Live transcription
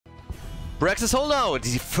Braxis Holdout,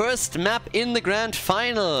 the first map in the grand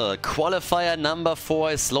final. Qualifier number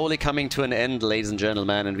 4 is slowly coming to an end, ladies and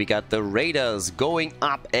gentlemen, and we got the Raiders going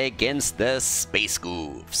up against the Space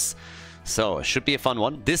Goofs. So, it should be a fun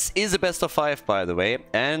one. This is a best of 5, by the way,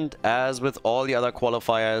 and as with all the other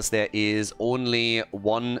qualifiers, there is only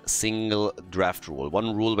one single draft rule.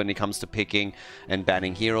 One rule when it comes to picking and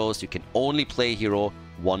banning heroes. You can only play hero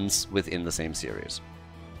once within the same series.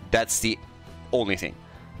 That's the only thing.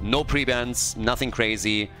 No pre-bans, nothing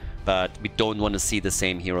crazy, but we don't want to see the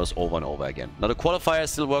same heroes over and over again. Now the qualifiers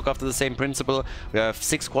still work after the same principle. We have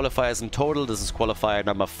 6 qualifiers in total. This is qualifier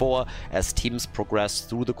number 4. As teams progress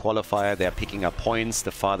through the qualifier, they are picking up points. The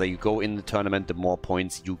farther you go in the tournament, the more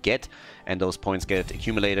points you get. And those points get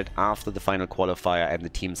accumulated after the final qualifier, and the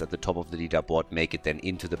teams at the top of the leaderboard make it then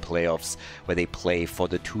into the playoffs, where they play for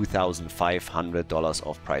the $2,500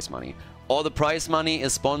 of prize money. All the prize money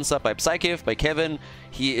is sponsored by Psychiv, by Kevin.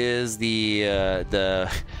 He is I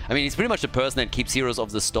mean, he's pretty much the person that keeps Heroes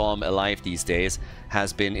of the Storm alive these days.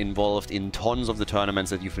 Has been involved in tons of the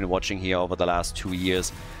tournaments that you've been watching here over the last 2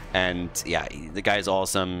 years. And yeah, the guy is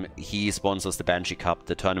awesome. He sponsors the Banshee Cup.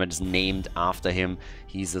 The tournament is named after him.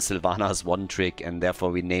 He's a Sylvanas one trick, and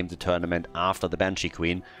therefore we named the tournament after the Banshee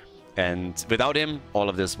Queen. And without him, all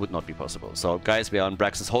of this would not be possible. So, guys, we are on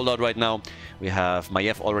Braxis Holdout right now. We have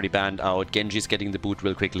Maiev already banned out. Genji's getting the boot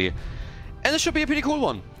real quickly. And this should be a pretty cool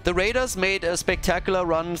one. The Raiders made a spectacular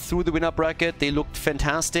run through the winner bracket. They looked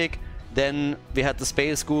fantastic. Then we had the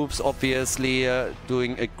Space Goofs, obviously,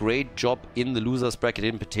 doing a great job in the losers bracket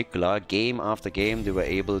in particular. Game after game, they were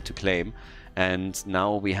able to claim. And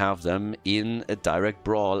now we have them in a direct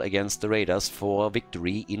brawl against the Raiders for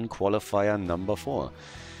victory in qualifier number 4.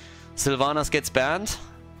 Sylvanas gets banned.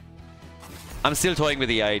 I'm still toying with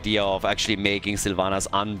the idea of actually making Sylvanas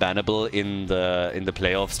unbannable in the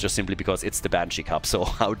playoffs, just simply because it's the Banshee Cup. So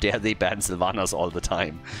how dare they ban Sylvanas all the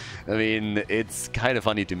time? I mean, it's kind of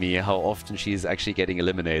funny to me how often she's actually getting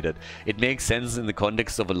eliminated. It makes sense in the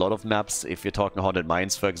context of a lot of maps, if you're talking Haunted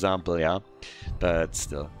Mines, for example, yeah. But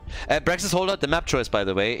still. Braxis Holdout, the map choice, by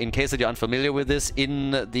the way, in case that you're unfamiliar with this,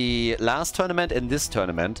 in the last tournament and this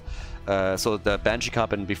tournament, so the Banshee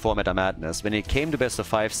Cup and before Meta Madness, when it came to best of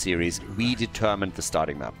 5 series, we determined the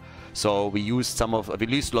starting map. So we used a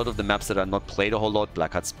lot of the maps that are not played a whole lot,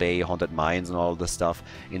 Blackheart's Bay, Haunted Mines and all this stuff.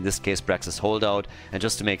 In this case, Braxis Holdout. And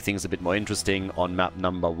just to make things a bit more interesting, on map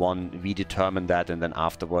number 1, we determine that, and then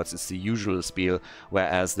afterwards it's the usual spiel,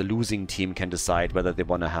 whereas the losing team can decide whether they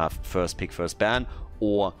want to have first pick, first ban,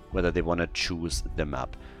 or whether they want to choose the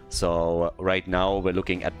map. So right now we're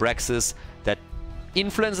looking at Braxis. That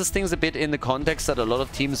influences things a bit in the context that a lot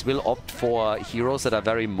of teams will opt for heroes that are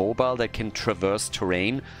very mobile, that can traverse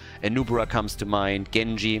terrain. Anubra comes to mind,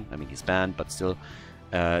 Genji, I mean he's banned, but still.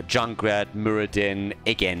 Junkrat, Muradin,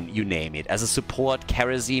 again, you name it. As a support,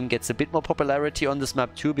 Karazim gets a bit more popularity on this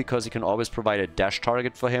map too, because you can always provide a dash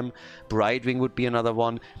target for him. Brightwing would be another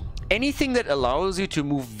one. Anything that allows you to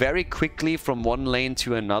move very quickly from one lane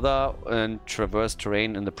to another and traverse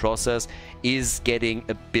terrain in the process is getting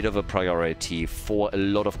a bit of a priority for a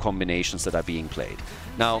lot of combinations that are being played.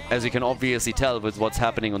 Now, as you can obviously tell with what's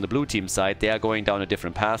happening on the blue team side, they are going down a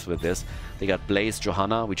different path with this. They got Blaze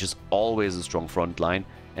Johanna, which is always a strong front line,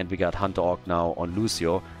 and we got Hunter Orc now on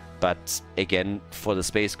Lucio. But again, for the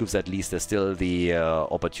Space Goofs at least, there's still the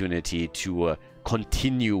opportunity to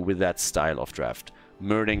continue with that style of draft.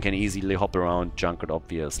 Murdin can easily hop around, Junkrat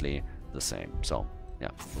obviously the same. So, yeah,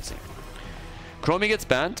 we'll see. Chromie gets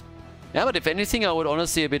banned. Yeah, but if anything, I would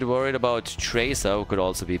honestly be a bit worried about Tracer, who could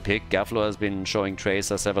also be picked. Gaflo has been showing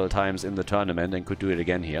Tracer several times in the tournament and could do it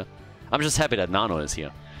again here. I'm just happy that Nano is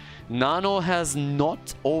here. Nano has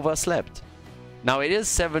not overslept. Now, it is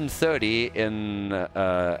 7:30 in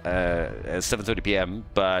 7:30 p.m.,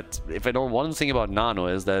 but if I know one thing about Nano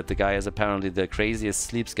is that the guy has apparently the craziest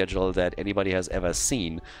sleep schedule that anybody has ever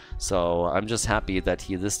seen. So I'm just happy that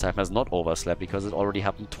he this time has not overslept, because it already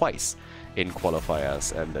happened twice in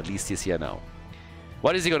qualifiers, and at least he's here now.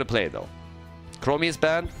 What is he going to play, though? Chromie is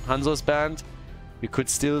banned, Hanzo is banned. We could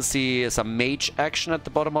still see some mage action at the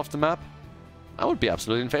bottom of the map. I would be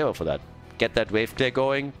absolutely in favor for that. Get that wave clear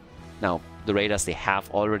going. Now, the Raiders, they have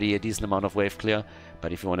already a decent amount of wave clear,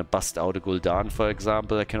 but if you want to bust out a Gul'dan, for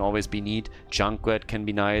example, that can always be neat. Junkrat can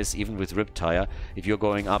be nice, even with Riptire. If you're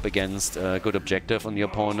going up against a good objective on the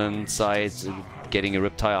opponent's side, getting a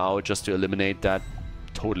Riptire out just to eliminate that,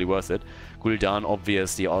 totally worth it. Gul'dan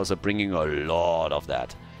obviously also bringing a lot of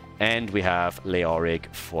that. And we have Leoric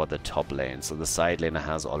for the top lane, so the side laner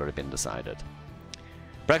has already been decided.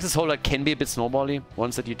 Braxis Holdout can be a bit snowbally.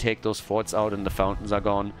 Once that you take those forts out and the fountains are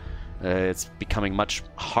gone, it's becoming much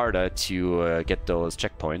harder to get those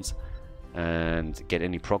checkpoints. and get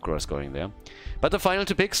any progress going there. But the final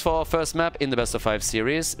 2 picks for our first map in the best of 5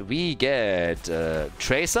 series, we get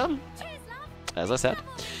Tracer, as I said,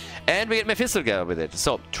 and we get Mephisto together with it.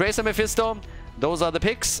 So Tracer, Mephisto, those are the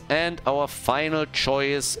picks, and our final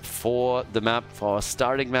choice for the map, for our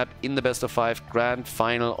starting map in the best of 5 grand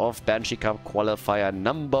final of Banshee Cup qualifier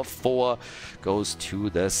number 4, goes to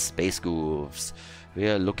the Space Goofs. We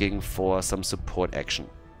are looking for some support action.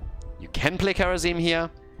 You can play Karazim here.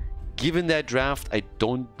 Given their draft, I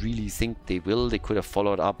don't really think they will. They could have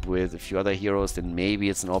followed up with a few other heroes, then maybe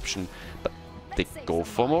it's an option. But they go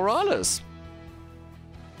for Morales.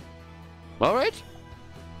 Alright.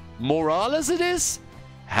 Morales it is.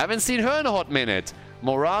 Haven't seen her in a hot minute.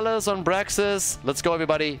 Morales on Braxis. Let's go,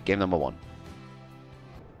 everybody. Game number 1.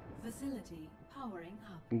 Facility powering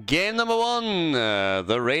up. Game number 1.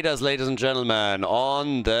 The Raiders, ladies and gentlemen.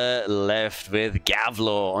 On the left with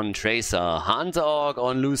Gavlo on Tracer. Hunter Orc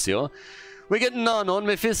on Lucio. We get Nan on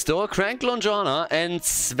Mephisto, Crankle on Jana, and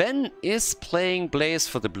Sven is playing Blaze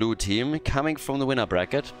for the blue team, coming from the winner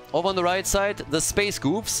bracket. Over on the right side, the Space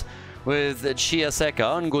Goofs, with Chiaseka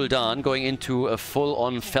on Gul'dan going into a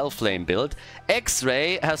full-on Fellflame build.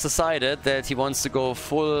 X-Ray has decided that he wants to go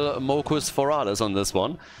full Mocus Foralis on this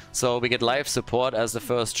one. So we get life support as the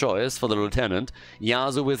first choice for the Lieutenant.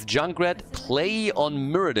 Yazu with Junkrat, play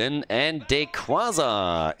on Muradin, and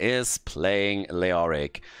Dequaza is playing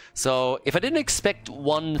Leoric. So if I didn't expect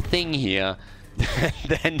one thing here,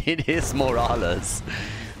 then it is Morales.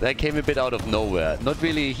 That came a bit out of nowhere. Not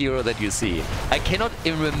really a hero that you see. I cannot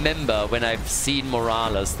even remember when I've seen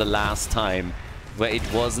Morales the last time where it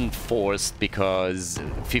wasn't forced because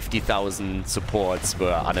 50,000 supports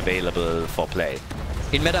were unavailable for play.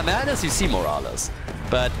 In Meta Madness you see Morales,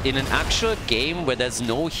 but in an actual game where there's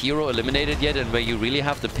no hero eliminated yet and where you really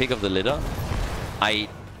have the pick of the litter, I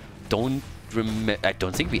don't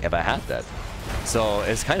think we ever had that. So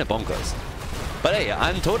it's kind of bonkers. But hey,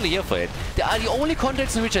 I'm totally here for it. The only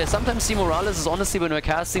context in which I sometimes see Morales is honestly when we're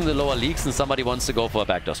casting the lower leagues and somebody wants to go for a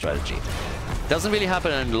backdoor strategy. Doesn't really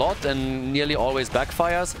happen a lot and nearly always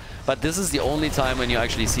backfires, but this is the only time when you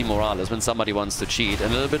actually see Morales, when somebody wants to cheat. And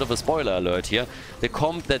a little bit of a spoiler alert here, the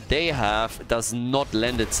comp that they have does not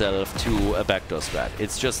lend itself to a backdoor strat.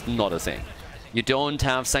 It's just not a thing. You don't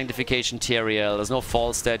have Sanctification Teriel, there's no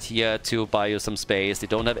Falstad here to buy you some space, they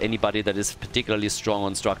don't have anybody that is particularly strong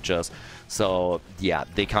on structures, so yeah,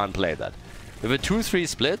 they can't play that. We have a 2-3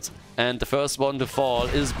 split, and the first one to fall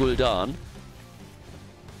is Gul'dan.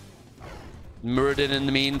 Muradin, in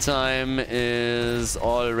the meantime, is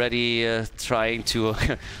already trying to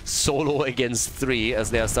solo against 3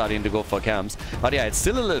 as they are starting to go for camps. But yeah, it's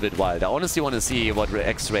still a little bit wild. I honestly want to see what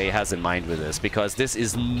X-Ray has in mind with this, because this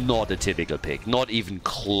is not a typical pick. Not even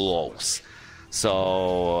close.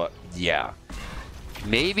 So, yeah.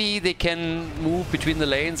 Maybe they can move between the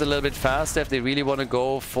lanes a little bit faster if they really want to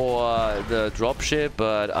go for the dropship,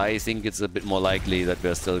 but I think it's a bit more likely that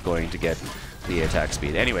we're still going to get the attack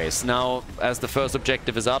speed. Anyways, now as the first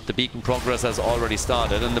objective is up, the beacon progress has already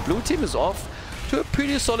started, and the blue team is off to a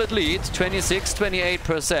pretty solid lead,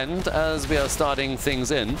 26-28% as we are starting things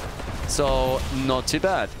in. So not too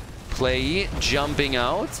bad. Play jumping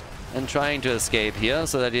out and trying to escape here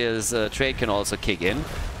so that his trade can also kick in,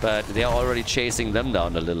 but they are already chasing them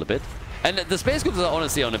down a little bit. And the Space Goofs are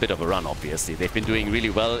honestly on a bit of a run, obviously. They've been doing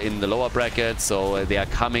really well in the lower bracket, so they are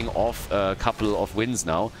coming off a couple of wins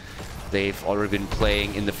now. They've already been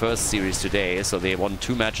playing in the first series today, so they won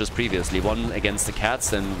 2 matches previously. One against the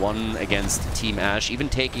Cats and one against Team Ash, even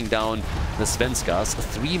taking down the Svenskas.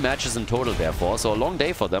 3 matches in total, therefore, so a long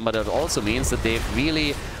day for them, but it also means that they've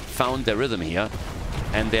really found their rhythm here,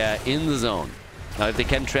 and they're in the zone. Now, if they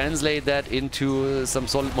can translate that into some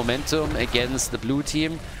solid momentum against the blue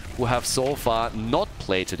team, who have so far not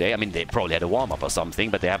played today, I mean, they probably had a warm-up or something,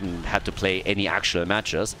 but they haven't had to play any actual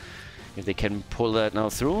matches. If they can pull that now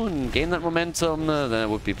through and gain that momentum, then it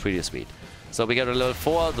would be pretty sweet. So we got a level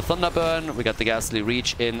 4, the Thunderburn, we got the Ghastly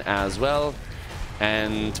Reach in as well.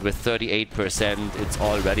 And with 38%, it's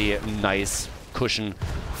already a nice cushion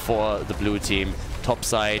for the blue team. Top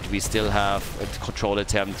side, we still have a control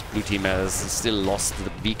attempt. Blue team has still lost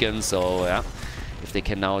the beacon, so yeah. If they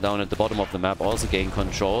can now, down at the bottom of the map, also gain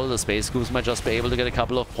control, the Space Goofs might just be able to get a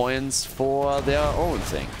couple of points for their own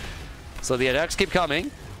thing. So the attacks keep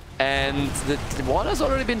coming. And the wall has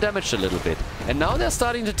already been damaged a little bit. And now they're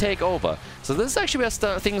starting to take over. So this is actually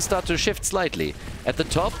where things start to shift slightly. At the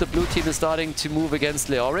top, the blue team is starting to move against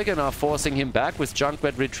Leoric and are forcing him back with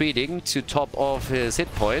Junkrat retreating to top of his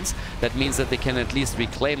hit points. That means that they can at least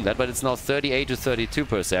reclaim that, but it's now 38 to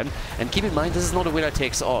 32%. And keep in mind, this is not a winner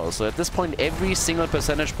takes all. So at this point, every single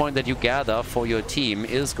percentage point that you gather for your team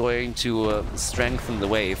is going to strengthen the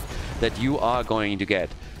wave that you are going to get.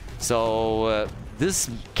 So this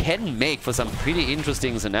can make for some pretty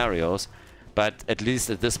interesting scenarios. But at least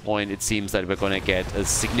at this point, it seems that we're going to get a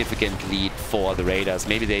significant lead for the Raiders.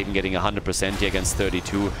 Maybe they're even getting 100% here against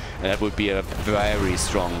 32. And that would be a very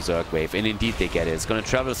strong Zerg wave. And indeed, they get it. It's going to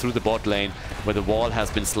travel through the bot lane, where the wall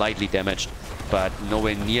has been slightly damaged, but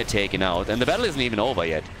nowhere near taken out. And the battle isn't even over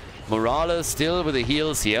yet. Morales still with the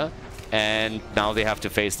heals here. And now they have to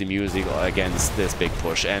face the music against this big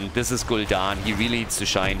push. And this is Gul'dan. He really needs to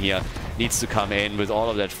shine here. Needs to come in with all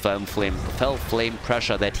of that fell flame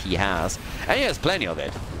pressure that he has. And he has plenty of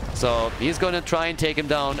it. So he's going to try and take him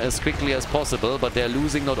down as quickly as possible. But they're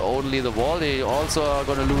losing not only the wall, they also are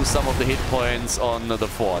going to lose some of the hit points on the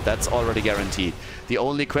fort. That's already guaranteed. The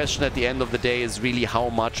only question at the end of the day is really how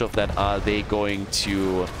much of that are they going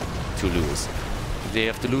to lose. They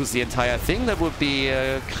have to lose the entire thing. That would be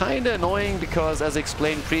kind of annoying because, as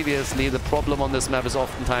explained previously, the problem on this map is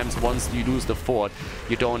oftentimes once you lose the fort,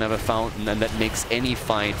 you don't have a fountain, and that makes any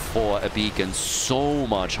fight for a beacon so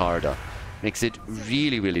much harder. Makes it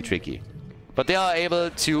really, really tricky. But they are able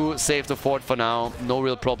to save the fort for now. No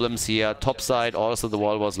real problems here. Top side, also the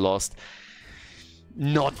wall was lost.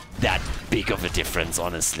 Not that big of a difference,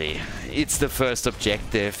 honestly. It's the first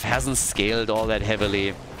objective. Hasn't scaled all that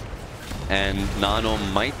heavily. And Nano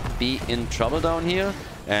might be in trouble down here.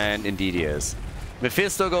 And indeed he is.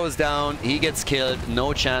 Mephisto goes down. He gets killed.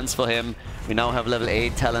 No chance for him. We now have level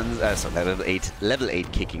 8 talents. So level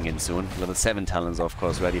 8 kicking in soon. Level 7 talents, of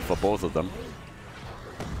course, ready for both of them.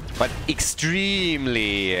 But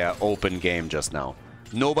extremely open game just now.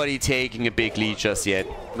 Nobody taking a big lead just yet.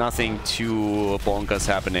 Nothing too bonkers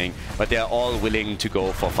happening. But they're all willing to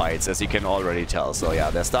go for fights, as you can already tell. So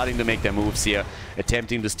yeah, they're starting to make their moves here.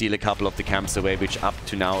 Attempting to steal a couple of the camps away, which up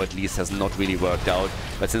to now at least has not really worked out.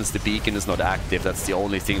 But since the beacon is not active, that's the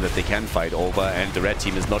only thing that they can fight over. And the red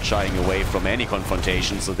team is not shying away from any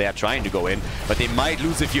confrontation. So they're trying to go in. But they might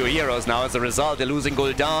lose a few heroes now. As a result, they're losing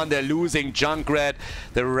Gul'dan. They're losing Junkrat.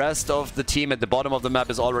 The rest of the team at the bottom of the map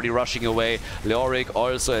is already rushing away. Leoric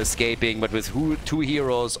also escaping, but with two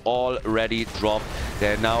heroes already dropped.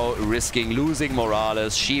 They're now risking losing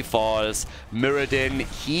Morales. She falls. Mirrodin,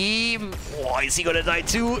 is he gonna die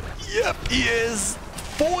too? Yep, he is.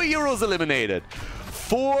 4 heroes eliminated.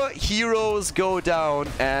 4 heroes go down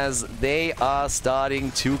as they are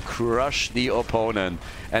starting to crush the opponent.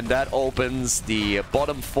 And that opens the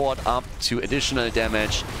bottom fort up to additional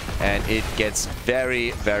damage, and it gets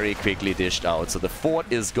very, very quickly dished out. So the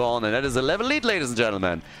fort is gone, and that is a level lead, ladies and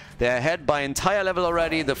gentlemen. They're ahead by entire level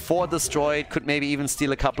already. The fort destroyed. Could maybe even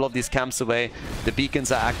steal a couple of these camps away. The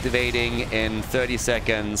beacons are activating in 30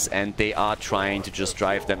 seconds, and they are trying to just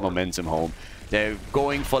drive that momentum home. They're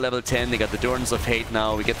going for level 10. They got the Durance of Hate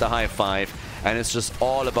now. We get the high 5. And it's just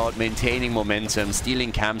all about maintaining momentum,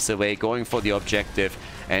 stealing camps away, going for the objective,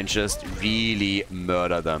 and just really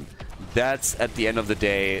murder them. That's, at the end of the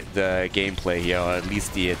day, the gameplay here, or at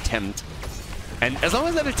least the attempt. And as long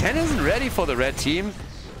as level 10 isn't ready for the red team,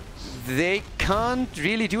 they can't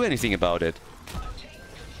really do anything about it.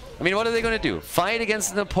 I mean, what are they going to do? Fight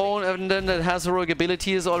against an opponent that has heroic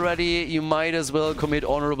abilities already? You might as well commit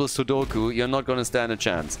Honorable Sudoku. You're not going to stand a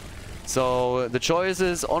chance. So the choice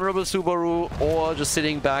is Honorable Subaru or just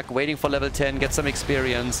sitting back, waiting for level 10, get some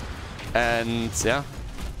experience, and yeah,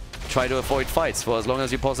 try to avoid fights for as long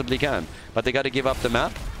as you possibly can. But they got to give up the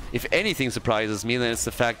map. If anything surprises me, then it's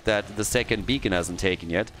the fact that the second beacon hasn't taken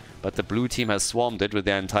yet. But the blue team has swarmed it with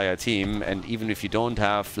their entire team, and even if you don't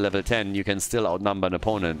have level 10, you can still outnumber an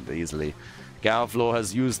opponent easily. Garflo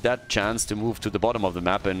has used that chance to move to the bottom of the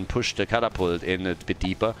map and push the catapult in a bit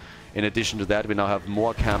deeper. In addition to that, we now have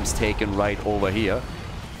more camps taken right over here.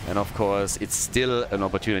 And of course, it's still an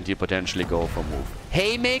opportunity to potentially go for move.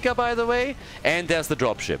 Haymaker, by the way, and there's the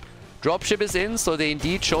dropship. Dropship is in, so they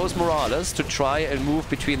indeed chose Morales to try and move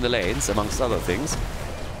between the lanes, amongst other things.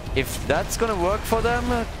 If that's gonna work for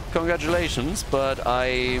them, congratulations, but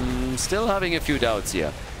I'm still having a few doubts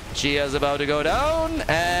here. Chia's about to go down,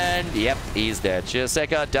 and yep, he's dead.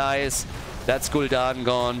 Chiaseka dies That's Gul'dan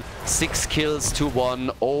gone. 6 kills to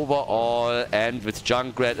 1 overall. And with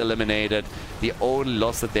Junkrat eliminated, the only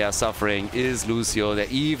loss that they are suffering is Lucio. They're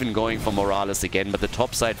even going for Morales again. But the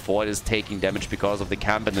topside fort is taking damage because of the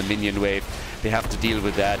camp and the minion wave. They have to deal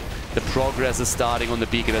with that. The progress is starting on the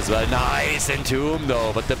beacon as well. Nice Entomb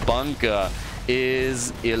though. But the bunker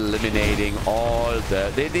is eliminating all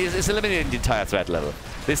the... It's eliminating the entire threat level.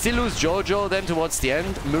 They still lose Jojo then towards the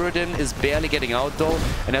end. Muradin is barely getting out though.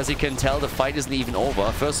 And as you can tell, the fight isn't even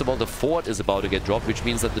over. First of all, the fort is about to get dropped, which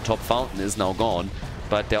means that the top fountain is now gone.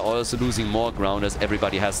 But they're also losing more ground as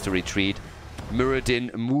everybody has to retreat.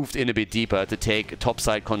 Muradin moved in a bit deeper to take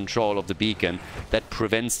topside control of the beacon. That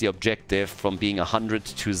prevents the objective from being 100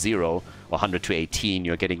 to 0 or 100 to 18.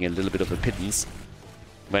 You're getting a little bit of a pittance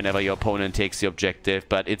whenever your opponent takes the objective,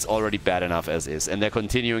 but it's already bad enough as is. And they're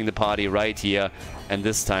continuing the party right here, and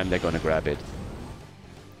this time they're gonna grab it.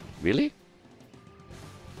 Really?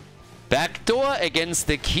 Backdoor against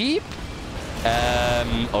the keep?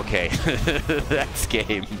 Okay. That's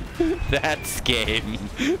game. That's game.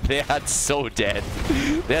 They are so dead.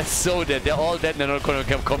 They're so dead. They're all dead and they're not gonna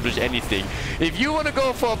accomplish anything. If you want to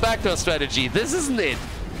go for a backdoor strategy, this isn't it.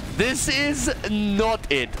 This is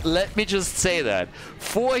not it. Let me just say that.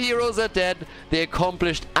 4 heroes are dead. They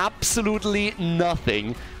accomplished absolutely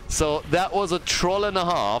nothing. So that was a troll and a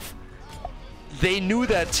half. They knew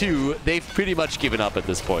that too. They've pretty much given up at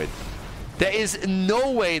this point. There is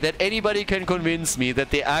no way that anybody can convince me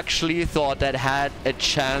that they actually thought that had a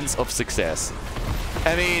chance of success.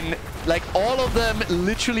 I mean, like all of them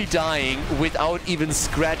literally dying without even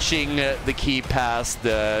scratching the key past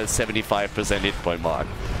the 75% hit point mark.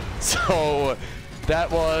 So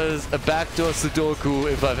that was a backdoor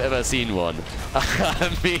Sudoku if I've ever seen one.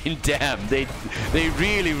 I mean, damn, they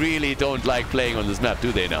really, really don't like playing on this map,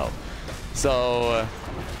 do they now? So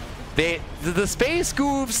the space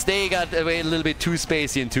goofs, they got away a little bit too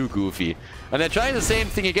spacey and too goofy. And they're trying the same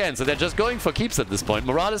thing again, so they're just going for keeps at this point.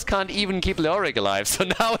 Morales can't even keep Leoric alive, so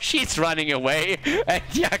now she's running away. And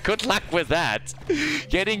yeah, good luck with that.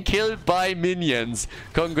 Getting killed by minions.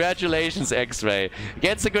 Congratulations, X-Ray.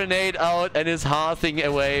 Gets a grenade out and is hearthing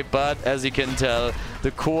away, but as you can tell,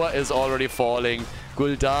 the core is already falling.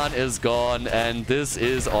 Gul'dan is gone, and this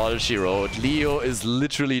is all she wrote. Leo is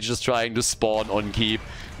literally just trying to spawn on keep.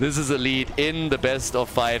 This is a lead in the best of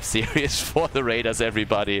 5 series for the Raiders,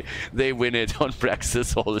 everybody. They win it on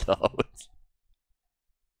Praxis holdout.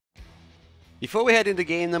 Before we head into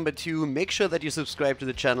game number 2, make sure that you subscribe to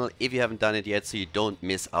the channel if you haven't done it yet so you don't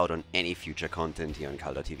miss out on any future content here on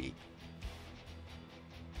Khaldor TV.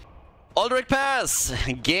 Aldrich Pass!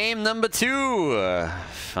 Game number 2!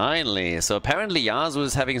 Finally. So apparently Yasuo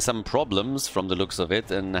is having some problems from the looks of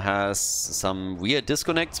it and has some weird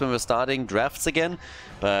disconnects when we're starting drafts again.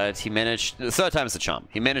 But he managed, the third time's the charm.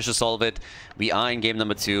 He managed to solve it. We are in game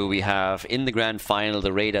number 2. We have in the grand final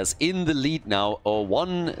the Raiders in the lead now,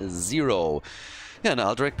 1-0. Yeah, and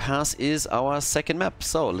Aldrich Pass is our second map.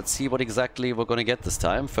 So let's see what exactly we're going to get this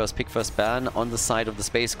time. First pick, first ban on the side of the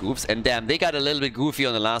Space Goofs. And damn, they got a little bit goofy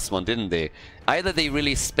on the last one, didn't they? Either they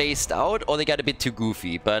really spaced out or they got a bit too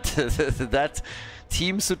goofy. But that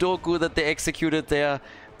team Sudoku that they executed there,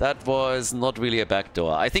 that was not really a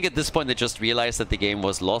backdoor. I think at this point they just realized that the game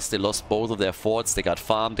was lost. They lost both of their forts. They got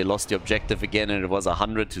farmed. They lost the objective again, and it was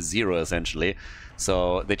 100-0 essentially.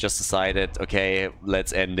 So they just decided, okay,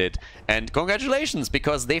 let's end it. And congratulations,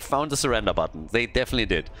 because they found the surrender button. They definitely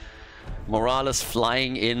did. Morales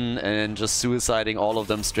flying in and just suiciding all of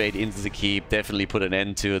them straight into the keep definitely put an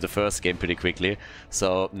end to the first game pretty quickly.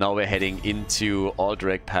 So now we're heading into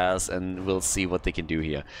Aldrich Pass and we'll see what they can do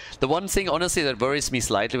here. The one thing, honestly, that worries me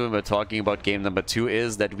slightly when we're talking about game number 2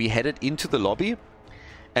 is that we headed into the lobby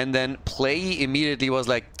and then Play immediately was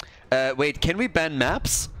like, wait, can we ban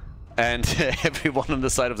maps? And everyone on the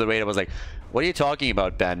side of the radar was like, what are you talking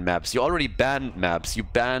about, ban maps? You already banned maps. You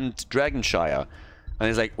banned Dragonshire. And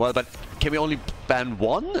he's like, well, but can we only ban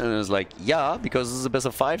 1? And I was like, yeah, because this is a best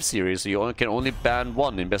of 5 series, so you can only ban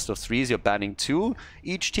 1. In best of 3s, you're banning 2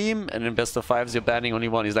 each team, and in best of 5s, you're banning only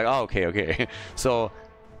 1. He's like, oh, okay, okay. So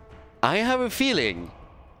I have a feeling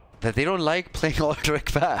that they don't like playing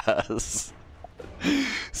Aldrich Pass.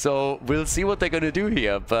 So we'll see what they're gonna do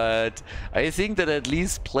here, but I think that at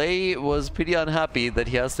least Play was pretty unhappy that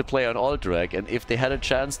he has to play on Aldrich, and if they had a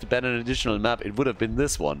chance to ban an additional map, it would have been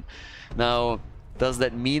this one. Now, does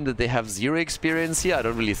that mean that they have 0 experience here? I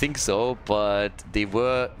don't really think so, but they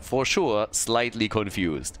were for sure slightly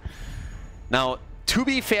confused. Now, to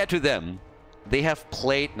be fair to them, they have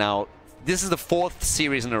played now, this is the 4th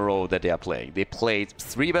series in a row that they are playing. They played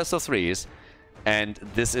 3 best of 3s, and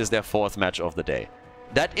this is their 4th match of the day.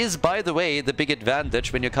 That is, by the way, the big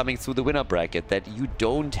advantage when you're coming through the winner bracket, that you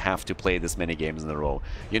don't have to play this many games in a row.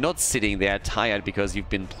 You're not sitting there tired because you've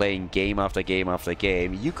been playing game after game after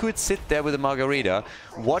game. You could sit there with a margarita,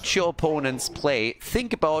 watch your opponents play,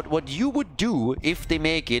 think about what you would do if they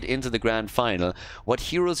make it into the grand final, what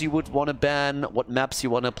heroes you would want to ban, what maps you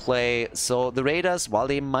want to play. So the Raiders, while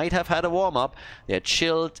they might have had a warm-up, they're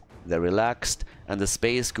chilled, they're relaxed, and the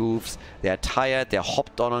Space Goofs, they're tired, they're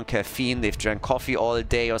hopped on caffeine, they've drank coffee all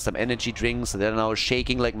day or some energy drinks, so they're now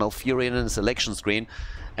shaking like Malfurion in a selection screen.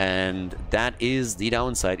 And that is the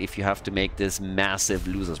downside if you have to make this massive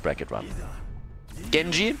losers bracket run.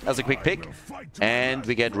 Genji as a quick pick, and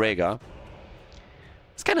we get Rhaegar.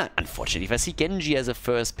 It's kind of unfortunate. If I see Genji as a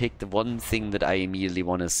first pick, the one thing that I immediately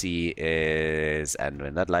want to see is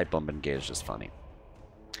Anduin. That light bomb engage is funny.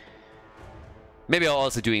 Maybe I'm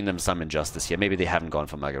also doing them some injustice here. Maybe they haven't gone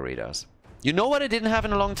for margaritas. You know what I didn't have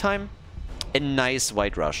in a long time? A nice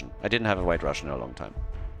White Russian. I didn't have a White Russian in a long time.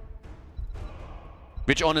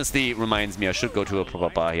 Which honestly reminds me I should go to a proper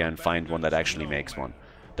bar here and find one that actually makes one.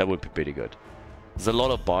 That would be pretty good. There's a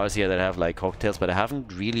lot of bars here that have like cocktails, but I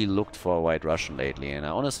haven't really looked for a White Russian lately, and I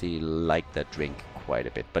honestly like that drink quite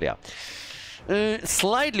a bit. But yeah.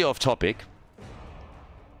 Slightly off topic.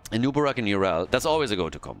 Anubarak and Urel, that's always a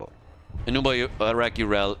go-to combo. Anubarak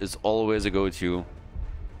Urel is always a go-to.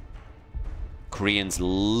 Koreans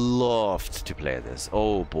loved to play this.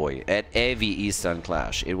 Oh boy, at every Eastern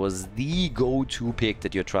Clash, it was the go-to pick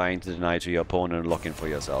that you're trying to deny to your opponent and lock in for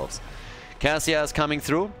yourselves. Cassia is coming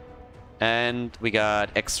through, and we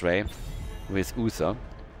got X-Ray with Uther.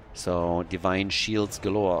 So Divine Shields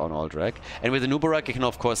galore on Aldrak. And with Anubarak, you can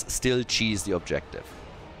of course still cheese the objective.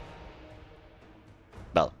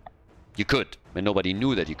 Well, you could, when nobody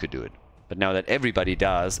knew that you could do it. But now that everybody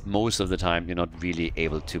does, most of the time you're not really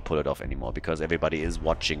able to pull it off anymore, because everybody is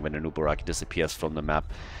watching when Anubarak disappears from the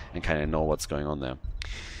map and kind of know what's going on there.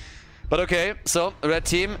 But okay, so red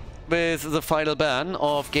team with the final ban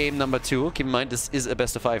of game number 2. Keep in mind, this is a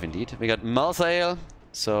best of 5 indeed. We got Malthael,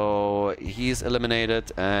 so he's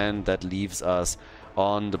eliminated, and that leaves us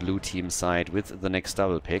on the blue team side with the next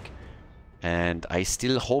double pick. And I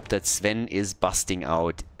still hope that Sven is busting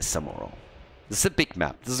out Samuro. This is a big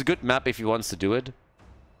map. This is a good map if he wants to do it.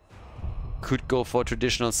 Could go for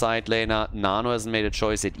traditional side laner. Nano hasn't made a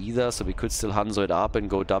choice yet either, so we could still Hanzo it up and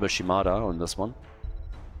go double Shimada on this one.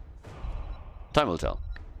 Time will tell.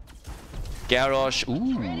 Garrosh.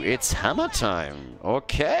 Ooh, it's hammer time.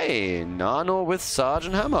 Okay. Nano with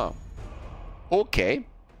Sergeant Hammer. Okay.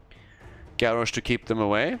 Garrosh to keep them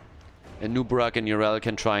away. And Anubarak and Urel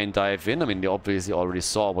can try and dive in. I mean, they obviously already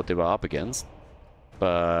saw what they were up against.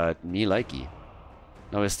 But me likey.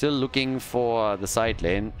 Now we're still looking for the side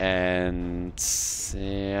lane, and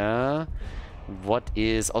yeah, what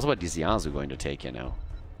is Yasuo going to take here now?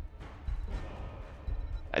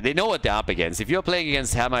 They know what they're up against. If you're playing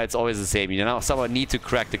against Hammer, it's always the same. You know, someone needs to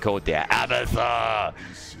crack the code there. Abathur!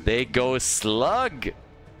 They go Slug!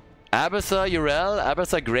 Abathur Urel,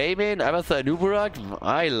 Abathur Greymane, Abathur Anubarak.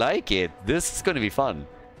 I like it. This is going to be fun.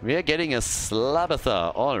 We're getting a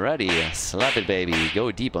Slabathur already. Slap it, baby.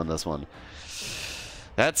 Go deep on this one.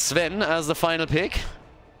 That's Sven as the final pick.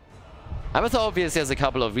 Abathur obviously has a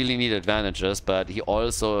couple of really neat advantages, but he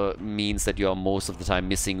also means that you are most of the time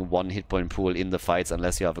missing one hit point pool in the fights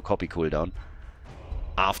unless you have a copy cooldown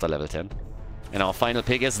after level 10. And our final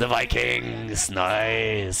pick is the Vikings.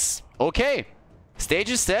 Nice. Okay.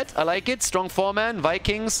 Stage is set. I like it. Strong 4-man.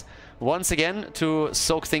 Vikings once again to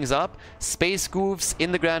soak things up. Space Goofs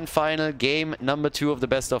in the grand final. Game number 2 of the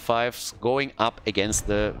best of 5s going up against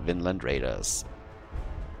the Vinland Raiders.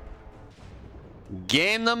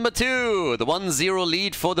 Game number 2, the 1-0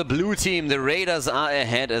 lead for the blue team. The Raiders are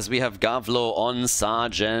ahead as we have Gavlo on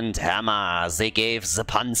Sergeant Hammer. They gave the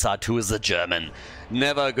Panzer to the German.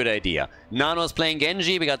 Never a good idea. Nano's playing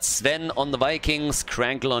Genji. We got Sven on the Vikings,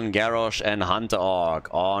 Krankle on Garrosh, and Hunter Orc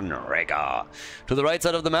on Rhaegar. To the right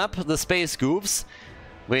side of the map, the Space Goofs.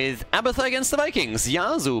 With Abathur against the Vikings,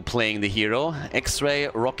 Yasuo playing the hero, X-Ray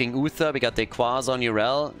rocking Uther, we got Dequaz on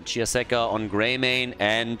Urel, Chiaseka on Greymane,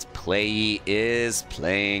 and Play is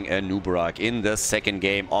playing Anubarak in the second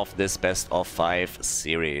game of this best of 5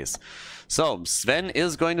 series. So, Sven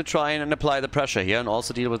is going to try and apply the pressure here and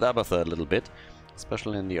also deal with Abathur a little bit,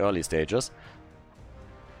 especially in the early stages.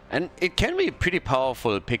 And it can be a pretty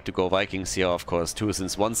powerful pick to go Vikings here, of course, too,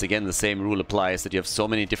 since once again the same rule applies that you have so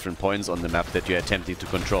many different points on the map that you're attempting to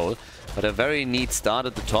control. But a very neat start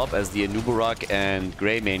at the top as the Anubarak and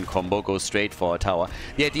Greymane combo goes straight for a tower.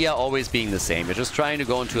 The idea always being the same. You're just trying to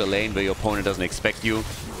go into a lane where your opponent doesn't expect you.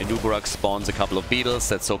 Anubarak spawns a couple of beetles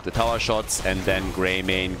that soak the tower shots, and then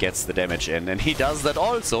Greymane gets the damage in. And he does that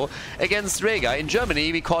also against Rega. In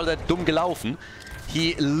Germany, we call that dumm gelaufen.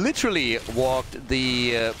 He literally walked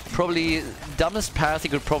the probably dumbest path he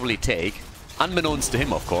could probably take, unbeknownst to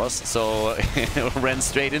him, of course, so ran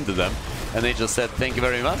straight into them, and they just said thank you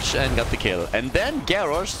very much and got the kill. And then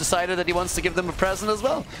Garrosh decided that he wants to give them a present as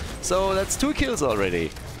well, so that's 2 kills already.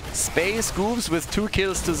 Space Goofs with 2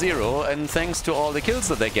 kills to 0, and thanks to all the kills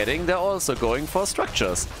that they're getting, they're also going for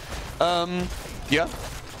structures. Yeah,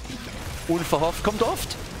 unverhofft kommt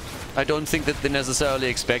oft. I don't think that they necessarily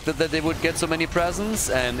expected that they would get so many presents,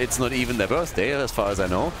 and it's not even their birthday, as far as I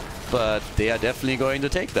know. But they are definitely going to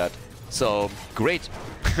take that. So, great.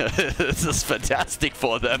 This is fantastic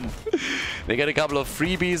for them. They get a couple of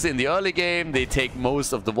freebies in the early game. They take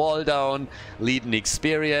most of the wall down, lead in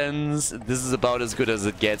experience. This is about as good as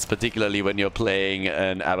it gets, particularly when you're playing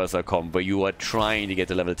an Abathar comp, where you are trying to get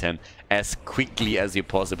to level 10 as quickly as you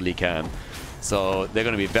possibly can. So, they're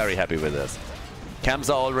going to be very happy with this.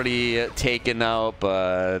 Camps are already taken now,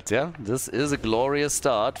 but yeah, this is a glorious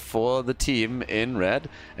start for the team in red,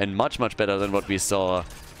 and much, much better than what we saw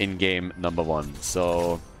in game number 1.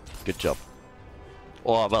 So, good job.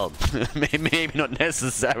 Or, well, maybe not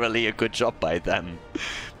necessarily a good job by them,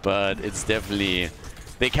 but it's definitely...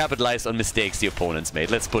 They capitalized on mistakes the opponents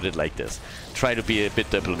made. Let's put it like this. Try to be a bit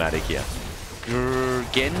diplomatic here.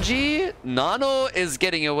 Genji? Nano is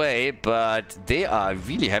getting away, but they are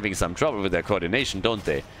really having some trouble with their coordination, don't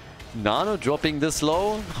they? Nano dropping this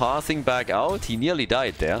low, hearthing back out. He nearly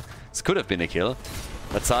died there. This could have been a kill.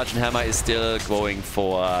 But Sergeant Hammer is still going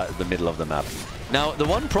for the middle of the map. Now, the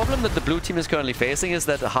one problem that the blue team is currently facing is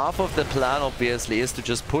that half of the plan, obviously, is to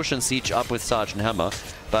just push and siege up with Sergeant Hammer.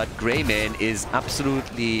 But Greymane is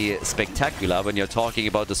absolutely spectacular when you're talking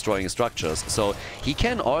about destroying structures. So he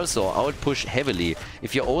can also outpush heavily.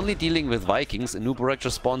 If you're only dealing with Vikings, Anubarak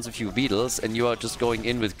just spawns a few beetles and you are just going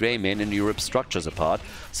in with Greymane and you rip structures apart.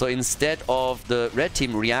 So instead of the red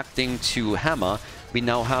team reacting to Hammer, we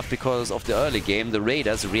now have, because of the early game, the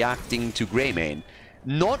Raiders reacting to Greymane.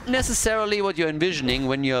 Not necessarily what you're envisioning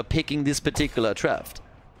when you're picking this particular draft.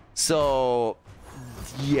 So,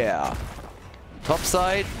 yeah. Top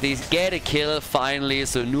side, they get a kill finally,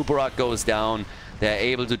 so Anubarak goes down. They're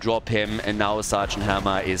able to drop him, and now Sergeant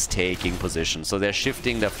Hammer is taking position. So they're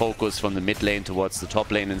shifting their focus from the mid lane towards the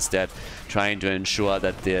top lane instead, trying to ensure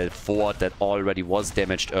that the fort that already was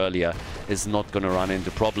damaged earlier is not going to run into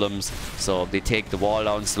problems. So they take the wall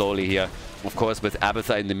down slowly here. Of course, with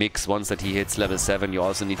Abathar in the mix, once that he hits level 7, you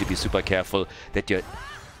also need to be super careful that you're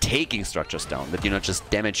taking structures down, that you're not just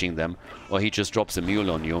damaging them, or he just drops a mule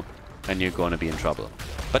on you, and you're gonna be in trouble.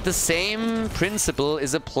 But the same principle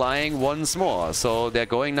is applying once more. So they're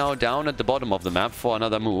going now down at the bottom of the map for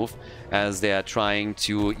another move, as they are trying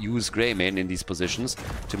to use Greymane in these positions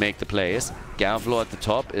to make the plays. Khaldor at the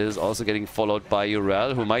top is also getting followed by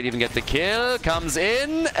Urel, who might even get the kill. Comes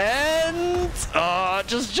in and... oh,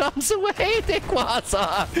 just jumps away,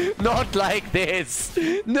 Dequasa! Not like this!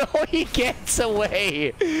 No, he gets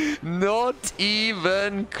away! Not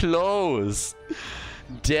even close!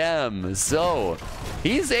 Damn, so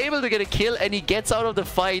he's able to get a kill and he gets out of the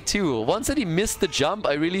fight too. Once that he missed the jump,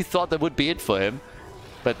 I really thought that would be it for him.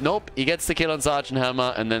 But nope, he gets the kill on Sergeant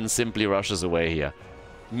Hammer and then simply rushes away here.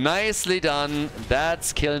 Nicely done.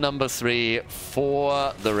 That's kill number 3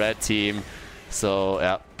 for the red team. So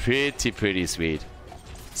yeah, pretty sweet.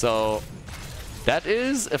 So that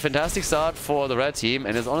is a fantastic start for the red team,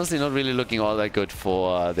 and it's honestly not really looking all that good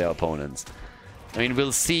for their opponents. I mean,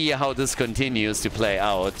 we'll see how this continues to play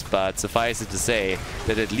out, but suffice it to say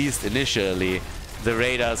that at least initially, the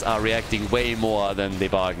Raiders are reacting way more than they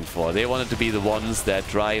bargained for. They wanted to be the ones that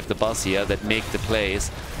drive the bus here, that make the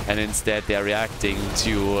plays, and instead they're reacting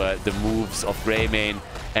to the moves of Greymane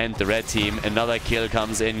and the red team. Another kill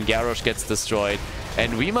comes in, Garrosh gets destroyed,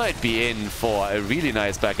 and we might be in for a really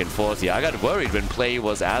nice back and forth here. I got worried when Play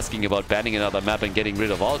was asking about banning another map and getting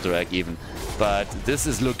rid of Alterac even. But this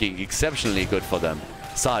is looking exceptionally good for them.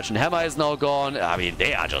 Sergeant Hammer is now gone. I mean,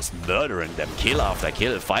 they are just murdering them kill after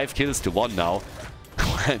kill. 5 kills to 1 now.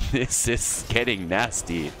 This is getting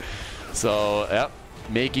nasty. So, yeah,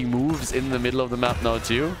 making moves in the middle of the map now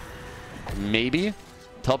too. Maybe.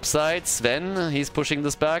 Top side, Sven, he's pushing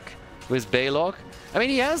this back with Balog. I mean,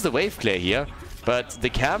 he has the wave clear here, but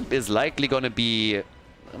the camp is likely going to be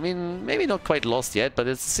I mean, maybe not quite lost yet, but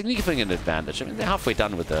it's a significant advantage. I mean, they're halfway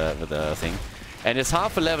done with the thing. And it's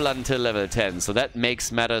half a level until level 10, so that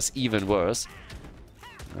makes matters even worse.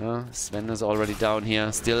 Sven is already down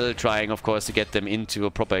here. Still trying, of course, to get them into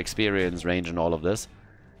a proper experience range and all of this.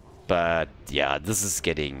 But, yeah, this is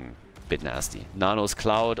getting a bit nasty. Nano's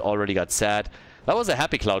Cloud already got sad. That was a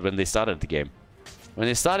happy Cloud when they started the game. When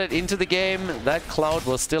they started into the game, that Cloud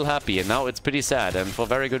was still happy, and now it's pretty sad, and for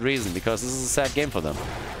very good reason, because this is a sad game for them.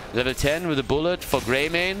 Level 10 with a bullet for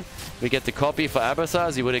Greymane. We get the copy for Abathar,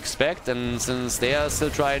 as you would expect, and since they are still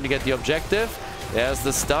trying to get the objective, there's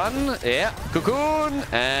the stun. Yeah, Cocoon!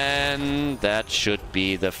 And that should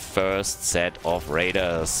be the first set of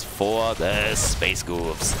Raiders for the Space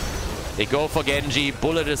Goofs. They go for Genji,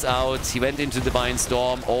 bullet is out, he went into Divine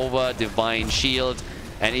Storm over Divine Shield.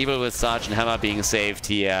 And even with Sergeant Hammer being saved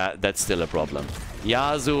here, that's still a problem.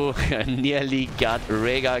 Yasuo nearly got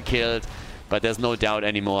Rhaegar killed, but there's no doubt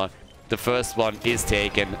anymore. The first one is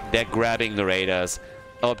taken. They're grabbing the Raiders.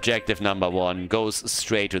 Objective number 1 goes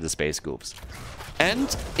straight to the Space Goofs.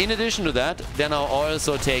 And in addition to that, they're now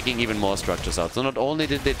also taking even more structures out. So not only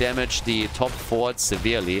did they damage the top forts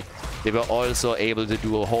severely, they were also able to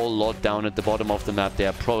do a whole lot down at the bottom of the map.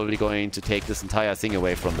 They're probably going to take this entire thing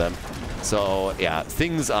away from them. So, yeah,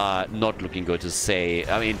 things are not looking good to say.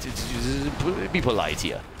 I mean, be polite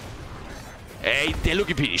here. Hey, they're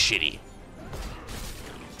looking pretty shitty.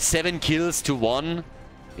 7 kills to 1.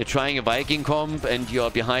 You're trying a Viking comp and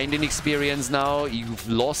you're behind in experience now. You've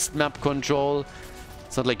lost map control.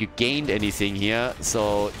 It's not like you gained anything here.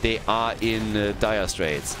 So they are in dire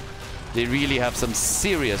straits. They really have some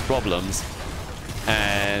serious problems.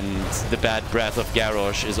 And the bad breath of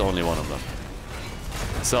Garrosh is only one of them.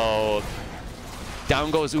 So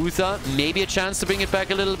down goes Uther. Maybe a chance to bring it back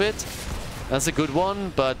a little bit. That's a good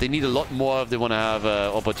one, but they need a lot more if they want to have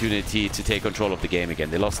an opportunity to take control of the game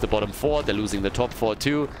again. They lost the bottom 4, they're losing the top 4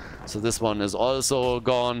 too. So this one is also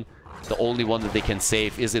gone. The only one that they can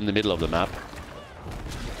save is in the middle of the map.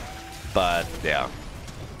 But, yeah.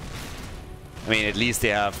 I mean, at least they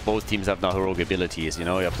have, both teams have now heroic abilities, you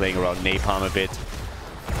know? You're playing around Napalm a bit.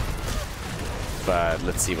 But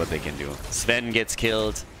let's see what they can do. Sven gets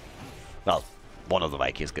killed. Well, one of the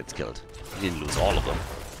Vikings gets killed. He didn't lose all of them.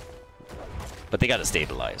 But they gotta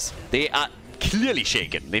stabilize. They are clearly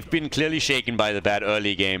shaken. They've been clearly shaken by the bad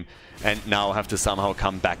early game and now have to somehow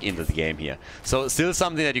come back into the game here. So still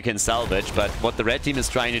something that you can salvage, but what the red team is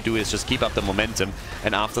trying to do is just keep up the momentum.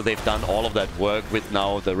 And after they've done all of that work with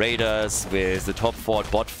now the Raiders, with the top fort,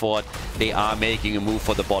 bot fort, they are making a move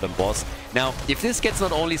for the bottom boss. Now, if this gets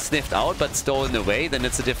not only sniffed out, but stolen away, then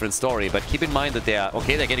it's a different story. But keep in mind that they're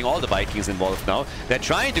getting all the Vikings involved now. They're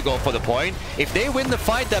trying to go for the point. If they win the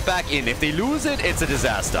fight, they're back in. If they lose it, it's a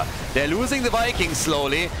disaster. They're losing the Vikings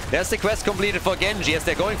slowly. There's the quest completed for Genji as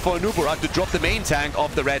they're going for a Nuburak to drop the main tank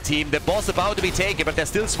of the red team. The boss about to be taken, but they're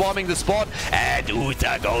still swarming the spot. And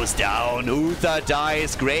Uther goes down. Uther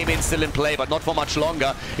dies. Greymane still in play, but not for much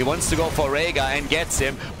longer. He wants to go for Rhaegar and gets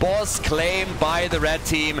him. Boss claimed by the red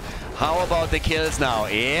team. How about the kills now?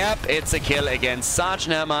 Yep, it's a kill against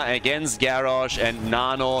Sergeant Hammer, against Garrosh, and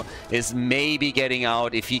Nano is maybe getting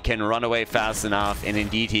out if he can run away fast enough, and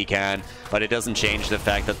indeed he can. But it doesn't change the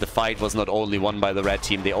fact that the fight was not only won by the red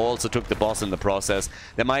team, they also took the boss in the process.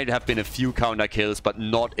 There might have been a few counter kills, but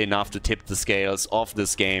not enough to tip the scales of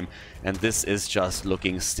this game. And this is just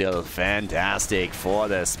looking still fantastic for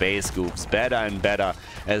the Space Goofs. Better and better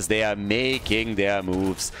as they are making their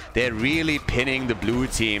moves. They're really pinning the blue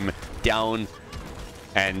team down,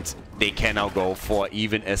 and they can now go for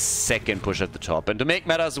even a second push at the top. And to make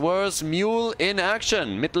matters worse, Mule in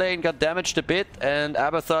action. Mid lane got damaged a bit, and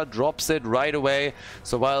Abathar drops it right away.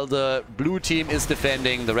 So while the blue team is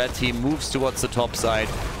defending, the red team moves towards the top side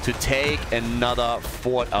to take another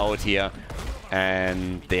fort out here.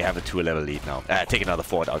 And they have a 2-level lead now. Take another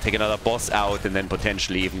fort out, take another boss out, and then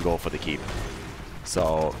potentially even go for the keep.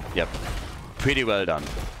 So, yep, pretty well done.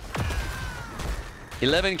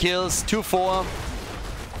 11 kills, 2-4.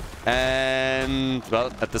 And,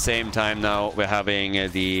 well, at the same time now, we're having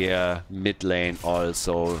the mid lane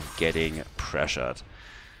also getting pressured.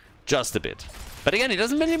 Just a bit. But again, it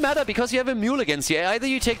doesn't really matter because you have a mule against you. Either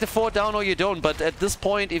you take the fort down or you don't. But at this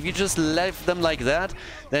point, if you just leave them like that,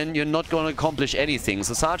 then you're not going to accomplish anything.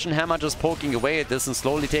 So Sergeant Hammer just poking away at this and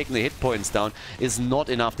slowly taking the hit points down is not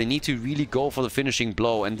enough. They need to really go for the finishing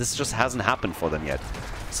blow, and this just hasn't happened for them yet.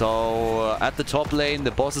 So at the top lane, the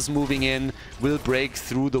boss is moving in, will break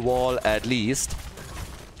through the wall at least.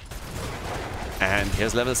 And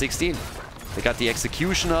here's level 16. We got the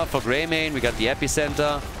Executioner for Greymane, we got the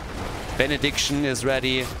Epicenter. Benediction is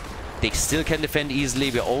ready. They still can defend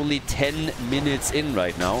easily. We're only 10 minutes in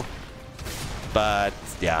right now. But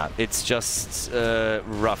yeah, it's just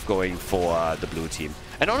rough going for the blue team.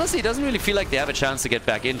 And honestly, it doesn't really feel like they have a chance to get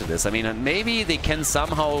back into this. I mean, maybe they can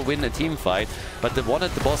somehow win a team fight, but the one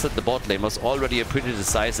at the boss at the bot lane was already a pretty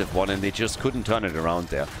decisive one, and they just couldn't turn it around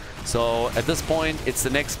there. So at this point, it's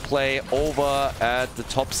the next play over at the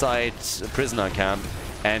topside prisoner camp.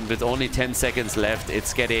 And with only 10 seconds left,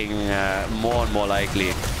 it's getting more and more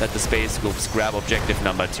likely that the Space Goofs grab objective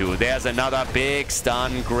number 2. There's another big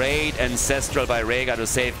stun. Great Ancestral by Rhaegar to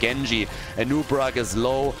save Genji. Anubrak is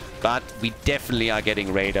low, but we definitely are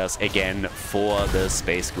getting Raiders again for the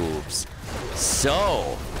Space Goofs.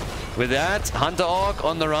 So, with that, Hunter Orc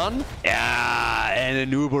on the run. Yeah,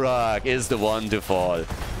 and Anubrak is the one to fall.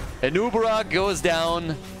 Anubrak goes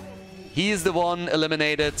down. He's the one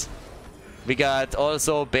eliminated. We got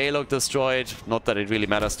also Balog destroyed. Not that it really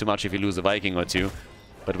matters too much if you lose a Viking or two.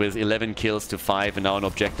 But with 11 kills to 5 and now an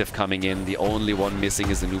objective coming in, the only one missing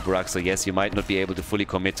is the Nubarak. So yes, you might not be able to fully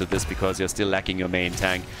commit to this because you're still lacking your main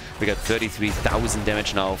tank. We got 33,000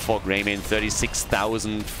 damage now for Greymane,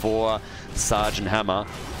 36,000 for Sergeant Hammer.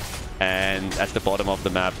 And at the bottom of the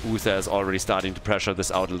map, Uther is already starting to pressure this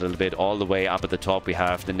out a little bit. All the way up at the top, we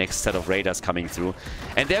have the next set of Raiders coming through.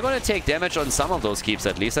 And they're going to take damage on some of those keeps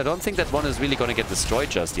at least. I don't think that one is really going to get destroyed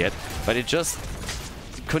just yet. But it just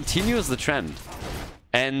continues the trend.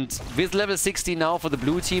 And with level 60 now for the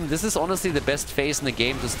blue team, this is honestly the best phase in the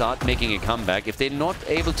game to start making a comeback. If they're not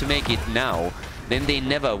able to make it now, then they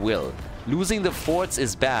never will. Losing the forts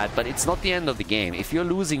is bad, but it's not the end of the game. If you're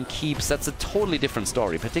losing keeps, that's a totally different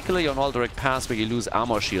story, particularly on Alderac Pass where you lose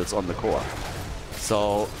armor shields on the core.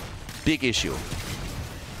 So, big issue.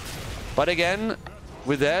 But again,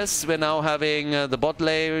 with this, we're now having the bot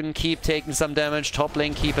lane keep taking some damage, top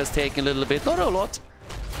lane keep has taken a little bit, not a lot.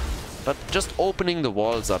 But just opening the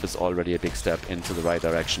walls up is already a big step into the right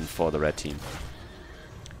direction for the red team.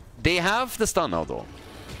 They have the stun now though.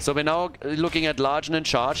 So we're now looking at Largen and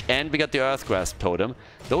Charge, and we got the Earthgrasp Totem.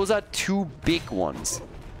 Those are two big ones.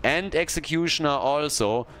 And Executioner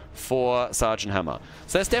also for Sergeant Hammer.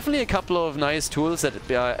 So there's definitely a couple of nice tools that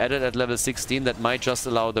are added at level 16 that might just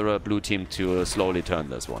allow the blue team to slowly turn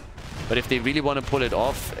this one. But if they really want to pull it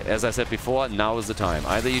off, as I said before, now is the time.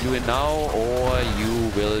 Either you do it now, or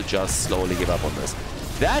you will just slowly give up on this.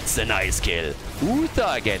 That's a nice kill.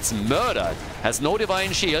 Uther gets murdered. Has no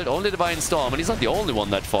Divine Shield, only Divine Storm. And he's not the only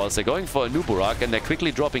one that falls. They're going for a Nuburak and they're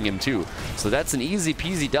quickly dropping him too. So that's an easy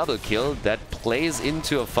peasy double kill that plays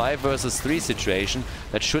into a 5 versus 3 situation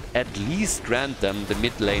that should at least grant them the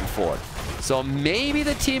mid lane fort. So maybe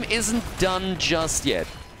the team isn't done just yet.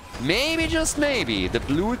 Maybe, just maybe, the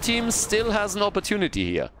blue team still has an opportunity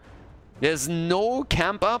here. There's no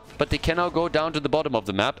camp up, but they can now go down to the bottom of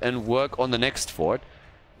the map and work on the next fort.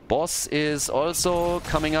 Boss is also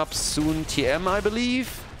coming up soon, TM, I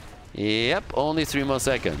believe. Yep, only 3 more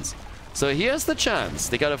seconds. So here's the chance.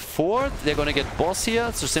 They got a fort. They're going to get boss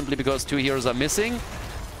here, so simply because 2 heroes are missing.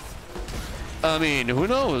 I mean, who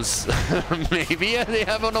knows? Maybe they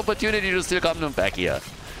have an opportunity to still come back here.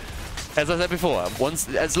 As I said before,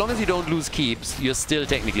 as long as you don't lose keeps, you're still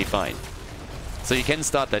technically fine. So you can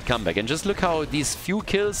start that comeback. And just look how these few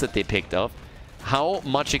kills that they picked up, how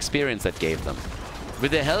much experience that gave them.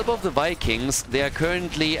 With the help of the Vikings, they are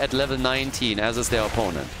currently at level 19, as is their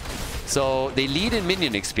opponent. So they lead in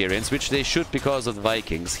minion experience, which they should because of the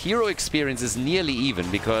Vikings. Hero experience is nearly even,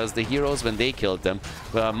 because the heroes, when they killed them,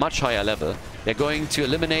 were a much higher level. They're going to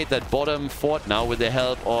eliminate that bottom fort now with the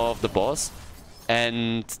help of the boss.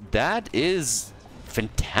 And that is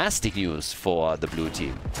fantastic news for the blue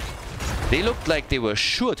team. They looked like they were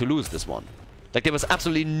sure to lose this one. Like there was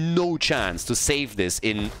absolutely no chance to save this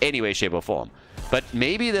in any way, shape or form. But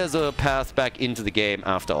maybe there's a path back into the game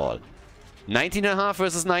after all. 19.5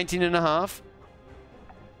 versus 19.5.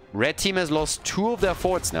 Red team has lost 2 of their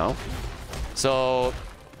forts now. So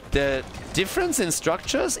the difference in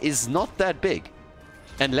structures is not that big.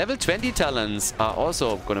 And level 20 talents are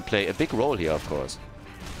also going to play a big role here, of course.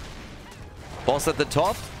 Boss at the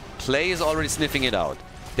top. Play is already sniffing it out.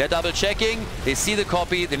 They're double checking, they see the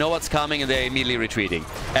copy, they know what's coming, and they're immediately retreating.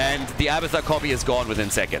 And the Abathar copy is gone within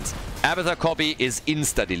seconds. Abathar copy is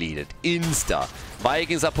insta-deleted. Insta.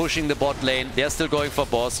 Vikings are pushing the bot lane, they're still going for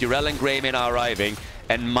boss. Urel and Greymane are arriving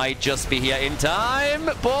and might just be here in time.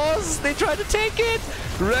 Boss, they try to take it.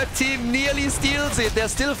 Red team nearly steals it. They're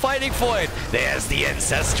still fighting for it. There's the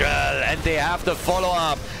Ancestral, and they have to follow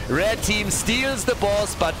up. Red team steals the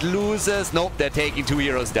boss, but loses. Nope, they're taking 2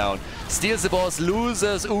 heroes down. Steals the boss,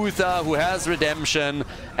 loses Uther, who has redemption,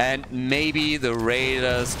 and maybe the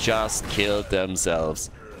Raiders just killed themselves.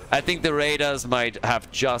 I think the Raiders might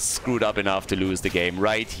have just screwed up enough to lose the game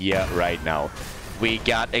right here, right now. We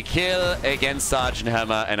got a kill against Sergeant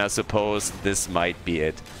Hammer, and I suppose this might be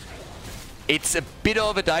it. It's a bit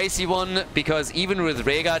of a dicey one, because even with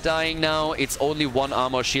Rhaegar dying now, it's only one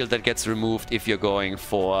armor shield that gets removed if you're going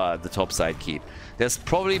for the topside keep. There's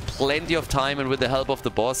probably plenty of time, and with the help of the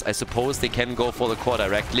boss, I suppose they can go for the core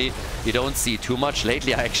directly. You don't see too much.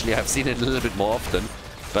 Lately, I've seen it a little bit more often.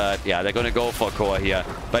 But yeah, they're gonna go for core here,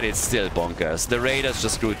 but it's still bonkers. The Raiders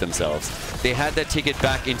just screwed themselves. They had their ticket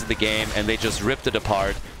back into the game, and they just ripped it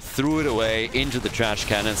apart, threw it away into the trash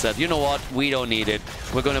can and said, you know what, we don't need it.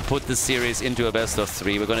 We're going to put this series into a best of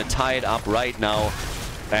 3. We're going to tie it up right now.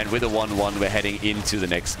 And with a 1-1, we're heading into the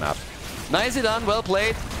next map. Nicely done, well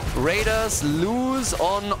played. Raiders lose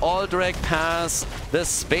on Aldrich Pass. The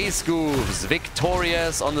Space Goofs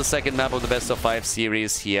victorious on the second map of the best of 5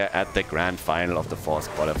 series here at the grand final of the 4th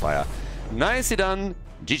qualifier. Nicely done,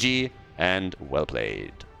 GG, and well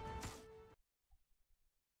played.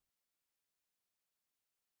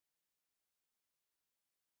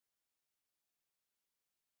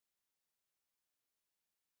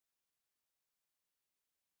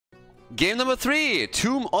 Game number 3,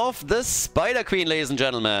 Tomb of the Spider Queen, ladies and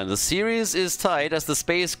gentlemen. The series is tied as the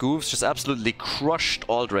Space Goofs just absolutely crushed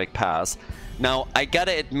Aldrich Pass. Now, I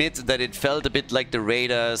gotta admit that it felt a bit like the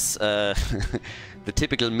Raiders, the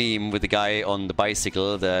typical meme with the guy on the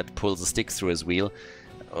bicycle that pulls a stick through his wheel,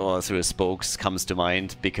 or through his spokes, comes to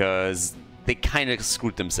mind, because they kind of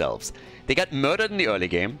screwed themselves. They got murdered in the early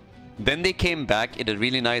game. Then they came back in a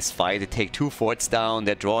really nice fight. They take 2 forts down,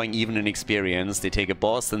 they're drawing even in experience. They take a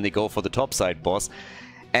boss, then they go for the topside boss.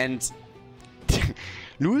 And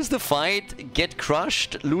lose the fight, get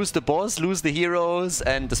crushed, lose the boss, lose the heroes,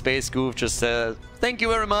 and the Space Goof just said, thank you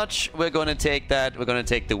very much, we're gonna take that, we're gonna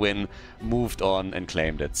take the win, moved on and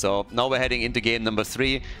claimed it. So now we're heading into game number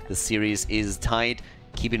 3. The series is tied.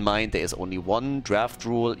 Keep in mind there is only one draft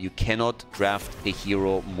rule. You cannot draft a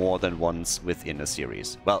hero more than once within a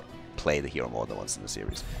series. Well, play the hero more than once in the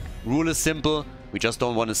series. Rule is simple. We just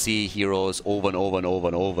don't want to see heroes over and over and over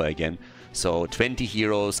and over again. So 20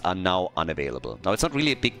 heroes are now unavailable. Now it's not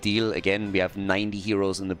really a big deal. Again, we have 90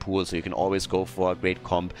 heroes in the pool, so you can always go for a great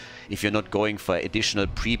comp. If you're not going for additional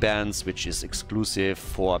pre-bans, which is exclusive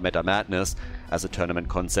for Meta Madness as a tournament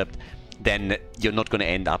concept, then you're not going to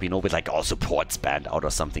end up, you know, with like all supports banned out or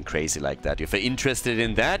something crazy like that. If you're interested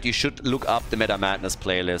in that, you should look up the Meta Madness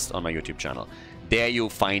playlist on my YouTube channel. There you'll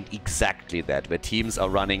find exactly that, where teams are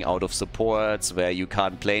running out of supports, where you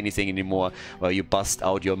can't play anything anymore, where you bust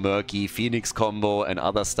out your murky Phoenix combo and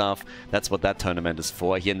other stuff. That's what that tournament is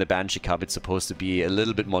for. Here in the Banshee Cup it's supposed to be a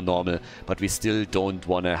little bit more normal, but we still don't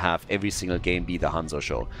want to have every single game be the Hanzo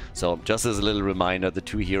show. So just as a little reminder, the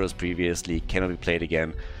 2 heroes previously cannot be played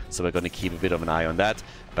again, so we're going to keep a bit of an eye on that.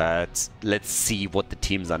 But let's see what the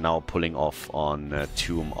teams are now pulling off on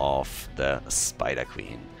Tomb of the Spider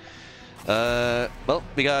Queen. Well,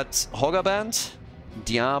 we got Hogger Band,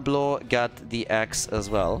 Diablo got the axe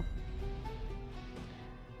as well.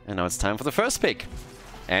 And now it's time for the first pick.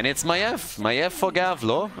 And it's my F for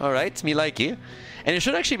Gavlo. Alright, me likey. And it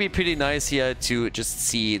should actually be pretty nice here to just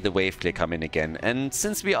see the wave clear come in again. And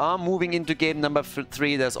since we are moving into game number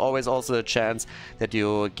 3, there's always also a chance that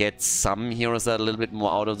you get some heroes that are a little bit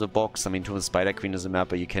more out of the box. I mean, to the Spider Queen is a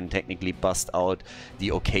map where you can technically bust out the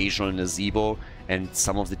occasional Nazebo. And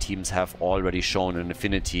some of the teams have already shown an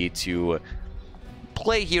affinity to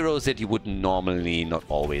play heroes that you would normally not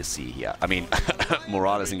always see here. I mean,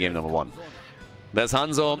 Morales in game number 1. There's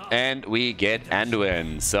Hanzo, and we get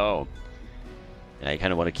Anduin. So I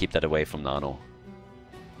kind of want to keep that away from Nano.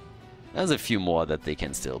 There's a few more that they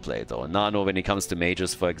can still play, though. Nano, when it comes to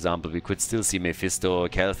mages, for example, we could still see Mephisto.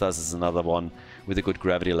 Kel'Thas is another one with a good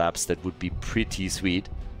gravity lapse that would be pretty sweet.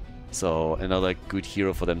 So another good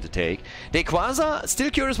hero for them to take. Dequaza, still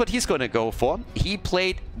curious what he's going to go for. He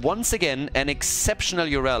played, once again, an exceptional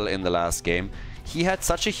Yrel in the last game. He had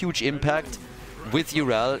such a huge impact with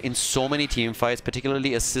Yrel in so many team fights,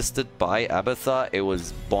 particularly assisted by Abathar. It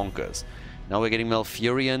was bonkers. Now we're getting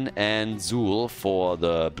Malfurion and Zul for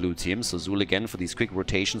the blue team. So Zul again for these quick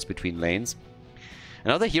rotations between lanes.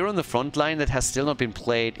 Another hero in the front line that has still not been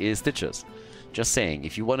played is Stitches. Just saying,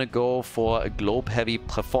 if you want to go for a globe-heavy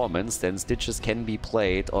performance, then Stitches can be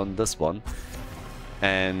played on this one.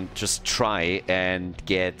 And just try and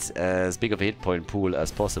get as big of a hit point pool as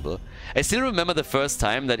possible. I still remember the first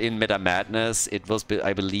time that in Meta Madness, it was,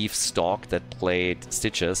 I believe, Stalk that played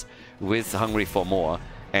Stitches with Hungry for More.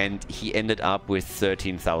 And he ended up with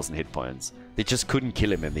 13,000 hit points. They just couldn't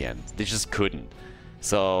kill him in the end. They just couldn't.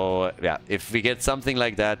 So, yeah, if we get something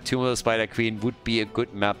like that, Tomb of the Spider Queen would be a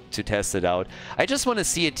good map to test it out. I just want to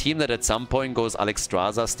see a team that at some point goes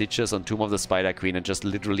Alexstrasza, Stitches on Tomb of the Spider Queen and just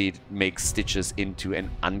literally makes Stitches into an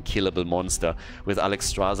unkillable monster. With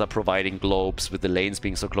Alexstrasza providing globes, with the lanes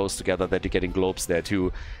being so close together that you're getting globes there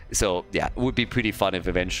too. So, yeah, it would be pretty fun if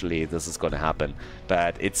eventually this is going to happen.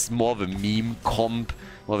 But it's more of a meme comp,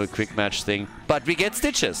 more of a quick match thing. But we get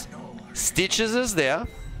Stitches. Stitches is there.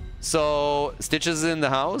 So, Stitches is in the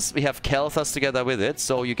house. We have Kelthas together with it.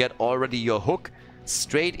 So, you get already your hook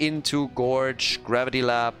straight into Gorge, Gravity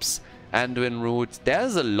Lapse, Anduin Root.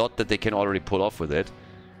 There's a lot that they can already pull off with it.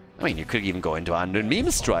 I mean, you could even go into Anduin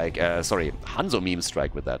Meme Strike. Sorry, Hanzo Meme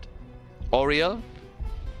Strike with that. Oriel.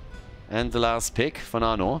 And the last pick for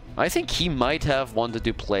Nano. I think he might have wanted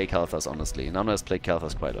to play Kelthas, honestly. Nano has played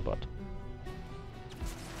Kelthas quite a lot.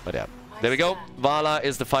 But yeah. There we go. Vala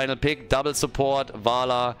is the final pick. Double support.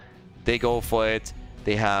 Vala. They go for it.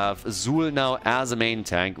 They have Zul now as a main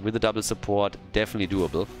tank with the double support. Definitely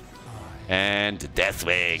doable. And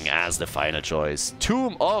Deathwing as the final choice.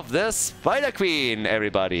 Tomb of the Spider Queen,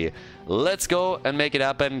 everybody. Let's go and make it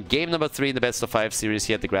happen. Game number 3 in the best of 5 series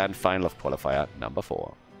here at the grand final of qualifier number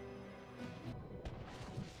 4.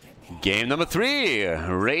 Game number 3.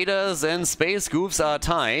 Raiders and Space Goofs are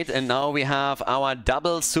tied. And now we have our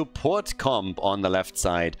double support comp on the left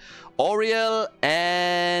side. Oriel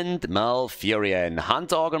and Malfurion.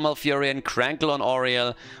 Hunter Org on Malfurion, Crankle on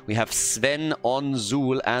Oriel. We have Sven on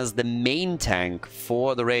Zul as the main tank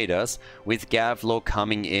for the Raiders, with Gavlo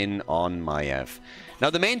coming in on Maiev. Now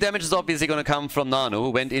the main damage is obviously going to come from Nano, who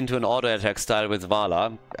went into an auto attack style with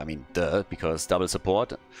Vala. I mean, duh, because double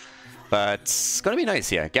support. But it's gonna be nice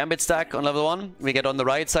here. Gambit stack on level 1. We get on the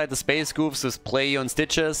right side the Space Goofs with Play on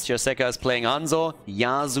Stitches. Jaseka is playing Hanzo.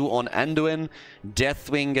 Yazu on Anduin.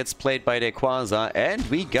 Deathwing gets played by Rayquaza. And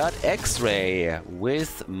we got X-Ray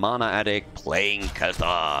with Mana Addict playing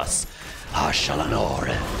Kelthas.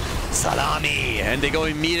 Shalanor. Salami. And they go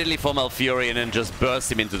immediately for Malfurion and just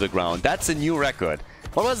burst him into the ground. That's a new record.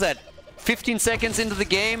 What was that? 15 seconds into the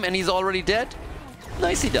game and he's already dead?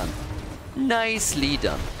 Nicely done. Nicely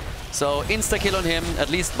done. So, insta-kill on him. At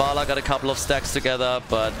least Vala got a couple of stacks together,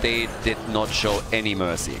 but they did not show any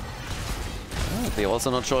mercy. They're also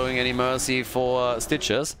not showing any mercy for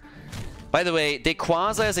Stitches. By the way,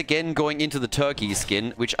 Rayquaza is again going into the turkey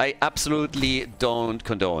skin, which I absolutely don't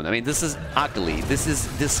condone. I mean, this is ugly. This is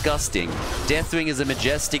disgusting. Deathwing is a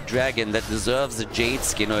majestic dragon that deserves a jade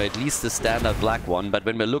skin, or at least the standard black one. But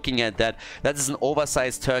when we're looking at that, that is an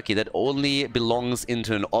oversized turkey that only belongs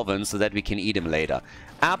into an oven so that we can eat him later.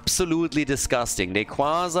 Absolutely disgusting.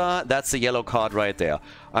 Rayquaza, that's a yellow card right there.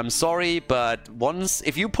 I'm sorry, but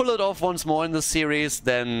if you pull it off once more in the series,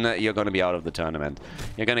 then you're going to be out of the tournament.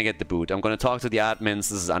 You're going to get the boot. I'm going to talk to the admins.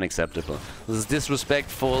 This is unacceptable. This is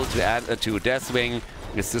disrespectful to Deathwing.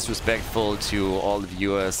 It's disrespectful to all the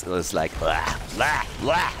viewers. It's like, blah, blah,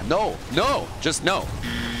 blah. No, no, just no.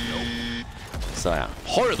 So yeah,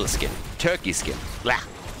 horrible skin. Turkey skin. Blah.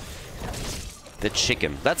 The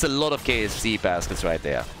chicken. That's a lot of KFC baskets right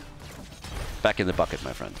there. Back in the bucket,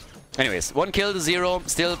 my friend. Anyways, 1 kill to 0.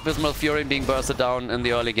 Still with Malfurion being bursted down in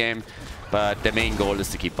the early game. But the main goal is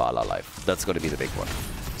to keep Vala alive. That's going to be the big one.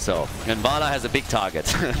 So, and Vala has a big target.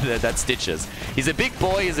 That's Stitches. He's a big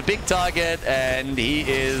boy, he's a big target, and he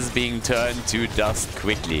is being turned to dust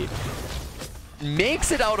quickly.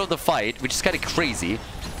 Makes it out of the fight, which is kind of crazy.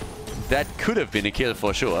 That could have been a kill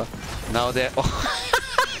for sure. Now they're...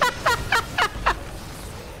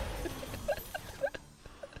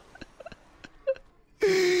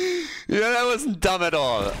 Yeah, that wasn't dumb at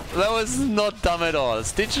all. That was not dumb at all.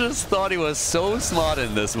 Stitches thought he was so smart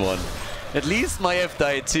in this one. At least my F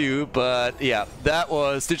died too, but yeah, that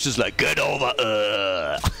was Stitches like, get over.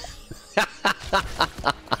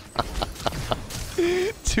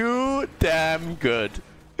 Too damn good.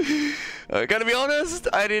 Gotta be honest,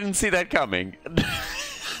 I didn't see that coming.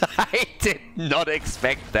 I did not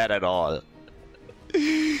expect that at all.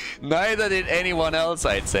 Neither did anyone else,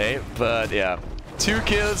 I'd say, but yeah. 2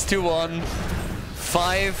 kills to 1,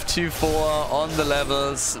 5 to 4 on the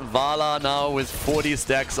levels. Vala now with 40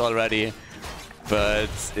 stacks already. But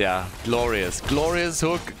yeah, glorious. Glorious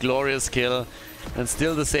hook, glorious kill. And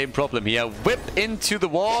still the same problem here. Whip into the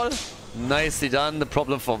wall. Nicely done. The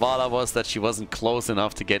problem for Vala was that she wasn't close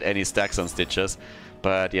enough to get any stacks on Stitches.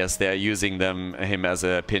 But yes, they're using him as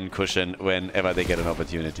a pin cushion whenever they get an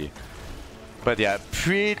opportunity. But yeah,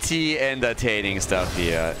 pretty entertaining stuff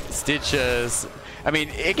here. Stitches... I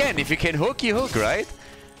mean, again, if you can hook, you hook, right?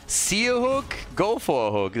 see a hook, go for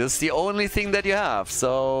a hook. That's the only thing that you have.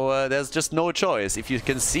 So there's just no choice. If you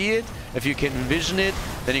can see it, if you can envision it,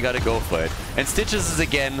 then you gotta go for it. And Stitches is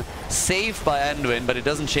again saved by Anduin, but it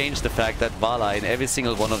doesn't change the fact that Vala in every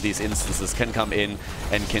single one of these instances can come in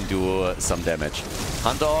and can do some damage.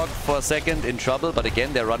 Khaldor for a second in trouble, but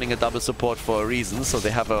again they're running a double support for a reason, so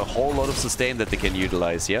they have a whole lot of sustain that they can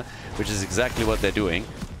utilize here, which is exactly what they're doing.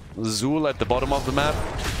 Zul at the bottom of the map,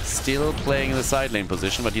 still playing in the side lane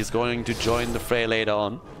position, but he's going to join the fray later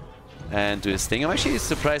on and do his thing. I'm actually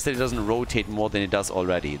surprised that he doesn't rotate more than he does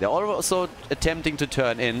already. They're also attempting to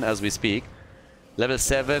turn in as we speak. Level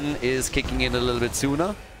 7 is kicking in a little bit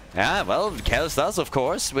sooner. Yeah, well, Kels does, of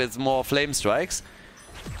course, with more flame strikes.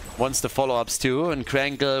 Wants the follow-ups too, and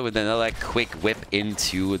Krankle with another quick whip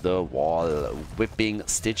into the wall, whipping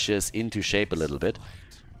Stitches into shape a little bit.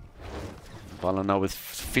 Vala now with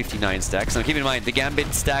 59 stacks. Now keep in mind, the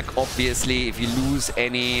Gambit stack, obviously, if you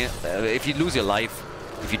lose your life,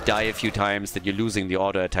 if you die a few times, then you're losing the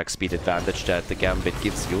auto attack speed advantage that the Gambit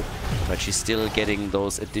gives you. But she's still getting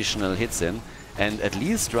those additional hits in. And at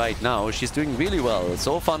least right now, she's doing really well.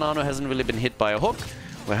 So far, Nano hasn't really been hit by a hook.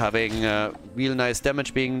 We're having real nice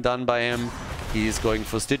damage being done by him. He's going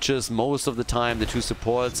for Stitches most of the time. The two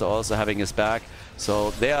supports are also having his back.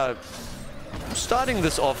 So they are starting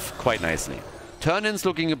this off quite nicely. Turn-ins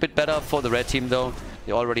looking a bit better for the red team though.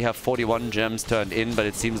 They already have 41 gems turned in, but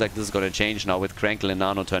it seems like this is going to change now with Krankle and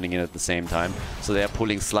Nano turning in at the same time. So they are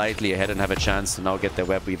pulling slightly ahead and have a chance to now get their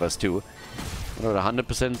web weavers too. Not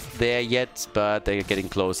 100% there yet, but they're getting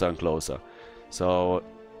closer and closer. So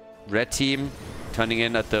red team turning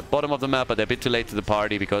in at the bottom of the map, but they're a bit too late to the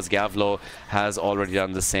party because Gavlo has already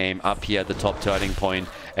done the same up here at the top turning point,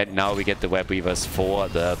 and now we get the web weavers for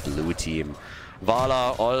the blue team.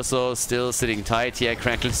 Vala also still sitting tight here.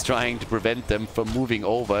 Krankle's trying to prevent them from moving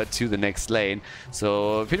over to the next lane.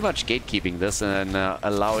 So pretty much gatekeeping this and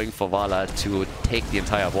allowing for Vala to take the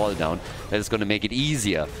entire wall down. That is going to make it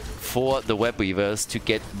easier for the web weavers to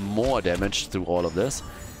get more damage through all of this.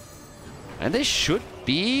 And they should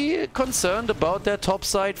be concerned about their top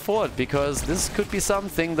side fort, because this could be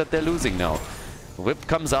something that they're losing now. Whip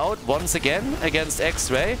comes out once again against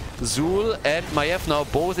X-Ray. Zul and Maiev now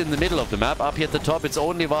both in the middle of the map. Up here at the top, it's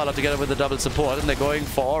only Vala together with the double support, and they're going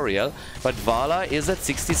for Auriel. But Vala is at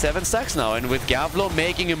 67 stacks now, and with Gavlo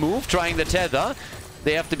making a move, trying the tether,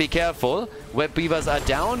 they have to be careful. Web Weavers are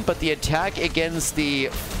down, but the attack against the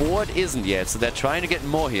fort isn't yet, so they're trying to get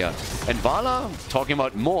more here. And Vala, talking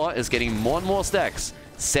about more, is getting more and more stacks.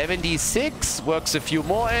 76, works a few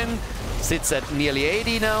more in, sits at nearly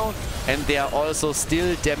 80 now, and they are also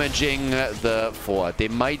still damaging the fort. They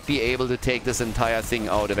might be able to take this entire thing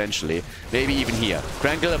out eventually, maybe even here.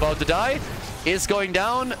 Krankle about to die, is going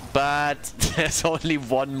down, but there's only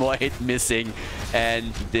one more hit missing,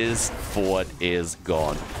 and this fort is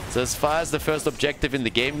gone. So as far as the first objective in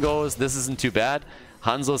the game goes, this isn't too bad.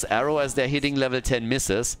 Hanzo's arrow as they're hitting level 10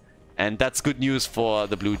 misses. And that's good news for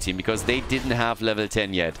the blue team, because they didn't have level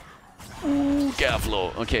 10 yet. Ooh,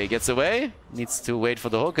 Gavlo. Okay, gets away. Needs to wait for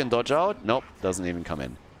the hook and dodge out. Nope, doesn't even come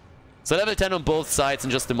in. So level 10 on both sides in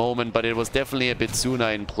just a moment, but it was definitely a bit sooner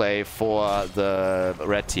in play for the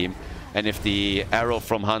red team. And if the arrow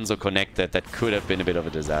from Hanzo connected, that could have been a bit of a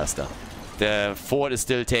disaster. The fort is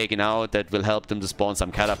still taken out. That will help them to spawn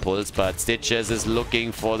some catapults, but Stitches is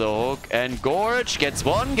looking for the hook, and Gorge gets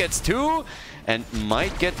one, gets two, and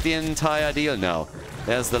might get the entire deal now.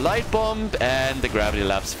 There's the light bomb, and the gravity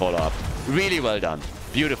lapse follow up. Really well done.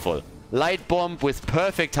 Beautiful. Light bomb with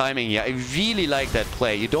perfect timing here. I really like that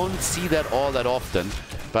play. You don't see that all that often,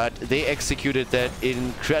 but they executed that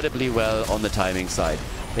incredibly well on the timing side.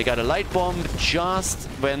 They got a light bomb just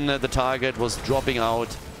when the target was dropping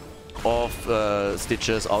out of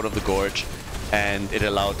Stitches, out of the gorge, and it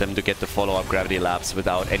allowed them to get the follow-up gravity lapse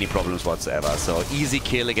without any problems whatsoever. So easy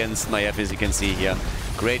kill against Maiev, as you can see here.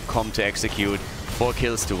 Great comp to execute. 4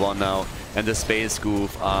 kills to 1 now, and the Space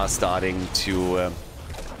Goof are starting to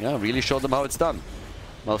really show them how it's done.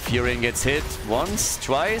 Malfurion gets hit once,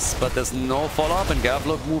 twice, but there's no follow-up, and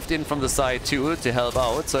Gavlo moved in from the side too to help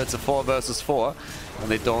out, so it's a 4 versus 4, and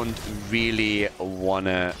they don't really want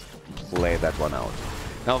to play that one out.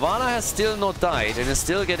 Now Vala has still not died and is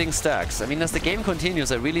still getting stacks. I mean, as the game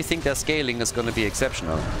continues, I really think their scaling is going to be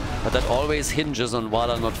exceptional. But that always hinges on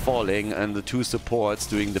Vala not falling and the two supports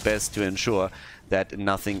doing the best to ensure that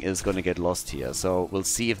nothing is going to get lost here. So we'll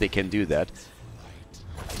see if they can do that.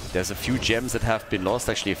 There's a few gems that have been lost,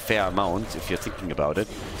 actually a fair amount, if you're thinking about it.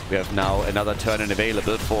 We have now another turn-in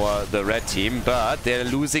available for the red team, but they're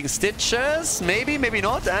losing Stitches. Maybe, maybe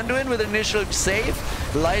not. Anduin with an initial save.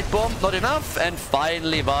 Light Bomb, not enough. And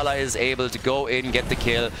finally, Vala is able to go in, get the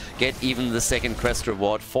kill, get even the second quest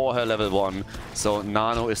reward for her level 1. So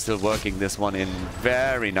Nano is still working this one in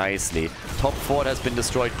very nicely. Top fort has been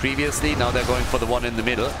destroyed previously. Now they're going for the one in the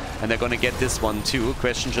middle. And they're going to get this one too.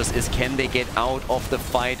 Question just is, can they get out of the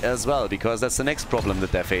fight as well? Because that's the next problem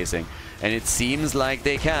that they're facing. And it seems like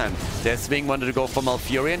they can. Deathwing wanted to go for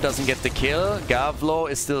Malfurion, doesn't get the kill.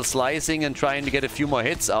 Gavlo is still slicing and trying to get a few more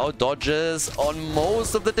hits out. Dodges on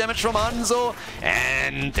most of the damage from Hanzo.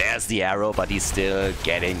 And there's the arrow, but he's still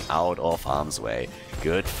getting out of harm's way.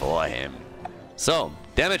 Good for him. So,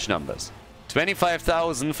 damage numbers.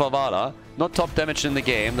 25,000 for Vala. Not top damage in the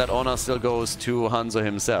game. That honor still goes to Hanzo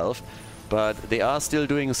himself. But they are still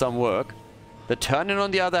doing some work. The turn-in,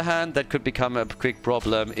 on the other hand, that could become a quick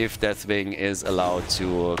problem if Deathwing is allowed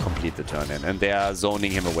to complete the turn-in, and they are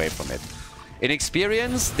zoning him away from it. In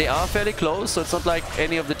experience, they are fairly close, so it's not like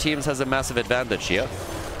any of the teams has a massive advantage here.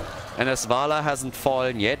 And as Vala hasn't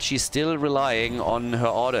fallen yet, she's still relying on her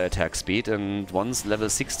auto attack speed, and once level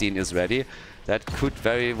 16 is ready, that could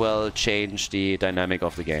very well change the dynamic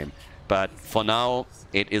of the game. But for now,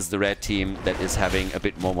 it is the red team that is having a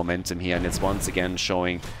bit more momentum here, and it's once again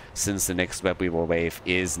showing since the next Web Weaver wave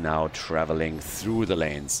is now traveling through the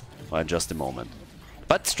lanes. Well, in just a moment.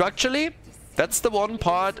 But structurally, that's the one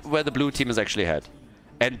part where the blue team is actually ahead.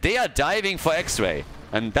 And they are diving for X-Ray,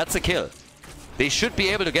 and that's a kill. They should be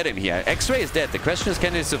able to get him here. X-Ray is dead. The question is,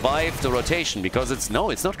 can they survive the rotation? Because it's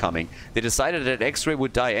not coming. They decided that X-Ray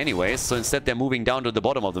would die anyways, so instead they're moving down to the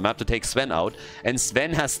bottom of the map to take Sven out. And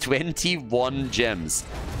Sven has 21 gems.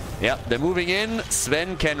 Yeah, they're moving in.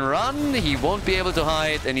 Sven can run. He won't be able to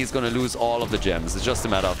hide, and he's going to lose all of the gems. It's just a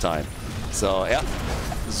matter of time. So, yeah.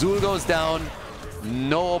 Zul goes down.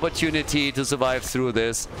 No opportunity to survive through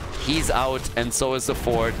this. He's out, and so is the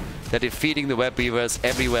fort. They're defeating the Web Weavers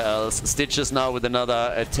everywhere else. Stitches now with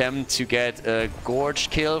another attempt to get a Gorge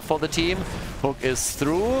kill for the team. Hook is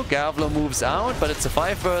through. Gavlo moves out, but it's a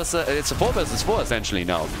 4 versus 4 essentially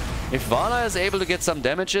now. If Vala is able to get some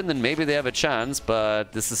damage in, then maybe they have a chance,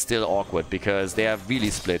 but this is still awkward because they have really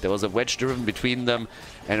split. There was a wedge driven between them,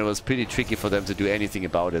 and it was pretty tricky for them to do anything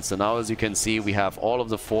about it. So now, as you can see, we have all of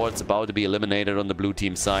the forts about to be eliminated on the blue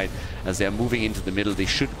team side. As they're moving into the middle, they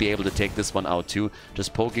should be able to take this one out too.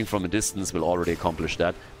 Just poking from a distance will already accomplish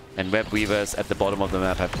that. And Web Weavers at the bottom of the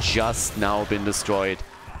map have just now been destroyed.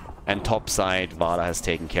 And top side, Vala has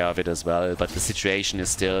taken care of it as well. But the situation is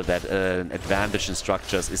still that an advantage in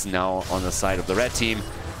structures is now on the side of the red team.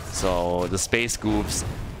 So the Space Goofs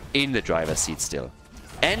in the driver's seat still.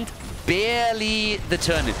 And barely the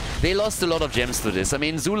turn-in. They lost a lot of gems to this. I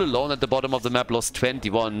mean, Zul alone at the bottom of the map lost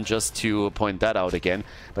 21, just to point that out again.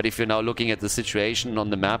 But if you're now looking at the situation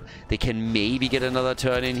on the map, they can maybe get another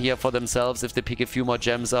turn-in here for themselves if they pick a few more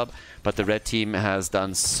gems up. But the red team has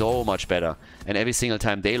done so much better. And every single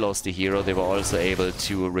time they lost a hero, they were also able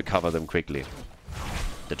to recover them quickly.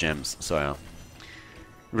 The gems, so yeah.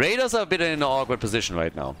 Raiders are a bit in an awkward position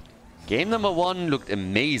right now. Game number 1 looked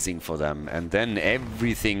amazing for them, and then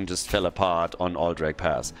everything just fell apart on Aldrich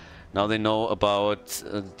Pass. Now they know about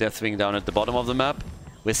Deathwing down at the bottom of the map.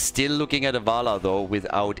 We're still looking at a Vala though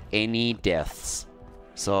without any deaths.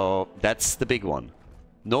 So that's the big one.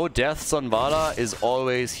 No deaths on Vala is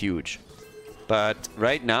always huge. But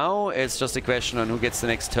right now, it's just a question on who gets the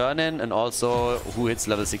next turn in and also who hits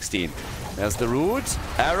level 16. There's the root.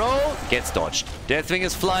 Arrow gets dodged. Deathwing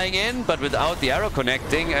is flying in, but without the arrow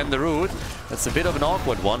connecting and the root. That's a bit of an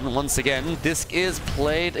awkward one. Once again, Disc is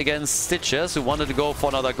played against Stitches, who wanted to go for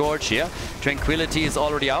another Gorge here. Tranquility is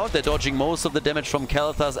already out. They're dodging most of the damage from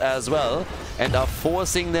Kel'Thas as well and are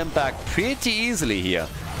forcing them back pretty easily here.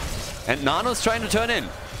 And Nano's trying to turn in.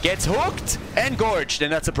 Gets hooked and gorged,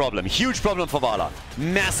 and that's a problem. Huge problem for Vala.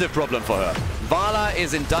 Massive problem for her. Vala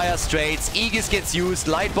is in dire straits. Aegis gets used.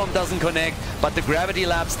 Light Bomb doesn't connect, but the Gravity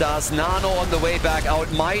Lapse does. Nano on the way back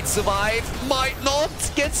out might survive, might not.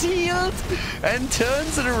 Gets healed and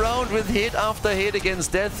turns it around with hit after hit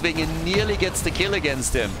against Deathwing and nearly gets the kill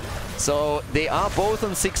against him. So they are both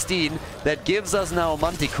on 16. That gives us now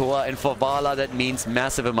Manticore, and for Vala that means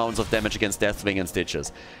massive amounts of damage against Deathwing and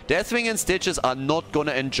Stitches. Deathwing and Stitches are not going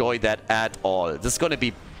to enjoy that at all. This is going to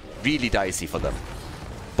be really dicey for them.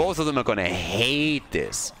 Both of them are going to hate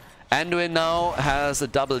this. Anduin now has a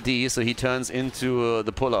double D, so he turns into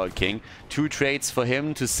the Pullout King. 2 traits for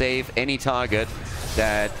him to save any target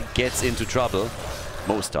that gets into trouble.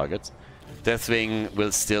 Most targets. Deathwing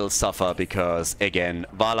will still suffer because, again,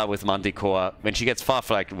 Vala with Manticore, when she gets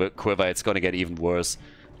Farflag Quiver, it's going to get even worse.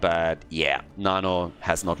 But yeah, Nano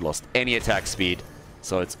has not lost any attack speed,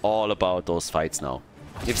 so it's all about those fights now.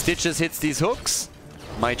 If Stitches hits these hooks,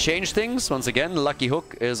 Might change things. Once again, Lucky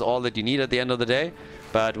Hook is all that you need at the end of the day.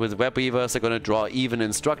 But with Web Weavers, they're going to draw even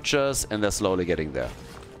in structures, and they're slowly getting there.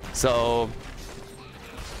 So,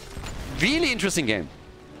 really interesting game.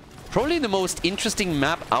 Probably the most interesting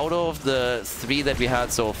map out of the 3 that we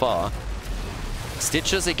had so far.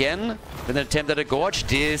 Stitches again with an attempt at a Gorge.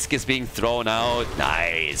 Disc is being thrown out.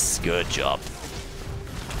 Nice. Good job.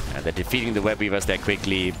 And they're defeating the Web Weavers there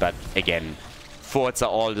quickly, but again, forts are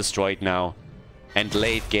all destroyed now. And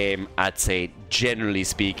late game, I'd say, generally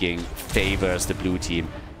speaking, favors the blue team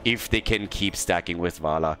if they can keep stacking with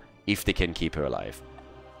Vala, if they can keep her alive.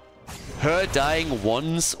 Her dying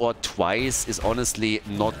once or twice is honestly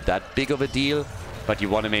not that big of a deal, but you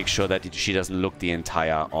want to make sure that she doesn't look the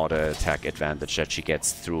entire auto attack advantage that she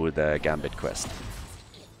gets through the Gambit quest.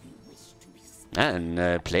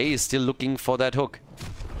 And Play is still looking for that hook.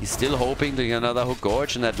 He's still hoping to get another hook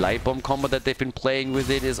Gorge, and that light bomb combo that they've been playing with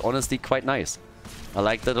it is honestly quite nice. I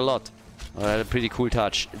like that a lot. A pretty cool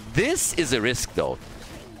touch. This is a risk though.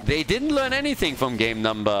 They didn't learn anything from game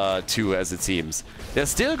number 2, as it seems. They're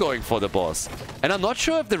still going for the boss. And I'm not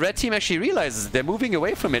sure if the red team actually realizes they're moving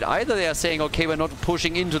away from it. Either they are saying, okay, we're not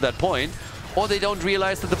pushing into that point, or they don't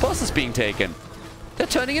realize that the boss is being taken. They're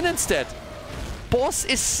turning in instead. Boss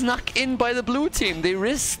is snuck in by the blue team. They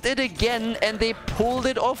risked it again, and they pulled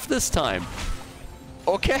it off this time.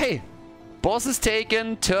 Okay. Boss is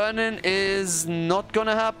taken. Turn-in is not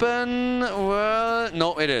gonna happen. Well,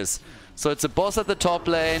 no, it is. So it's a boss at the top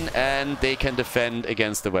lane, and they can defend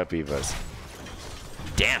against the Web Weavers.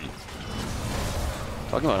 Damn.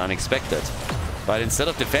 Talking about unexpected. But instead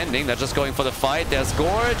of defending, they're just going for the fight. There's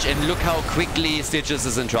Gorge, and look how quickly Stitches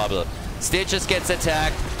is in trouble. Stitches gets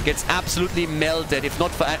attacked, gets absolutely melted. If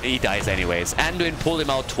not for... he dies anyways. Anduin pulled him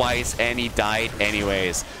out twice, and he died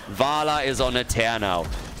anyways. Vala is on a tear now.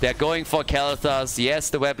 They're going for Khaldor. Yes,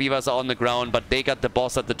 the Web Weavers are on the ground, but they got the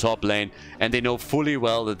boss at the top lane, and they know fully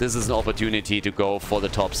well that this is an opportunity to go for the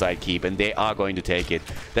top side keep, and they are going to take it.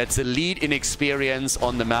 That's a lead in experience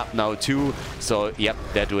on the map now too, so yep,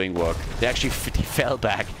 they're doing work. They actually fell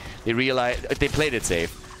back. They realized they played it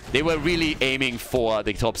safe. They were really aiming for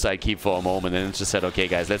the top side keep for a moment, and just said, okay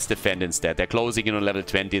guys, let's defend instead. They're closing in on level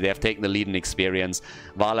 20. They have taken the lead in experience.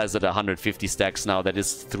 Vala is at 150 stacks now. That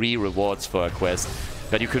is 3 rewards for a quest.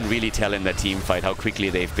 But you can really tell in that team fight how quickly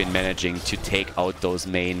they've been managing to take out those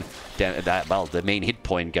main, the main hit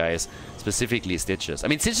point guys, specifically Stitches. I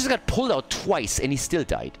mean, Stitches got pulled out twice and he still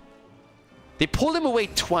died. They pulled him away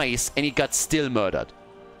twice and he got still murdered.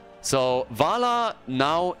 So Vala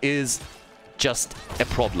now is just a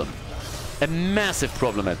problem. A massive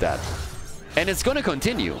problem at that. And it's going to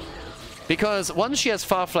continue. Because once she has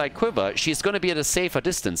Farfly Quiver, she's going to be at a safer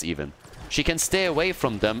distance even. She can stay away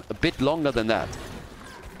from them a bit longer than that.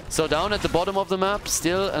 So down at the bottom of the map,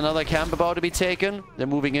 still another camp about to be taken. They're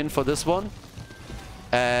moving in for this one.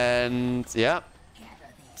 And yeah,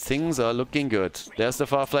 things are looking good. There's the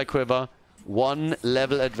Farfly Quiver. 1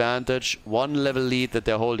 level advantage, 1 level lead that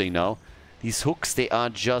they're holding now. These hooks, they are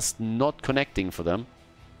just not connecting for them.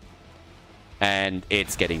 And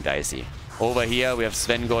it's getting dicey. Over here, we have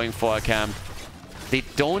Sven going for a camp. They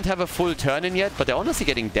don't have a full turn-in yet, but they're honestly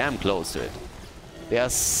getting damn close to it. They are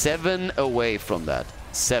 7 away from that.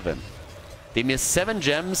 7. They miss 7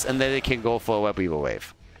 gems, and then they can go for a Web Weaver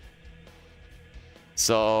wave.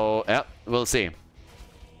 So, yeah, we'll see.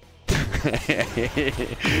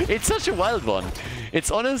 It's such a wild one.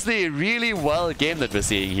 It's honestly a really wild game that we're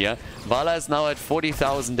seeing here. Vala is now at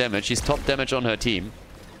 40,000 damage. She's top damage on her team.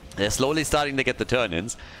 They're slowly starting to get the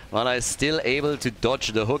turn-ins. Vala is still able to dodge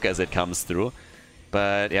the hook as it comes through.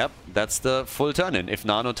 But, yep, that's the full turn-in. If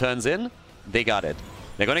Nano turns in, they got it.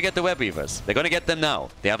 They're going to get the Web Weavers. They're going to get them now.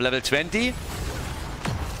 They have level 20.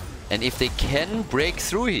 And if they can break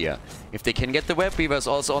through here, if they can get the Web Weavers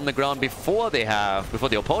also on the ground before the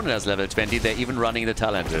opponent has level 20, they're even running the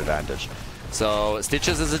talent advantage. So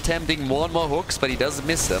Stitches is attempting more and more hooks, but he doesn't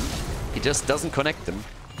miss them. He just doesn't connect them.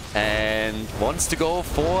 And wants to go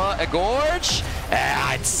for a Gorge.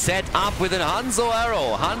 It's set up with an Hanzo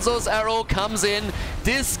arrow. Hanzo's arrow comes in.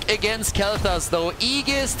 Disc against Khaldor though.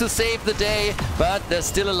 Aegis to save the day, but there's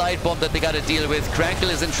still a light bomb that they gotta deal with. Crankle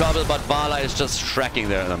is in trouble, but Vala is just tracking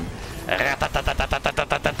them.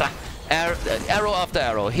 Arrow after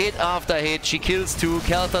arrow, hit after hit. She kills 2.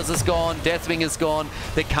 Khaldor is gone. Deathwing is gone.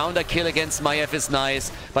 The counter kill against Maiev is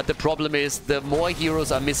nice, but the problem is the more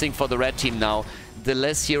heroes are missing for the red team now, the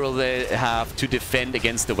less hero they have to defend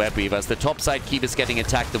against the Web Weavers. The top side keep is getting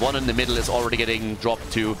attacked, the one in the middle is already getting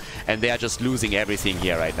dropped too, and they are just losing everything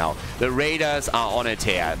here right now. The Raiders are on a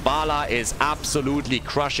tear. Vala is absolutely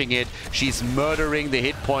crushing it. She's murdering the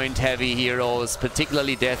hit point heavy heroes,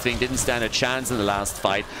 particularly Deathwing didn't stand a chance in the last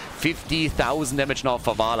fight. 50,000 damage now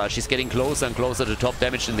for Vala. She's getting closer and closer to top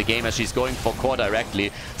damage in the game as she's going for core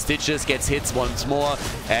directly. Stitches gets hits once more,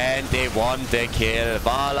 and they want the kill.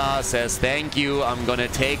 Vala says, thank you, I'm gonna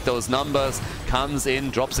take those numbers. Comes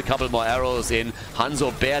in, drops a couple more arrows in.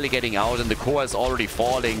 Hanzo barely getting out, and the core is already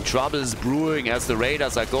falling. Trouble's brewing as the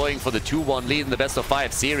Raiders are going for the 2-1 lead in the best of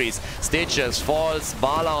 5 series. Stitches falls,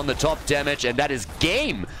 Vala on the top damage, and that is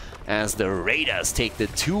game! As the Raiders take the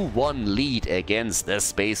 2-1 lead against the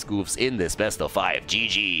Space Goofs in this best of 5.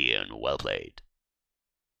 GG and well played.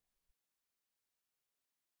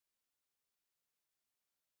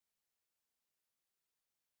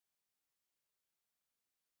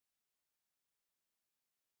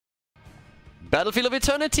 Battlefield of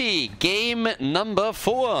Eternity, game number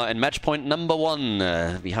 4 and match point number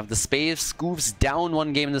 1. We have the Space Goofs down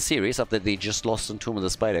 1 game in the series after they just lost on Tomb of the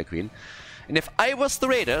Spider Queen. And if I was the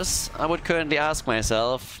Raiders, I would currently ask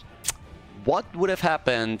myself, what would have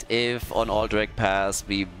happened if on All Direct Pass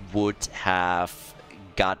we would have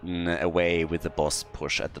gotten away with the boss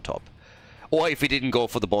push at the top? Or if we didn't go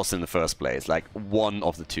for the boss in the first place, like one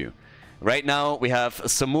of the two. Right now we have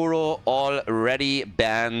Samuro already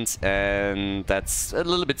banned, and that's a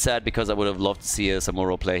little bit sad because I would have loved to see a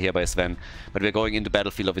Samuro play here by Sven. But we're going into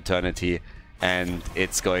Battlefield of Eternity, and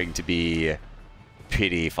it's going to be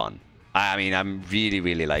pretty fun. I mean, I'm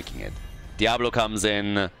really liking it. Diablo comes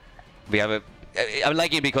in. We have a... I'm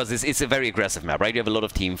liking it because it's a very aggressive map, right? You have a lot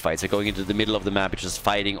of team fights. You're going into the middle of the map, you're just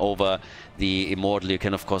fighting over the Immortal. You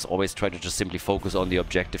can, of course, always try to just simply focus on the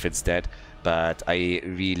objective instead. But I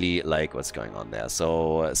really like what's going on there.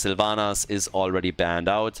 So, Sylvanas is already banned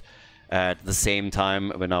out. At the same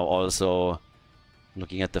time, we're now also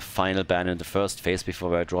looking at the final ban in the first phase before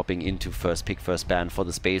we're dropping into first pick, first ban for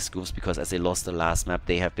the Space Goofs, because as they lost the last map,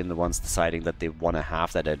 they have been the ones deciding that they want to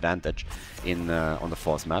have that advantage in on the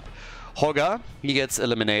fourth map. Hogger, he gets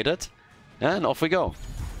eliminated, and off we go.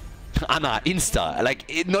 Anna, insta, like,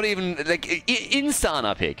 not even, like, insta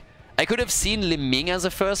Anna pick. I could have seen Lim Ming as a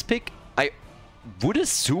first pick. I would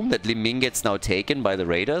assume that Lim Ming gets now taken by the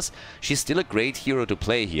Raiders. She's still a great hero to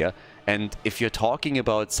play here. And if you're talking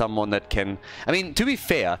about someone that can... I mean, to be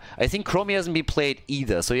fair, I think Chromie hasn't been played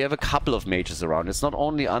either, so you have a couple of mages around. It's not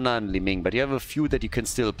only Anna and Li Ming, but you have a few that you can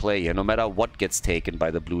still play here. No matter what gets taken by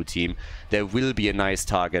the blue team, there will be a nice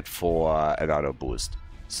target for another boost.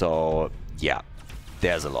 So, yeah,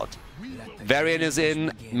 there's a lot. Varian is in,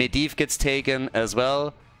 Medivh gets taken as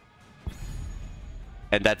well.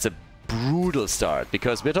 And that's a brutal start,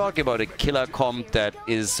 because we're talking about a killer comp that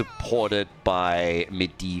is supported by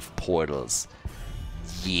Medivh portals.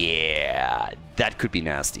 Yeah, that could be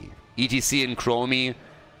nasty. ETC and Chromie,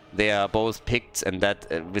 they are both picked, and that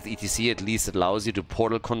with ETC at least it allows you to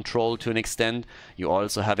portal control to an extent. You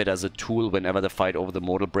also have it as a tool whenever the fight over the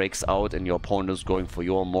mortal breaks out and your opponent is going for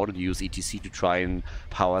your mortal. You use ETC to try and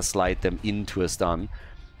power slide them into a stun.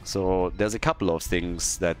 So there's a couple of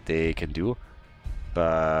things that they can do.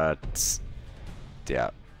 But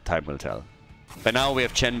yeah, time will tell. But now we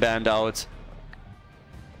have Chen banned out.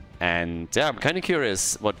 And yeah, I'm kind of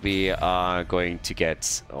curious what we are going to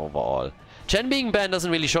get overall. Chen being banned doesn't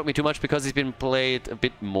really shock me too much because he's been played a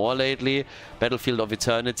bit more lately. Battlefield of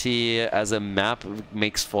Eternity as a map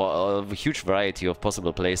makes for a huge variety of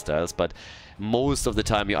possible playstyles, but most of the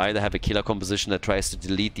time you either have a killer composition that tries to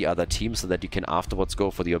delete the other team so that you can afterwards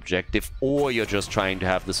go for the objective, or you're just trying to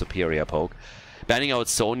have the superior poke. Banning out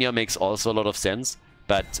Sonya makes also a lot of sense,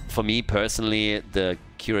 but for me personally, the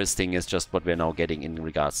curious thing is just what we're now getting in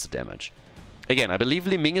regards to damage. Again, I believe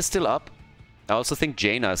Li Ming is still up. I also think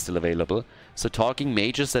Jaina is still available. So talking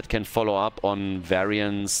mages that can follow up on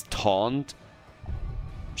Varian's taunt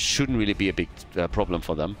shouldn't really be a big problem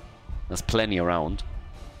for them. There's plenty around.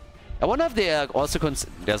 I wonder if they are also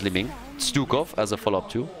there's Li Ming. Stukov as a follow-up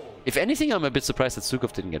too. If anything, I'm a bit surprised that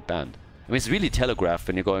Stukov didn't get banned. I mean, it's really telegraphed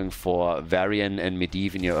when you're going for Varian and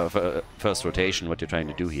Medivh in your first rotation, what you're trying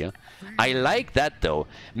to do here. I like that, though.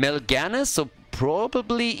 Melganis, so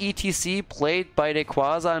probably ETC played by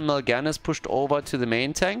Rayquaza and Melganis pushed over to the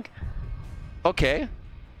main tank. Okay.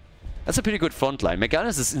 That's a pretty good front line.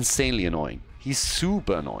 Melganis is insanely annoying. He's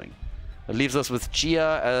super annoying. That leaves us with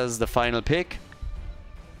Gia as the final pick.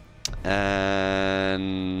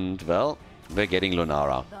 And, well, we're getting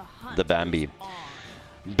Lunara, the Bambi.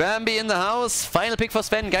 Bambi in the house. Final pick for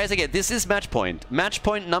Sven. Guys, again, this is match point. Match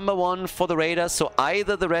point number 1 for the Raiders. So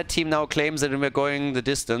either the red team now claims that we're going the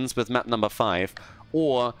distance with map number 5,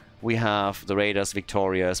 or we have the Raiders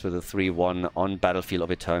victorious with a 3-1 on Battlefield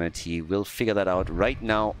of Eternity. We'll figure that out right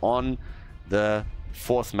now on the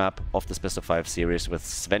 4th map of the Best of 5 series, with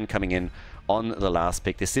Sven coming in on the last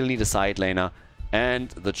pick. They still need a side laner, and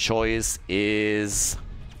the choice is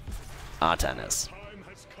Artanis.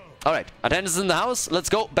 Alright, Artanis is in the house. Let's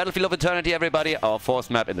go. Battlefield of Eternity, everybody. Our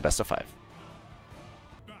 4th map in the Best of 5.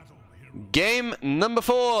 Game number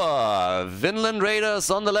 4. Vinland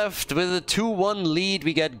Raiders on the left with a 2-1 lead.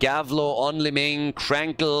 We get Gavlo on Liming,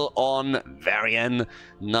 Krankel on Varian,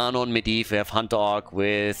 Nan on Medivh. We have Khaldor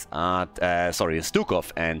with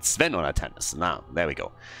Stukov and Sven on Artanis. Now, there we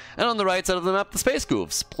go. And on the right side of the map, the Space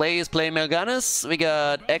Goofs. Playing Melganis. We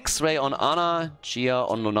got X-Ray on Ana, Chia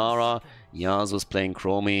on Lunara, Yasu's playing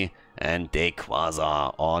Chromie, and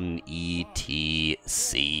Dequaza on ETC.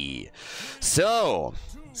 So,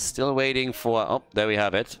 still waiting for... Oh, there we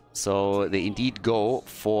have it. So, they indeed go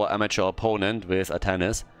for amateur opponent with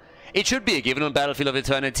Artanis. It should be a given on Battlefield of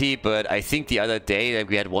Eternity, but I think the other day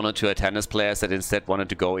we had 1 or 2 Artanis players that instead wanted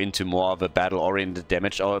to go into more of a battle-oriented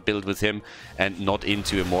damage build with him and not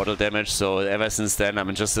into immortal damage. So ever since then,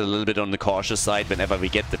 I'm just a little bit on the cautious side whenever we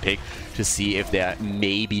get the pick to see if they're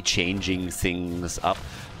maybe changing things up.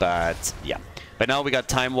 But yeah. But now we got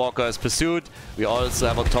Time Walker's Pursuit. We also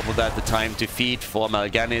have on top of that the Time to Feed for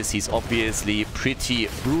Mal'Ganis. He's obviously pretty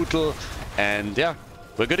brutal. And yeah,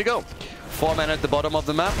 we're good to go. 4-man at the bottom of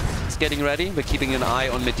the map. It's getting ready. We're keeping an eye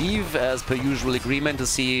on Medivh as per usual agreement to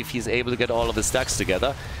see if he's able to get all of his stacks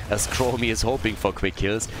together, as Chromie is hoping for quick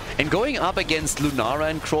kills. And going up against Lunara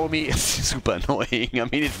and Chromie is super annoying. I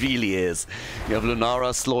mean, it really is. You have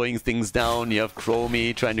Lunara slowing things down. You have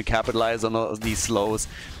Chromie trying to capitalize on all these slows,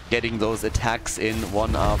 getting those attacks in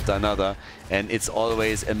one after another, and it's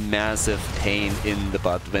always a massive pain in the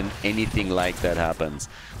butt when anything like that happens.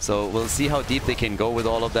 So we'll see how deep they can go with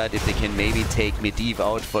all of that, if they can maybe take Medivh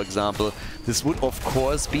out, for example. This would of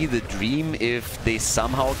course be the dream if they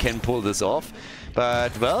somehow can pull this off.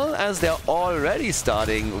 But well, as they're already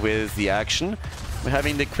starting with the action, we're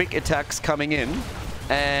having the quick attacks coming in,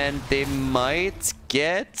 and they might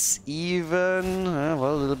get even,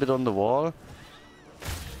 well, a little bit on the wall.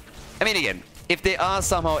 I mean, again, if they are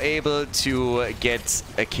somehow able to get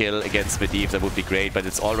a kill against Medivh, that would be great, but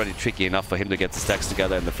it's already tricky enough for him to get the stacks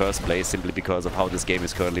together in the first place, simply because of how this game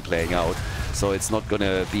is currently playing out. So it's not going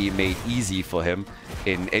to be made easy for him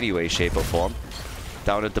in any way, shape or form.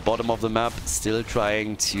 Down at the bottom of the map, still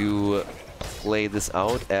trying to play this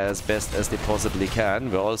out as best as they possibly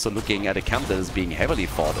can. We're also looking at a camp that is being heavily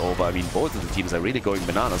fought over. I mean, both of the teams are really going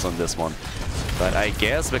bananas on this one. But I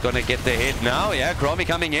guess we're gonna get the hit now. Yeah, Chromie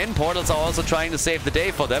coming in. Portals are also trying to save the day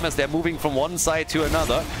for them as they're moving from one side to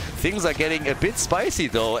another. Things are getting a bit spicy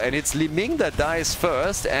though, and it's Liming that dies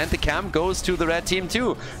first, and the camp goes to the red team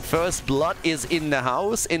too. First blood is in the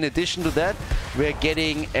house. In addition to that, we're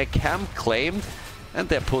getting a camp claimed, and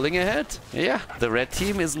they're pulling ahead. Yeah, the red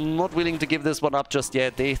team is not willing to give this one up just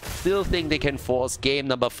yet. They still think they can force game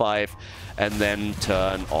number 5 and then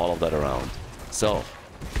turn all of that around. So,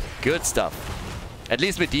 good stuff. At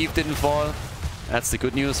least Medivh didn't fall. That's the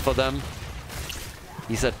good news for them.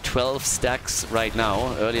 He's at 12 stacks right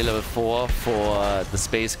now. Early level 4 for the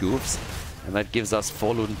Space Goofs. And that gives us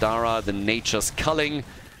for Lunara the Nature's Culling.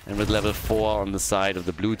 And with level 4 on the side of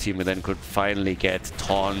the blue team, we then could finally get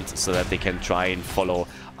Taunt so that they can try and follow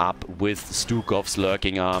up with Stukov's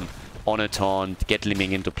Lurking Arm on a Taunt, get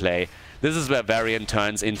Liming into play. This is where Varian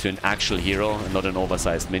turns into an actual hero and not an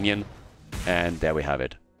oversized minion. And there we have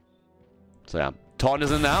it. So yeah, Taunt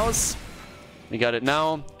is in the house. We got it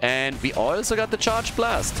now. And we also got the Charged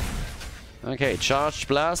Blast. Okay, Charged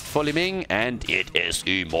Blast for Liming, and it is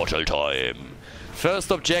immortal time.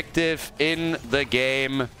 First objective in the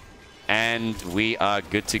game, and we are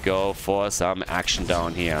good to go for some action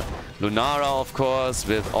down here. Lunara, of course,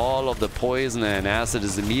 with all of the poison and acid,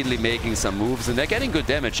 is immediately making some moves, and they're getting good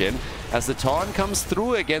damage in. As the taunt comes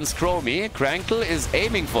through against Chromie, Krankel is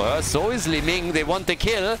aiming for her, so is Liming. They want the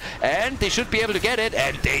kill, and they should be able to get it,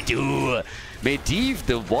 and they do! Medivh,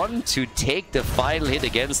 the one to take the final hit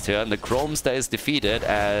against her, and the Chromester is defeated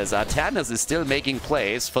as Artanis is still making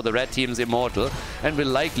plays for the red team's Immortal and will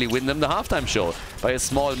likely win them the halftime show by a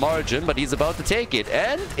small margin, but he's about to take it,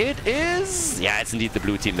 and it is... yeah, it's indeed the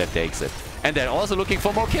blue team that takes it. And they're also looking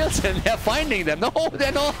for more kills, and they're finding them. No,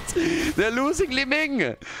 they're not. They're losing Li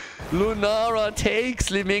Ming. Lunara takes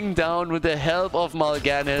Li Ming down with the help of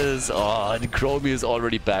Mal'Ganis. Oh, and Chromie is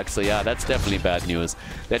already back. So yeah, that's definitely bad news.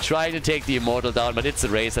 They're trying to take the Immortal down, but it's a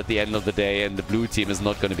race at the end of the day, and the blue team is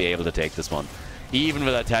not going to be able to take this one. Even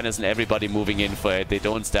with Artanis and everybody moving in for it, they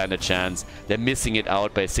don't stand a chance. They're missing it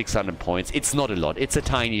out by 600 points. It's not a lot. It's a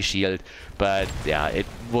tiny shield. But yeah, it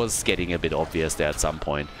was getting a bit obvious there at some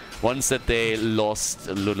point. Once that they lost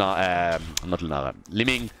Li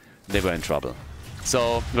Ming, they were in trouble.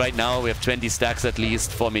 So right now we have 20 stacks at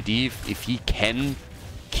least for Medivh. If he can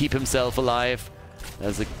keep himself alive,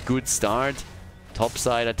 that's a good start. Top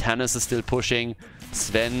side, Artanis is still pushing.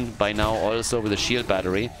 Sven by now also with a shield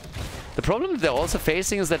battery. The problem they're also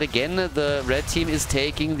facing is that, again, the red team is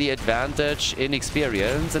taking the advantage in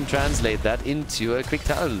experience and translate that into a quick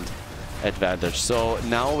talent advantage. So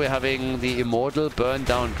now we're having the Immortal burn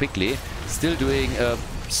down quickly, still doing a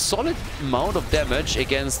solid amount of damage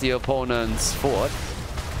against the opponent's fort.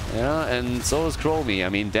 Yeah, and so is Chromie. I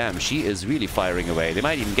mean, damn, she is really firing away. They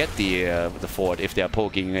might even get the fort if they're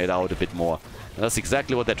poking it out a bit more. And that's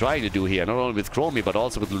exactly what they're trying to do here, not only with Chromie, but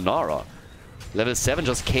also with Lunara. Level 7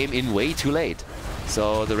 just came in way too late.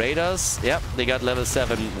 So the Raiders, yep, they got level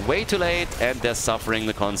 7 way too late, and they're suffering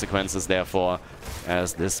the consequences therefore,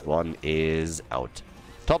 as this one is out.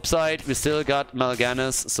 Top side, we still got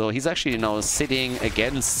Mal'Ganis, so he's actually now sitting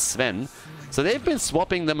against Sven. So they've been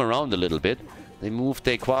swapping them around a little bit. They moved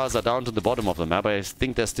their Quasar down to the bottom of the map. I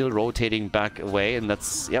think they're still rotating back away, and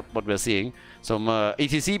that's, yep, what we're seeing. So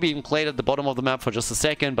ETC being played at the bottom of the map for just a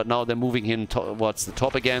second, but now they're moving him towards the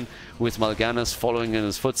top again, with Mal'Ganis following in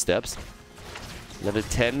his footsteps. Level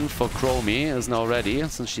 10 for Chromie is now ready,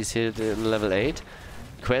 since she's hit level 8.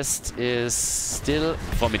 Quest is still,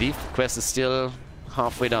 for Medivh, Quest is still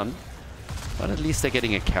halfway done. But at least they're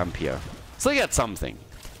getting a camp here. So they got something.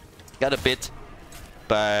 Got a bit.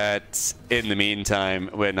 But in the meantime,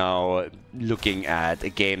 we're now looking at a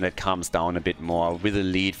game that calms down a bit more with a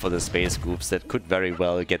lead for the Space Groups that could very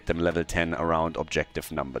well get them level 10 around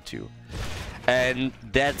objective number 2. And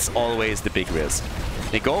that's always the big risk.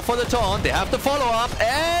 They go for the taunt, they have the follow-up,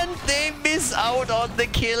 and they miss out on the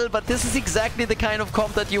kill. But this is exactly the kind of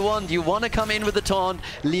comp that you want. You want to come in with the taunt.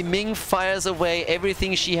 Li Ming fires away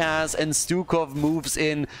everything she has, and Stukov moves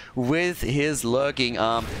in with his lurking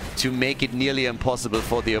arm to make it nearly impossible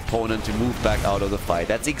for the opponent to move back out of the fight.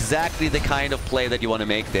 That's exactly the kind of play that you want to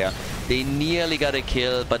make there. They nearly got a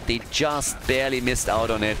kill, but they just barely missed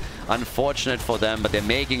out on it. Unfortunate for them, but they're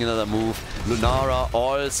making another move. Lunara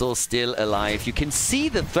also still alive. You can see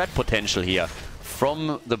the threat potential here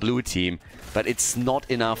from the blue team, but it's not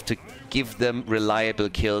enough to give them reliable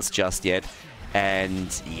kills just yet.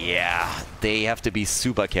 And yeah, they have to be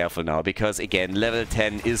super careful now, because again, level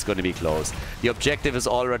 10 is going to be close. The objective is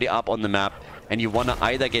already up on the map, and you want to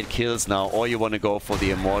either get kills now or you want to go for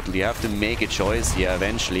the Immortal. You have to make a choice here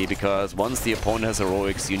eventually, because once the opponent has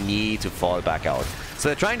heroics, you need to fall back out. So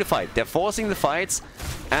they're trying to fight. They're forcing the fights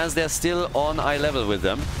as they're still on eye level with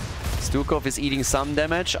them. Stukov is eating some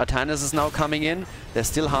damage. Artanis is now coming in. They're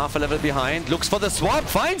still half a level behind. Looks for the swap.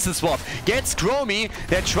 Finds the swap. Gets Chromie.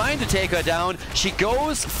 They're trying to take her down. She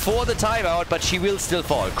goes for the timeout, but she will still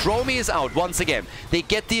fall. Chromie is out once again. They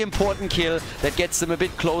get the important kill that gets them a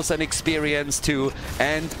bit closer in experience too.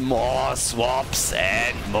 And more swaps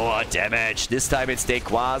and more damage. This time it's the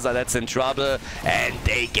Quasar that's in trouble. And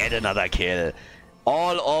they get another kill.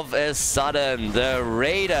 All of a sudden, the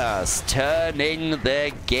Raiders turning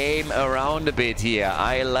the game around a bit here.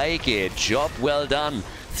 I like it. Job well done.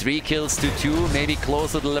 3 kills to 2, maybe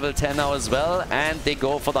closer to level 10 now as well. And they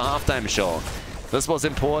go for the halftime show. This was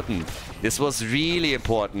important. This was really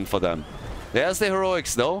important for them. There's the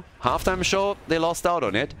heroics though. Halftime show, they lost out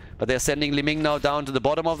on it. But they're sending Li Ming now down to the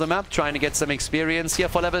bottom of the map, trying to get some experience here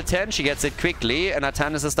for level 10. She gets it quickly, and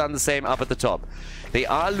Artanis has done the same up at the top. They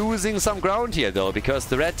are losing some ground here though, because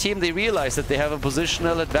the red team, they realize that they have a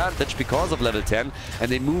positional advantage because of level 10,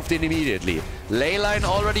 and they moved in immediately. Leyline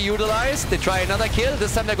already utilized. They try another kill.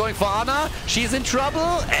 This time they're going for Ana. She's in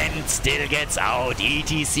trouble and still gets out.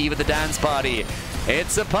 ETC with the dance party.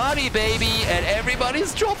 It's a party, baby, and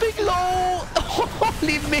everybody's dropping low.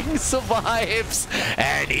 Li Ming survives,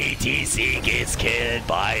 and ETC gets killed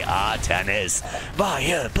by Artanis.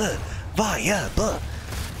 Viable.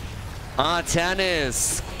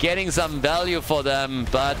 Artanis getting some value for them,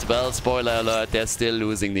 but, well, spoiler alert, they're still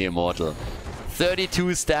losing the Immortal.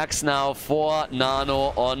 32 stacks now for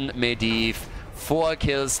Nano on Medivh. 4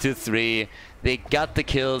 kills to 3. They got the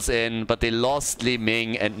kills in, but they lost Li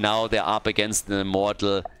Ming, and now they're up against an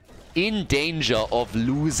Immortal in danger of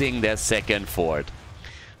losing their second fort.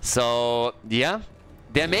 So, yeah.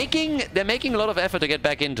 They're making a lot of effort to get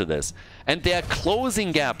back into this. And they're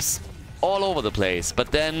closing gaps all over the place.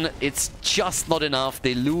 But then it's just not enough.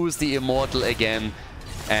 They lose the Immortal again.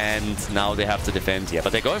 And now they have to defend here.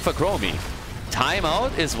 But they're going for Chromie.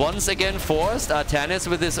 Timeout is once again forced. Artanis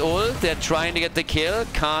with his ult. They're trying to get the kill.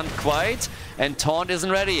 Can't quite. And Taunt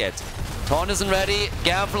isn't ready yet. Taunt isn't ready.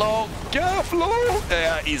 Gavlo. Gavlo!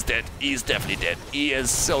 Yeah, he's dead. He's definitely dead. He is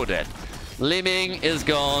so dead. Liming is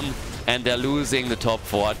gone. And they're losing the top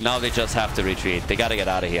fort. Now they just have to retreat. They gotta get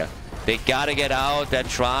out of here. They gotta get out. They're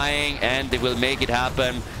trying. And they will make it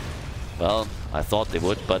happen. Well, I thought they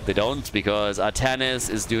would, but they don't. Because Artanis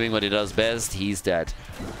is doing what he does best. He's dead.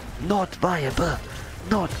 Not viable.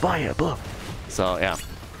 Not viable. So, yeah.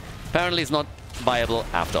 Apparently it's not viable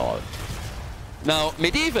after all. Now,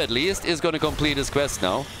 Medivh at least is going to complete his quest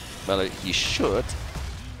now. Well, he should.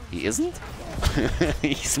 He isn't?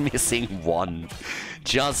 He's missing one.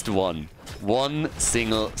 Just one. One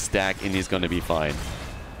single stack and he's going to be fine.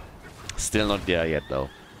 Still not there yet, though.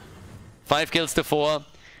 5 kills to 4.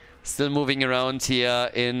 Still moving around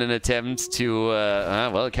here in an attempt to,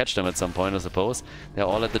 well, catch them at some point, I suppose. They're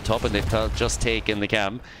all at the top and they've just taken the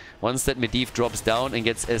camp. Once that Medivh drops down and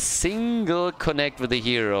gets a single connect with the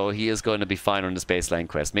hero, he is going to be fine on this baseline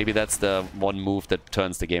quest. Maybe that's the one move that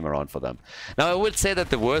turns the game around for them. Now, I would say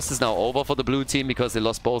that the worst is now over for the blue team because they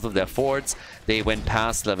lost both of their forts. They went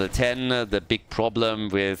past level 10. The big problem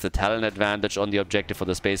with the talent advantage on the objective for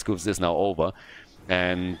the Space Goofs is now over.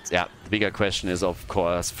 And yeah, the bigger question is, of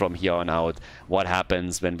course, from here on out, what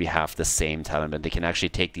happens when we have the same talent and they can actually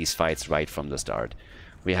take these fights right from the start.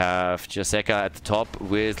 We have Jaseka at the top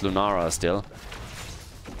with Lunara still.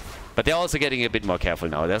 But they're also getting a bit more careful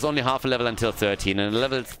now. There's only half a level until 13, and a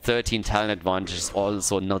level 13 talent advantage is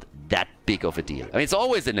also not that big of a deal. I mean, it's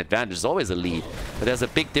always an advantage, it's always a lead. But there's a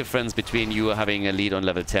big difference between you having a lead on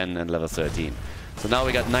level 10 and level 13. So now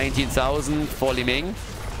we got 19,000 for Li Ming.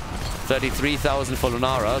 33,000 for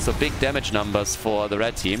Lunara, so big damage numbers for the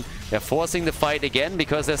red team. They're forcing the fight again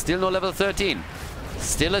because there's still no level 13.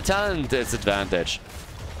 Still a talent disadvantage.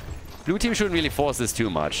 Blue team shouldn't really force this too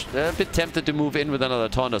much. They're a bit tempted to move in with another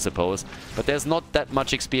taunt, I suppose, but there's not that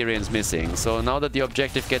much experience missing. So now that the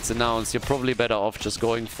objective gets announced, you're probably better off just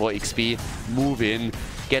going for XP, move in,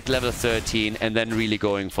 get level 13, and then really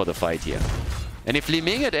going for the fight here. And if Li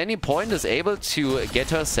Ming at any point is able to get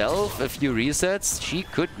herself a few resets, she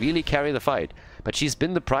could really carry the fight. But she's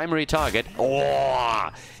been the primary target. Oh!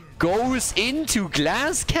 Goes into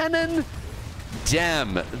glass cannon?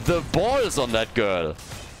 Damn, the balls on that girl.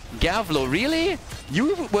 Gavlo, really?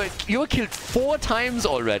 You were killed 4 times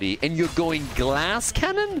already and you're going glass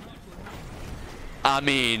cannon? I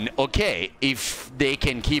mean, okay, if they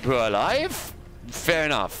can keep her alive, fair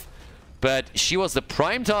enough. But she was the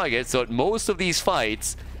prime target, so at most of these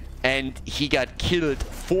fights, and he got killed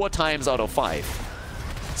 4 times out of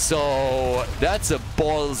 5. So that's a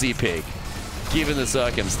ballsy pick, given the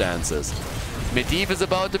circumstances. Medivh is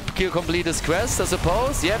about to complete his quest, I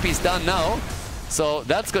suppose. Yep, he's done now. So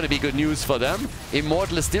that's going to be good news for them.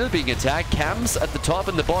 Immortal is still being attacked. Camps at the top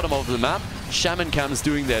and the bottom of the map. Shaman camps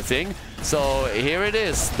doing their thing. So here it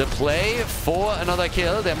is. The play for another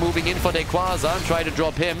kill. They're moving in for Dequaza and try to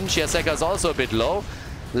drop him. Chiaseka is also a bit low.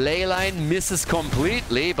 Leyline misses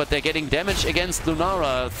completely, but they're getting damage against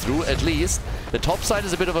Lunara through at least. The top side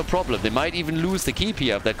is a bit of a problem. They might even lose the keep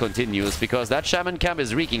here if that continues, because that Shaman camp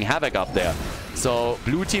is wreaking havoc up there. So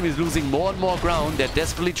blue team is losing more and more ground. They're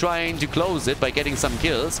desperately trying to close it by getting some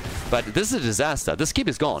kills, but this is a disaster. This keep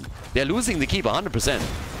is gone. They're losing the keep 100%.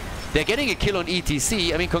 They're getting a kill on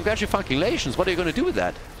ETC. I mean, congratulations. What are you going to do with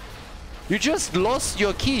that? You just lost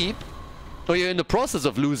your keep, or you're in the process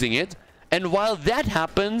of losing it. And while that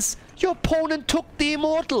happens, your opponent took the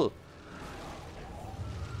Immortal.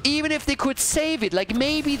 Even if they could save it, like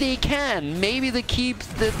maybe they can. Maybe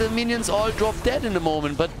the minions all drop dead in a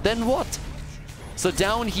moment, but then what? So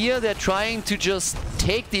down here, they're trying to just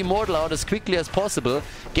take the Immortal out as quickly as possible,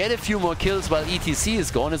 get a few more kills while ETC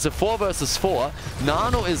is gone. It's a 4 versus 4.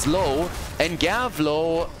 Nano is low, and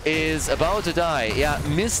Gavlo is about to die. Yeah,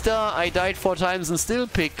 Mr. I died 4 times and still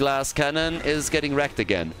pick glass cannon is getting wrecked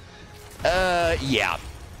again. Yeah.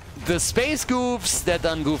 The Space Goofs, they're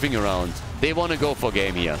done goofing around. They want to go for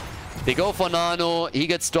game here. They go for Nano, he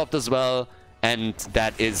gets dropped as well, and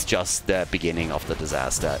that is just the beginning of the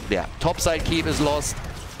disaster. Yeah, topside keep is lost.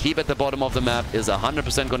 Keep at the bottom of the map is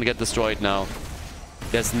 100% going to get destroyed now.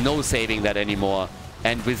 There's no saving that anymore.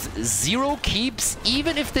 And with 0 keeps,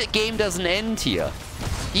 even if the game doesn't end here,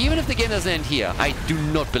 I do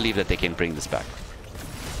not believe that they can bring this back.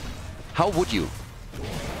 How would you?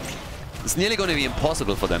 It's nearly going to be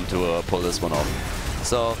impossible for them to pull this one off.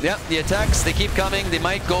 So, yeah, the attacks, they keep coming. They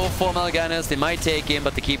might go for Mal'Ganis. They might take him,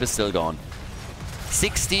 but the keep is still gone.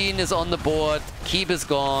 16 is on the board. Keep is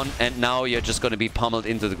gone. And now you're just going to be pummeled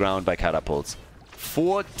into the ground by catapults.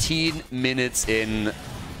 14 minutes in.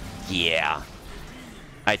 Yeah.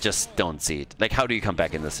 I just don't see it. Like, how do you come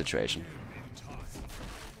back in this situation?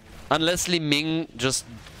 Unless Li Ming just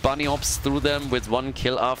bunny hops through them with one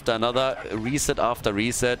kill after another, reset after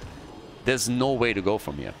reset, there's no way to go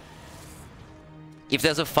from here. If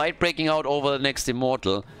there's a fight breaking out over the next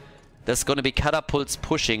Immortal, there's going to be catapults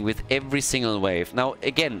pushing with every single wave. Now,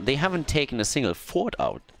 again, they haven't taken a single fort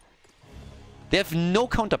out. They have no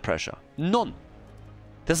counter pressure. None.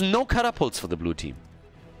 There's no catapults for the blue team.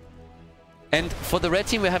 And for the red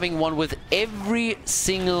team, we're having one with every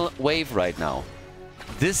single wave right now.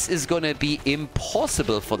 This is going to be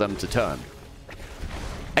impossible for them to turn.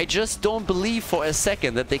 I just don't believe for a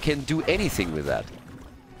second that they can do anything with that.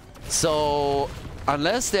 So,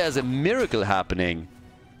 unless there's a miracle happening,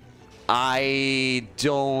 I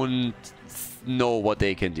don't know what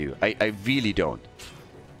they can do. I really don't.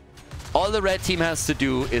 All the red team has to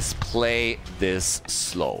do is play this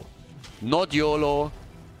slow. Not YOLO,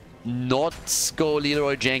 not go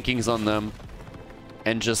Leroy Jenkins on them,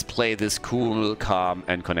 and just play this cool, calm,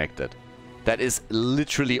 and connected. That is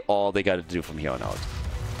literally all they gotta do from here on out.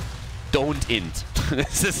 Don't int.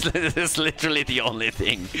 This is literally the only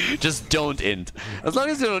thing. Just don't int. As long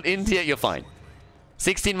as you don't int here, you're fine.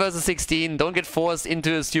 16 versus 16. Don't get forced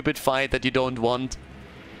into a stupid fight that you don't want.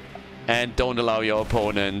 And don't allow your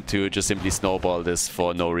opponent to just simply snowball this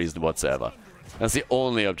for no reason whatsoever. That's the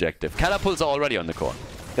only objective. Catapults are already on the core.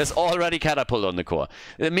 There's already catapult on the core.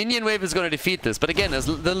 The minion wave is going to defeat this. But again,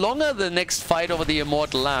 the longer the next fight over the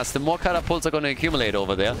Immortal lasts, the more catapults are going to accumulate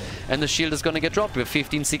over there. And the shield is going to get dropped. We're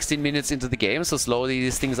 15, 16 minutes into the game. So slowly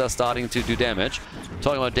these things are starting to do damage.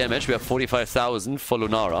 Talking about damage, we have 45,000 for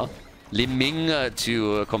Lunara. Li Ming,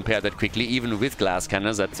 to compare that quickly, even with glass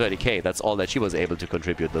cannons at 30k. That's all that she was able to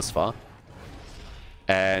contribute thus far.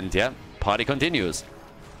 And yeah, party continues.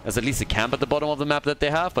 There's at least a camp at the bottom of the map that they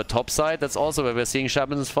have, but top side, that's also where we're seeing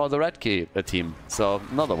shamans for the red team. So,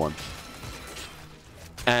 another one.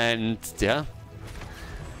 And, yeah.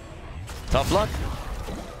 Tough luck.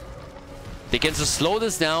 They can just slow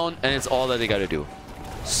this down, and it's all that they gotta do.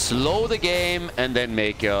 Slow the game, and then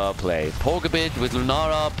make your play. Poke a bit with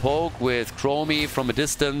Lunara, poke with Chromie from a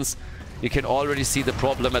distance. You can already see the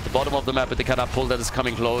problem at the bottom of the map with the catapult that is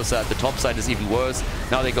coming closer. At the top side is even worse.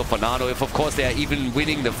 Now they go for Nano. If, of course, they are even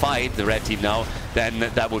winning the fight, the red team now, then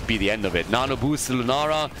that would be the end of it. Nano boosts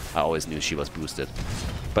Lunara. I always knew she was boosted.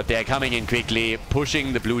 But they're coming in quickly,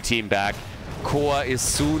 pushing the blue team back. Core is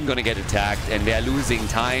soon going to get attacked, and they're losing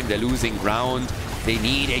time. They're losing ground. They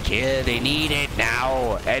need a kill. They need it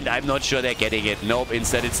now. And I'm not sure they're getting it. Nope,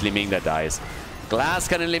 instead it's Li Ming that dies. Glass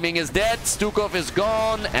Cannon Li Ming is dead, Stukov is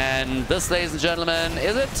gone, and this, ladies and gentlemen,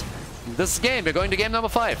 is it? This game, we're going to game number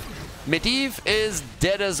 5. Medivh is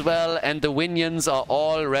dead as well, and the Winions are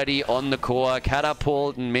already on the core.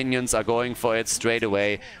 Catapult and Minions are going for it straight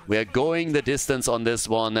away. We're going the distance on this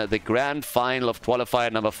one. The grand final of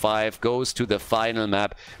qualifier number 5 goes to the final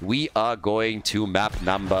map. We are going to map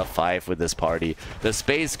number 5 with this party. The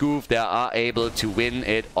Space Goof, they are able to win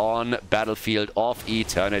it on Battlefield of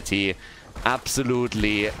Eternity.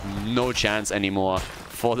 Absolutely no chance anymore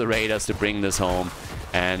for the Raiders to bring this home.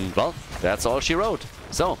 And, well, that's all she wrote.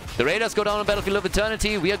 So, the Raiders go down on Battlefield of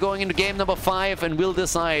Eternity. We are going into game number 5 and we'll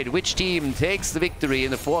decide which team takes the victory in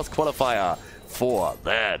the 4th qualifier for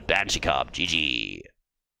the Banshee Cup. GG.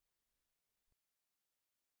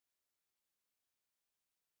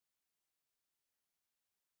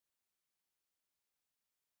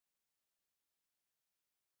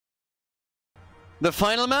 The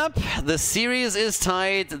final map, the series is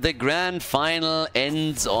tied, the grand final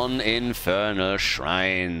ends on Infernal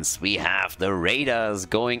Shrines. We have the Raiders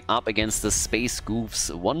going up against the Space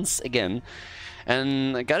Goofs once again.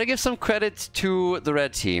 And I gotta give some credit to the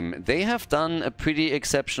red team. They have done a pretty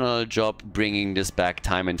exceptional job bringing this back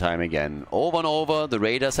time and time again. Over and over, the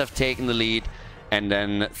Raiders have taken the lead, and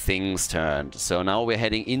then things turned. So now we're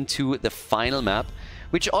heading into the final map.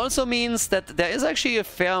 Which also means that there is actually a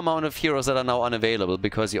fair amount of heroes that are now unavailable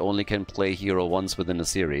because you only can play hero once within a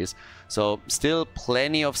series. So still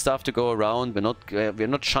plenty of stuff to go around. We're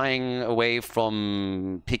not shying away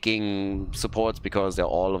from picking supports because they're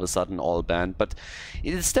all of a sudden all banned. But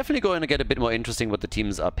it's definitely going to get a bit more interesting what the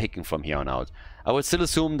teams are picking from here on out. I would still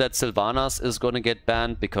assume that Sylvanas is going to get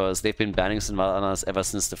banned because they've been banning Sylvanas ever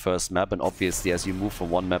since the first map, and obviously as you move from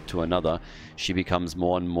one map to another, she becomes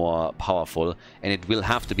more and more powerful, and it will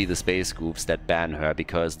have to be the Space Goofs that ban her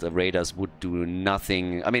because the Raiders would do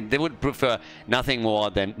nothing. I mean, they would prefer nothing more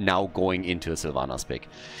than now going into a Sylvanas pick.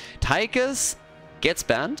 Tychus gets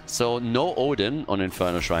banned, so no Odin on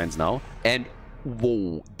Infernal Shrines now, and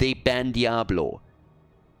whoa, they ban Diablo.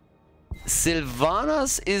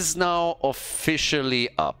 Sylvanas is now officially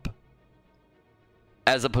up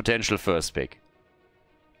as a potential first pick.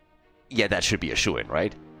 Yeah, that should be a shoo-in,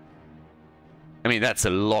 right? I mean, that's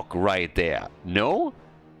a lock right there. No?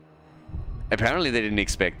 Apparently they didn't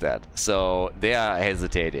expect that, so they are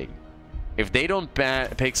hesitating. If they don't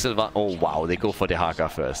pick Sylvanas... Oh, wow, they go for the Haka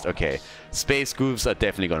first. Okay, Space Goofs are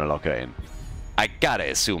definitely going to lock her in. I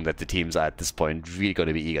gotta assume that the teams are at this point really going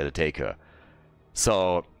to be eager to take her.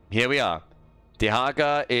 So... here we are.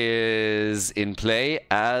 Dehaka is in play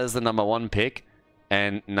as the #1 pick.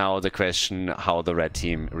 And now the question how the red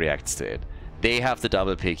team reacts to it. They have the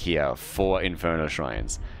double pick here for Infernal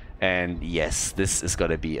Shrines. And yes, this is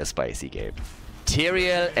going to be a spicy game.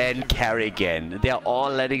 Tyrael and Kerrigan, they're all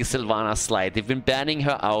letting Sylvanas slide. They've been banning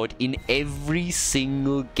her out in every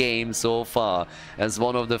single game so far as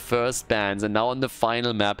one of the first bans. And now on the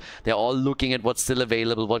final map, they're all looking at what's still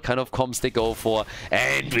available, what kind of comps they go for.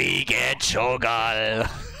 And we get Cho'Gall.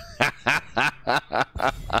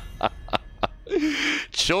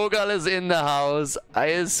 Cho'Gall is in the house. I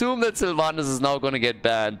assume that Sylvanas is now going to get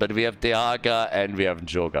banned, but we have Dehaka and we have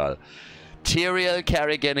Cho'Gall. Tyrael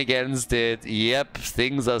Kerrigan against it. Yep,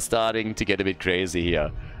 things are starting to get a bit crazy here.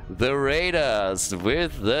 The Raiders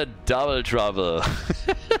with the double trouble.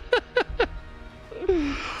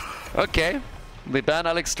 Okay, they ban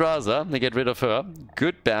Alexstrasza. They get rid of her.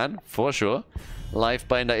 Good ban, for sure.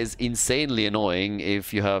 Lifebinder is insanely annoying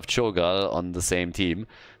if you have Cho'Gall on the same team.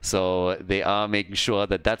 So they are making sure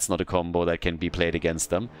that that's not a combo that can be played against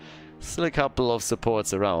them. Still a couple of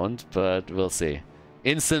supports around, but we'll see.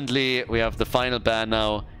 Instantly, we have the final ban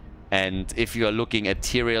now, and if you are looking at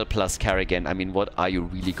Tyrael plus Kerrigan, I mean, what are you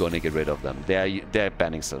really going to get rid of them? They're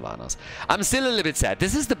banning Sylvanas. I'm still a little bit sad.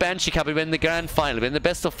 This is the Banshee Cup. We're in the grand final. We're in the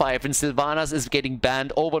best of 5, and Sylvanas is getting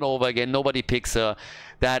banned over and over again. Nobody picks her.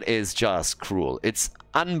 That is just cruel. It's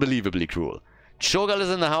unbelievably cruel. Cho'Gall is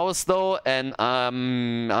in the house, though, and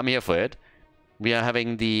I'm here for it. We are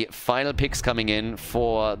having the final picks coming in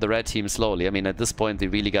for the red team slowly. I mean, at this point, they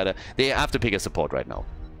really gotta... They have to pick a support right now.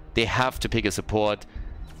 They have to pick a support.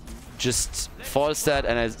 Just Falstad,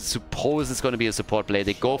 and I suppose it's going to be a support play.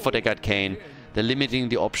 They go for the Kane. They're limiting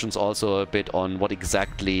the options also a bit on what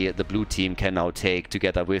exactly the blue team can now take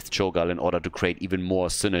together with Cho'Gall in order to create even more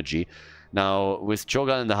synergy. Now, with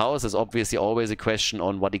Cho'Gall in the house, there's obviously always a question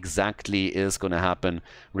on what exactly is going to happen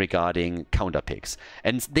regarding counter picks.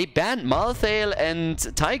 And they banned Malthael and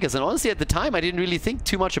Tychus, and honestly, at the time, I didn't really think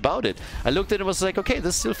too much about it. I looked at it and was like, okay,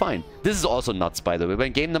 this is still fine. This is also nuts, by the way.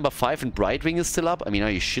 When game number 5 and Brightwing is still up, I mean, are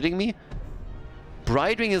you shitting me?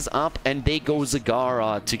 Brightwing is up, and they go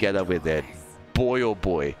Zagara together with it. Boy, oh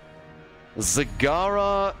boy.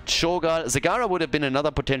 Zagara, Cho'Gall. Zagara would have been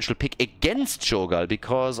another potential pick against Cho'Gall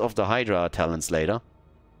because of the Hydra talents later.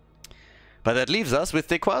 But that leaves us with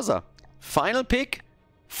Rayquaza. Final pick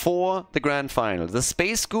for the grand final. The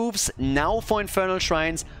Space Goofs now for Infernal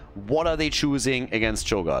Shrines. What are they choosing against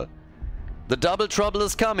Cho'Gall? The double trouble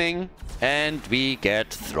is coming, and we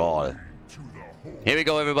get Thrall. Here we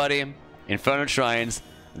go, everybody. Infernal Shrines.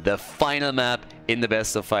 The final map in the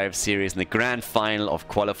best of 5 series in the grand final of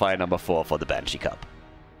qualifier number 4 for the Banshee Cup.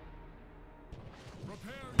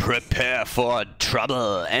 Prepare for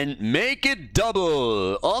trouble and make it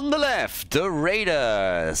double. On the left, the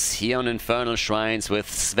Raiders here on Infernal Shrines with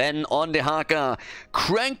Sven on the Haka.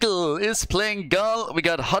 Krankle is playing Gull. We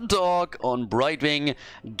got Hunterhawk on Brightwing,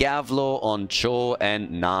 Gavlo on Cho, and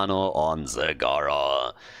Nano on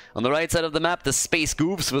Zagara. On the right side of the map, the Space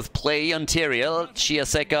Goofs with Play on Tyrael,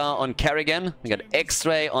 Chiaseka on Kerrigan. We got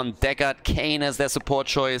X-Ray on Deckard, Kane as their support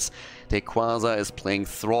choice. Rayquaza is playing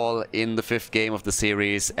Thrall in the 5th game of the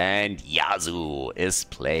series, and Yazoo is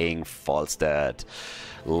playing Falstad.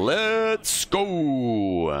 Let's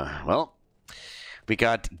go! Well, we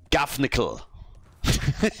got Guffnickel.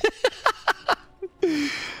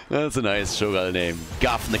 That's a nice Cho'Gall name,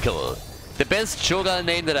 Guffnickel. The best Cho'Gall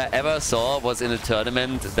name that I ever saw was in a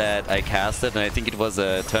tournament that I casted, and I think it was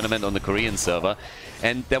a tournament on the Korean server.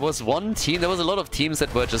 And there was one team, there was a lot of teams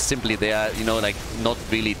that were just simply there, you know, like not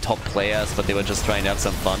really top players, but they were just trying to have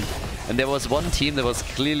some fun. And there was one team that was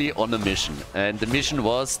clearly on a mission, and the mission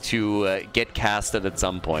was to get casted at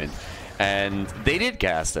some point. And they did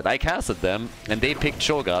cast it. I casted them, and they picked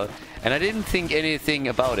Cho'Gall. And I didn't think anything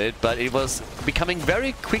about it, but it was becoming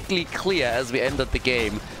very quickly clear as we entered the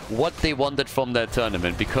game what they wanted from that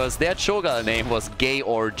tournament, because their Cho'Gall name was Gay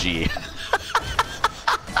Orgy.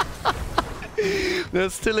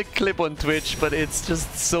 There's still a clip on Twitch, but it's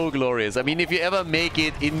just so glorious. I mean, if you ever make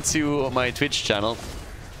it into my Twitch channel,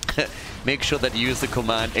 make sure that you use the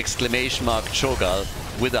command !Cho'Gall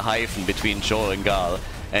with a hyphen between Cho and Gal,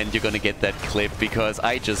 and you're gonna get that clip, because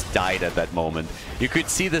I just died at that moment. You could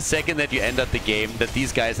see the second that you entered the game that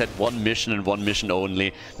these guys had one mission and one mission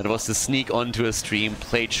only. That was to sneak onto a stream,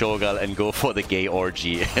 play Cho'Gall, and go for the gay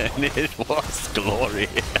orgy. And it was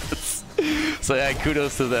glorious. So yeah,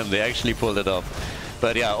 kudos to them. They actually pulled it off.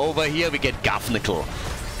 But yeah, over here we get Garfnickel.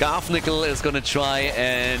 Garfnickel is going to try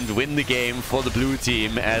and win the game for the blue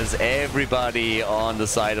team, as everybody on the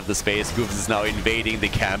side of the Space Goofs is now invading the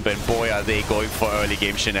camp, and boy are they going for early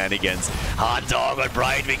game shenanigans. Hard Dog on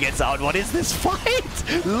Brightwing gets out. What is this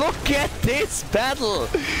fight? Look at this battle.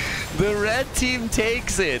 The red team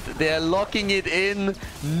takes it. They're locking it in.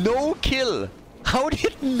 No kill. How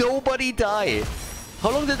did nobody die? How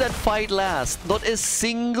long did that fight last? Not a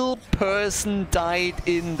single person died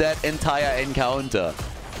in that entire encounter.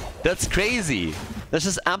 That's crazy. That's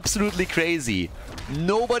just absolutely crazy.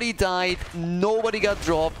 Nobody died, nobody got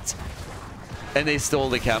dropped, and they stole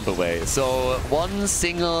the camp away. So one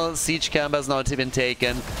single siege camp has now been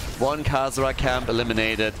taken, one Khaldor camp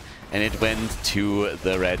eliminated, and it went to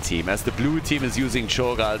the red team, as the blue team is using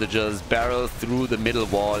Cho'Gall to just barrel through the middle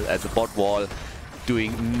wall as a bot wall,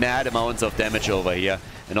 doing mad amounts of damage over here.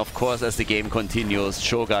 And of course, as the game continues,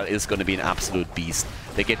 Cho'Gall is going to be an absolute beast.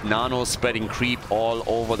 They get Nano spreading creep all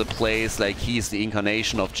over the place, like he's the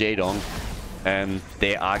incarnation of Jaedong. And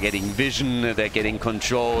they are getting vision, they're getting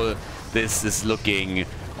control. This is looking,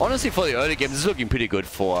 honestly, for the early game, this is looking pretty good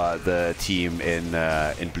for the team in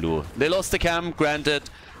blue. They lost the camp, granted,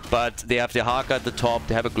 but they have the Haka at the top.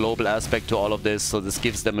 They have a global aspect to all of this, so this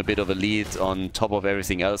gives them a bit of a lead on top of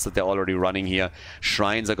everything else that they're already running here.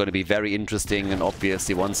 Shrines are going to be very interesting, and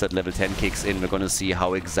obviously once that level 10 kicks in, we're going to see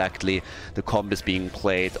how exactly the comp is being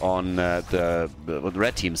played on the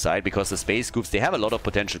red team side, because the Space Goofs, they have a lot of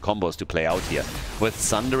potential combos to play out here. With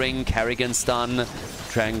Sundering, Kerrigan Stun,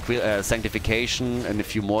 Sanctification, and a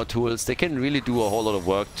few more tools, they can really do a whole lot of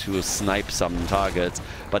work to snipe some targets.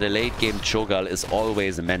 But a late game Cho'Gall is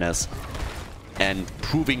always a menace, and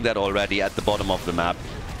proving that already at the bottom of the map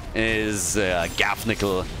is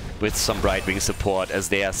Garfnickel with some Brightwing support, as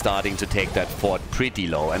they are starting to take that fort pretty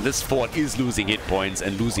low, and this fort is losing hit points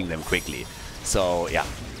and losing them quickly. So yeah,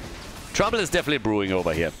 trouble is definitely brewing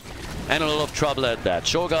over here, and a lot of trouble at that.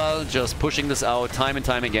 Cho'Gall just pushing this out time and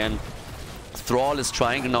time again. Thrall is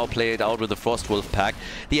trying to now play it out with the Frostwolf pack.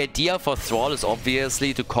 The idea for Thrall is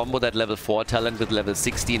obviously to combo that level 4 talent with level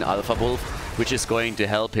 16 Alpha Wolf, which is going to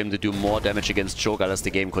help him to do more damage against Cho'Gall as the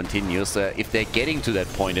game continues. If they're getting to that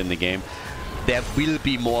point in the game, there will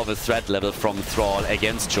be more of a threat level from Thrall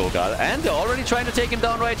against Cho'Gall, and they're already trying to take him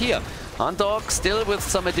down right here. Huntdog still with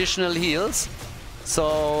some additional heals,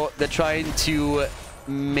 so they're trying to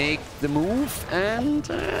make the move, and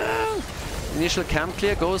initial camp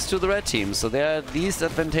clear goes to the red team, so they're at least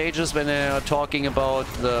advantageous when they are talking about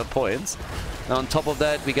the points. Now on top of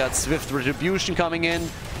that, we got Swift Retribution coming in.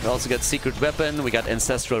 We also got Secret Weapon, we got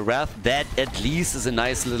Ancestral Wrath. That at least is a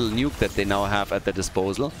nice little nuke that they now have at their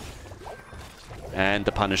disposal. And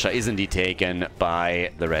the Punisher is indeed taken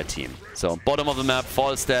by the red team. So bottom of the map,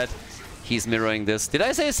 Falstad, he's mirroring this. Did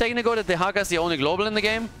I say a second ago that the Haka is the only global in the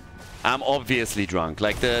game? I'm obviously drunk.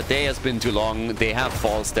 Like, the day has been too long. They have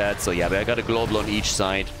Falstad, so yeah, I got a global on each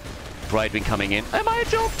side. Brightwing coming in. Am I a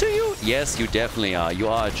joke to you? Yes, you definitely are. You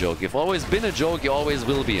are a joke. You've always been a joke, you always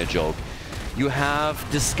will be a joke. You have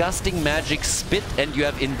disgusting magic spit, and you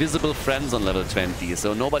have invisible friends on level 20,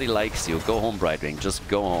 so nobody likes you. Go home, Brightwing. Just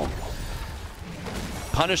go home.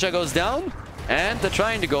 Punisher goes down, and they're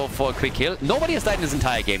trying to go for a quick kill. Nobody has died in this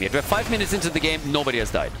entire game yet. We're 5 minutes into the game, nobody has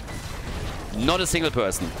died. Not a single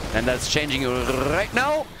person. And that's changing right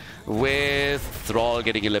now, with Thrall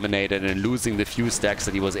getting eliminated and losing the few stacks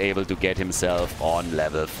that he was able to get himself on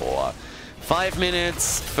level 4. 5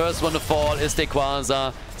 minutes, first one to fall is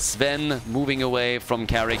Dequaza. Sven moving away from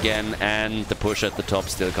Kerrigan, and the push at the top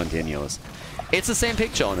still continues. It's the same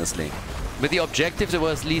picture, honestly. With the objective, there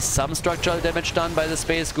was at least some structural damage done by the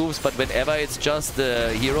Space Goofs, but whenever it's just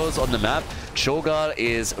the heroes on the map, Cho'Gall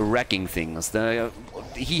is wrecking things.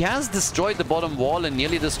 He has destroyed the bottom wall and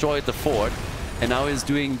nearly destroyed the fort, and now he's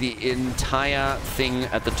doing the entire thing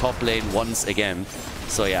at the top lane once again.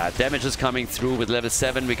 So yeah, damage is coming through with level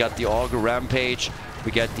 7. We got the Augur Rampage,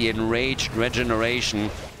 we got the Enraged Regeneration,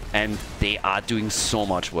 and they are doing so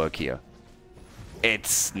much work here.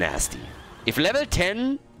 it's nasty. If level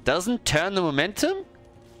 10 doesn't turn the momentum,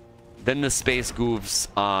 then the Space Goofs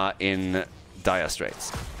are in dire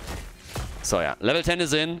straits. So yeah, level 10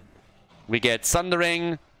 is in. We get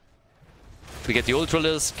Sundering. We get the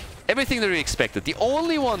Ultralisk. Everything that we expected. The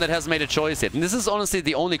only one that hasn't made a choice yet, and this is honestly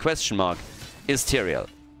the only question mark, is Tyrael.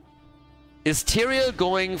 Is Tyrael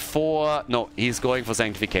going for... No, he's going for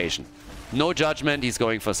Sanctification. No Judgment, he's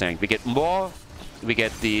going for Sanct. We get more. We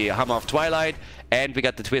get the Hammer of Twilight. And we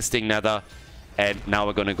got the Twisting Nether. And now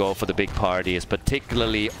we're going to go for the big parties,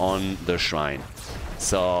 particularly on the Shrine.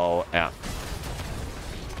 So, yeah.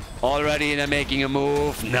 Already they're making a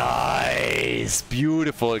move. Nice!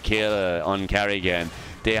 Beautiful kill on Carrigan.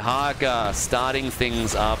 Dehaka starting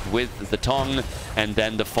things up with the Tong, and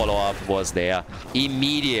then the follow-up was there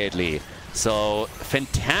immediately. So,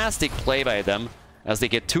 fantastic play by them as they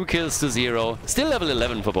get 2 kills to 0. Still level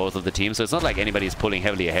 11 for both of the teams, so it's not like anybody's pulling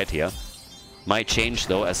heavily ahead here. Might change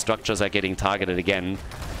though, as structures are getting targeted again.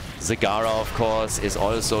 Zagara, of course, is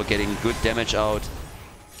also getting good damage out,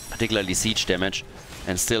 particularly siege damage,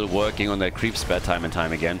 and still working on their creep spread time and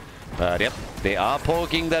time again. But yep, they are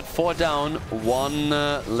poking that 4 down, 1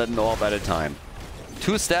 leaden orb at a time.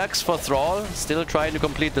 2 stacks for Thrall, still trying to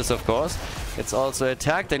complete this, of course. It's also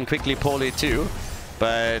attacked and quickly poly too,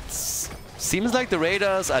 but seems like the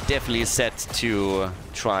Raiders are definitely set to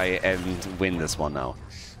try and win this one now.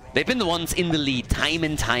 They've been the ones in the lead time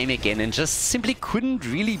and time again and just simply couldn't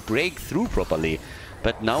really break through properly.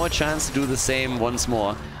 But now a chance to do the same once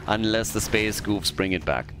more, unless the Space Goofs bring it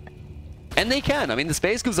back. And they can. I mean, the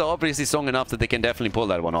Space Goofs are obviously strong enough that they can definitely pull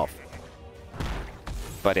that one off.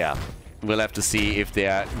 But yeah, we'll have to see if they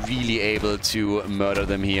are really able to murder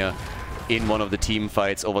them here in one of the team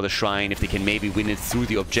fights over the Shrine. If they can maybe win it through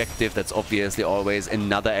the objective, that's obviously always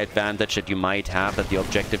another advantage that you might have, that the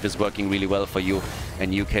objective is working really well for you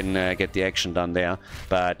and you can get the action done there.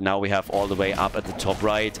 But now we have all the way up at the top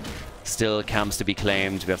right. Still camps to be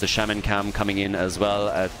claimed. We have the Shaman camp coming in as well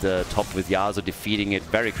at the top with Yasuo defeating it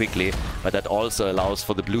very quickly. But that also allows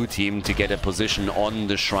for the blue team to get a position on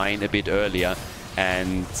the Shrine a bit earlier.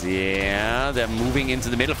 And yeah, they're moving into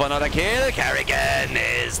the middle for another kill. Carrigan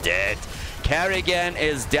is dead. Carrigan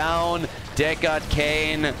is down. Deckard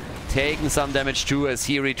Cain taking some damage too as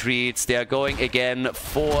he retreats. They are going again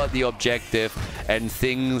for the objective, and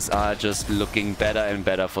things are just looking better and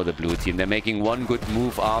better for the blue team. They're making one good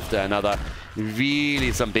move after another.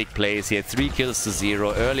 Really some big plays here. 3 kills to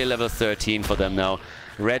 0. Early level 13 for them now.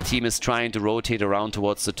 Red team is trying to rotate around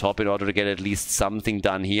towards the top in order to get at least something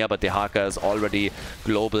done here, but Dehaka is already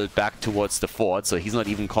global back towards the fort, so he's not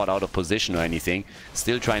even caught out of position or anything.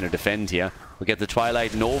 Still trying to defend here. We get the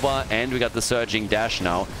Twilight Nova and we got the Surging Dash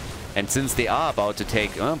now. And since they are about to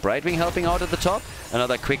take Brightwing helping out at the top,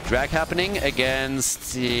 another quick drag happening against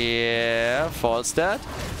Falstad.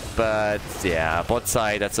 But yeah, bot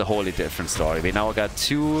side, that's a wholly different story. We now got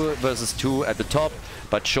 2 versus 2 at the top,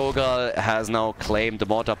 but Shogal has now claimed the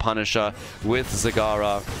Mortar Punisher with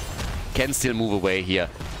Zagara. Can still move away here.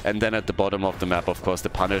 And then at the bottom of the map, of course, the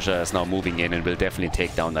Punisher is now moving in and will definitely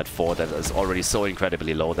take down that fort that is already so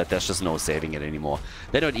incredibly low that there's just no saving it anymore.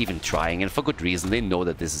 They're not even trying, and for good reason. They know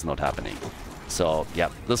that this is not happening. So, yeah,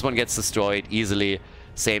 this one gets destroyed easily.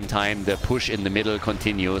 Same time, the push in the middle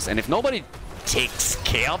continues. And if nobody takes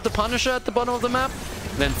care of the Punisher at the bottom of the map,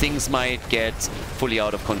 then things might get fully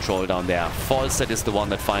out of control down there. Falstad is the one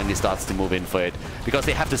that finally starts to move in for it, because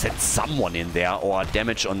they have to send someone in there or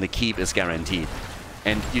damage on the keep is guaranteed.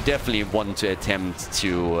 And you definitely want to attempt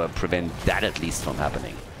to prevent that at least from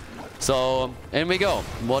happening. So, in we go.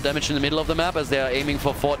 More damage in the middle of the map as they are aiming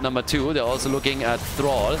for fort number 2. They're also looking at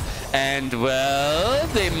Thrall. And, well,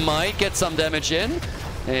 they might get some damage in.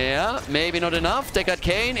 Yeah, maybe not enough. Deckard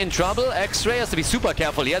Cain in trouble. X-Ray has to be super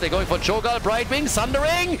careful here. They're going for Cho'Gall, Brightwing,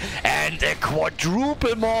 Sundering, and a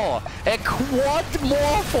quadruple more. A quad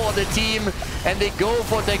more for the team. And they go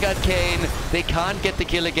for Deckard Cain. They can't get the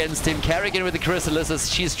kill against him. Carrigan with the Chrysalis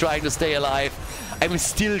as she's trying to stay alive. I'm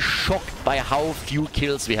still shocked by how few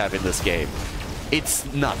kills we have in this game. It's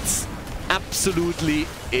nuts. Absolutely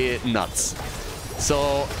nuts.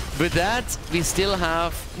 So, with that, we still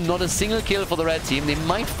have not a single kill for the red team. They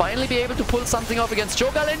might finally be able to pull something off against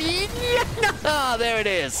Cho'Gall, and yeah, there it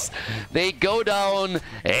is. They go down.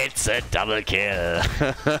 It's a double kill.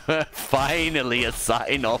 Finally a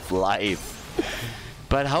sign of life.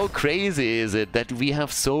 But how crazy is it that we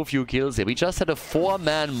have so few kills here? We just had a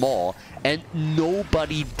 4-man maw, and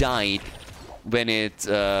nobody died when it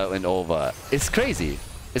went over. It's crazy.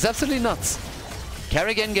 It's absolutely nuts.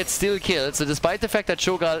 Carrigan gets still killed, so despite the fact that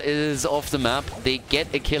Cho'Gall is off the map, they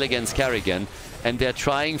get a kill against Carrigan, and they're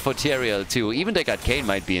trying for Tyrael too. Even Deckard Cain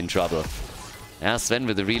might be in trouble. Yeah, Sven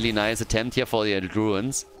with a really nice attempt here for the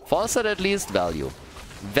Ruins. Falstad at least value.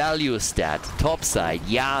 Value stat. Top side.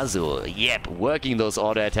 Yasuo. Yep. Working those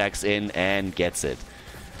auto attacks in and gets it.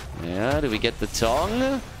 Yeah, do we get the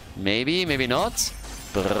Tong? Maybe, maybe not.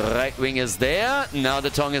 Brightwing is there. Now the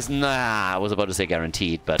Tong is... Nah, I was about to say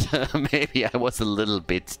guaranteed, but maybe I was a little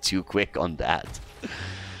bit too quick on that.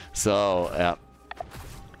 So, yeah.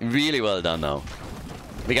 Really well done now.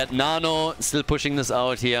 We got Nano still pushing this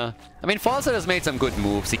out here. I mean, Falstad has made some good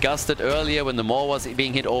moves. He gusted earlier when the Maw was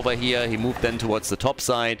being hit over here. He moved then towards the top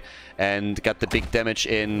side and got the big damage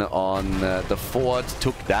in on the fort.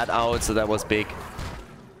 Took that out, so that was big.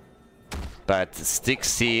 But Stick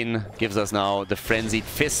Scene gives us now the Frenzied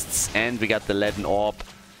Fists, and we got the Leaden Orb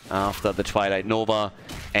after the Twilight Nova.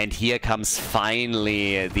 And here comes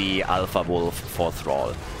finally the Alpha Wolf for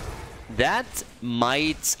Thrall. That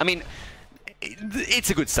might... I mean...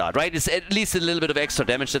 It's a good start, right? It's at least a little bit of extra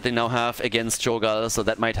damage that they now have against Cho'Gall, so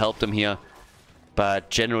that might help them here.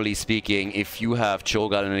 But generally speaking, if you have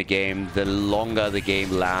Cho'Gall in a game, the longer the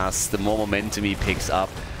game lasts, the more momentum he picks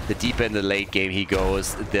up, the deeper in the late game he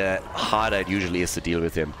goes, the harder it usually is to deal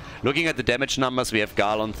with him. Looking at the damage numbers, we have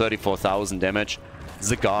Gall on 34,000 damage,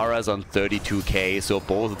 Zagara's on 32k, so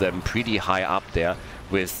both of them pretty high up there,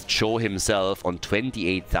 with Cho himself on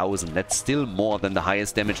 28,000. That's still more than the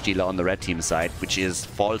highest damage dealer on the red team side, which is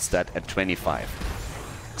Falstad at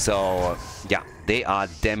 25. So, yeah, they are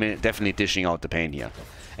definitely dishing out the pain here.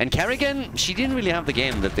 And Kerrigan, she didn't really have the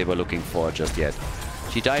game that they were looking for just yet.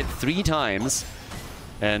 She died 3 times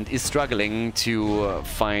and is struggling to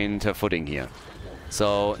find her footing here.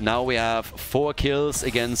 So now we have 4 kills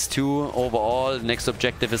against 2 overall. Next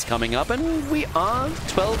objective is coming up, and we are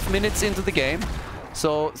 12 minutes into the game.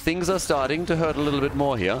 So things are starting to hurt a little bit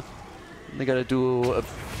more here. They gotta do a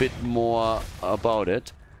bit more about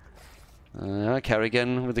it.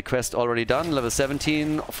 Kerrigan with the quest already done. Level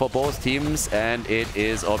 17 for both teams, and it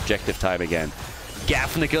is objective time again.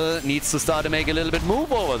 Gafnical needs to start to make a little bit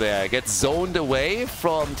move over there. Gets zoned away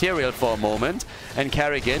from Tyrael for a moment, and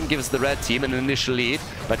Kerrigan gives the red team an initial lead.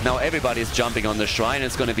 But now everybody's jumping on the shrine.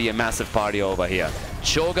 It's going to be a massive party over here.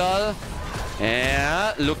 Cho'Gall,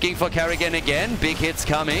 yeah, looking for Kerrigan again. Big hits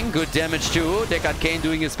coming. Good damage too. Deckard Cain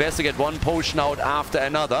doing his best to get one potion out after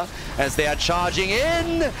another as they are charging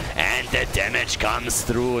in. And the damage comes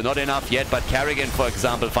through. Not enough yet, but Kerrigan, for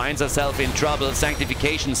example, finds herself in trouble.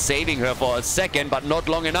 Sanctification saving her for a second, but not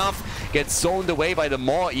long enough. Gets zoned away by the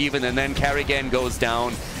Maw even, and then Kerrigan goes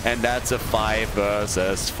down. And that's a 5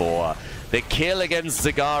 versus 4. The kill against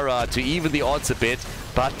Zagara to even the odds a bit.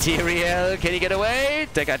 But Tyrael, can he get away?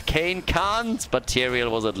 Deckard Cain can't, but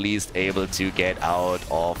Tyrael was at least able to get out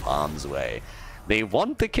of harm's way. They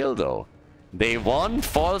want the kill though. They want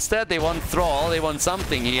Falstad, they want Thrall, they want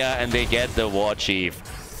something here, and they get the War Chief.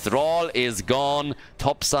 Thrall is gone,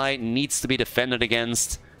 topside needs to be defended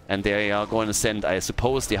against, and they are going to send, I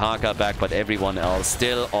suppose, the Haka back, but everyone else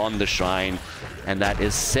still on the shrine. And that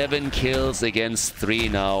is 7 kills against 3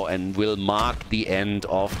 now, and will mark the end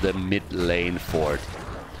of the mid lane fort.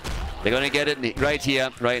 They're going to get it right here,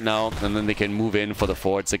 right now, and then they can move in for the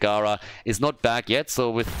fort. Zagara is not back yet, so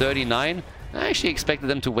with 39, I actually expected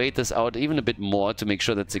them to wait this out even a bit more to make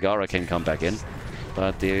sure that Zagara can come back in.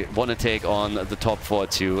 But they want to take on the top 4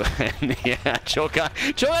 too. And yeah,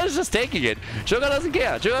 Cho'Gall is just taking it. Cho'Gall doesn't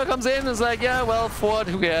care. Cho'Gall comes in and is like, yeah, well, fort,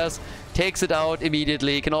 who cares? Takes it out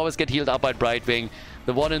immediately. Can always get healed up by Brightwing.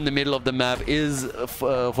 The one in the middle of the map is a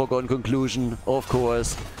foregone conclusion, of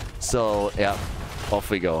course. So, yeah, off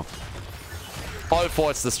we go. All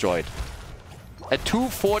forts destroyed. A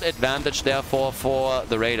 2-fort advantage, therefore, for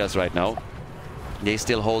the Raiders right now. They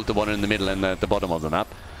still hold the one in the middle and at the bottom of the map.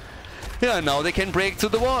 Yeah, now they can break through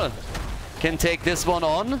the wall. Can take this one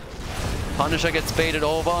on. Punisher gets baited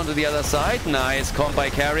over onto the other side. Nice comp by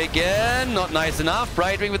Kerrigan. Not nice enough.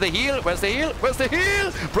 Brightwing with the heal. Where's the heal? Where's the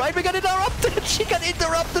heal? Brightwing got interrupted. She got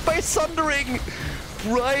interrupted by Sundering.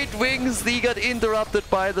 Brightwings, they got interrupted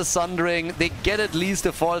by the Sundering. They get at least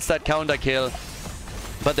a Falstad counter kill.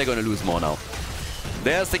 But they're going to lose more now.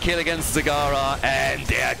 There's the kill against Zagara, and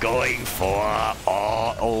they're going for...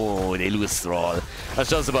 Oh, they lose Thrall. I was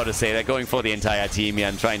just about to say, they're going for the entire team here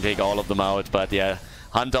and try and take all of them out, but yeah,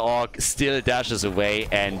 Hunter Orc still dashes away,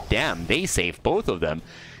 and damn, they save both of them.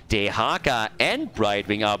 Dehaka and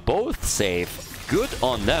Brightwing are both safe. Good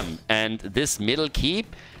on them, and this middle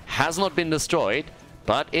keep has not been destroyed,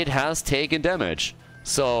 but it has taken damage.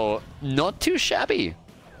 So, not too shabby.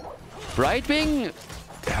 Brightwing...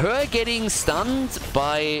 Her getting stunned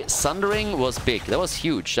by Sundering was big. That was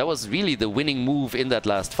huge. That was really the winning move in that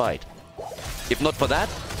last fight. If not for that,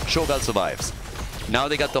 Cho'Gall survives. Now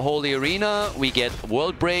they got the Holy Arena, we get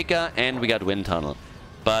World Breaker, and we got Wind Tunnel.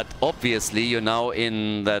 But obviously you're now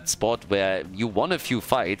in that spot where you won a few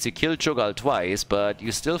fights, you killed Cho'Gall twice, but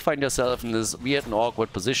you still find yourself in this weird and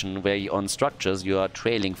awkward position where on structures you are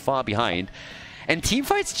trailing far behind. And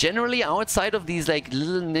teamfights generally outside of these like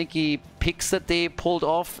little nicky picks that they pulled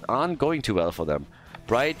off aren't going too well for them.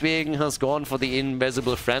 Brightwing has gone for the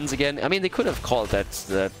invisible friends again. I mean, they could have called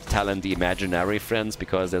that talent the imaginary friends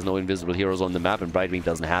because there's no invisible heroes on the map and Brightwing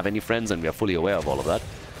doesn't have any friends and we are fully aware of all of that.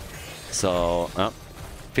 So,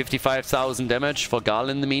 55,000 damage for Gall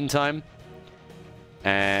in the meantime.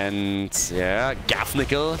 And yeah,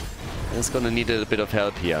 Gafnickel is gonna need a bit of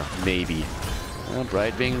help here, maybe.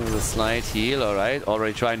 Brightwing with a slight heal, alright.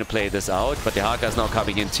 Already trying to play this out, but the Haka is now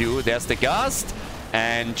coming in too. There's the Gust,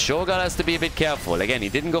 and Cho'Gall has to be a bit careful. Again, he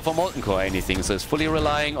didn't go for Molten Core or anything, so he's fully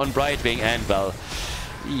relying on Brightwing, and well,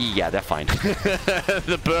 yeah, they're fine.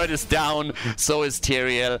 The bird is down, so is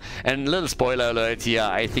Tyrael. And little spoiler alert here,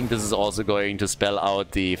 I think this is also going to spell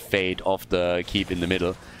out the fate of the keep in the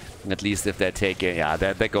middle. At least if they're taking, yeah,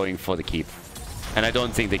 they're going for the keep. And I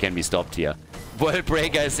don't think they can be stopped here. World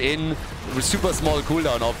Breaker is in, super small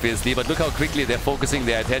cooldown obviously, but look how quickly they're focusing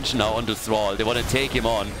their attention now onto Thrall. They want to take him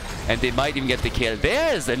on, and they might even get the kill.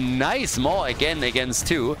 There's a nice Maw again against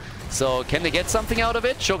 2. So can they get something out of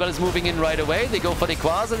it? Cho'Gall is moving in right away. They go for the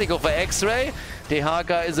Quasar, they go for X-Ray.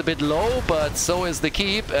 Dehaka is a bit low, but so is the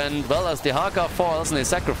Keep. And well, as Dehaka falls and they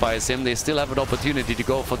sacrifice him, they still have an opportunity to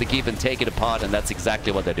go for the Keep and take it apart, and that's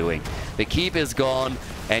exactly what they're doing. The Keep is gone,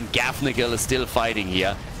 and Gafnickel is still fighting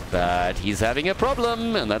here. But he's having a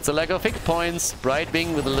problem, and that's a lack of hit points.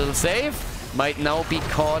 Brightwing with a little save. Might now be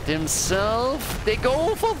caught himself. They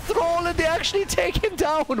go for Thrall and they actually take him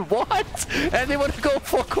down. What? And they want to go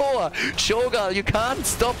for Core. Cho'Gall, you can't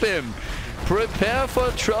stop him. Prepare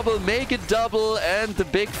for trouble, make it double, and the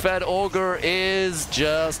big fat ogre is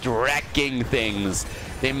just wrecking things.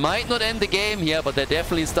 They might not end the game here, but they're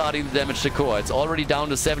definitely starting to damage the core. It's already down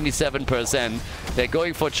to 77%. They're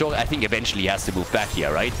going for Cho'Gall. I think eventually he has to move back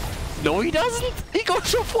here, right? No, he doesn't. He goes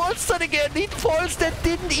for Falstad again. He Falstad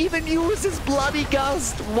didn't even use his bloody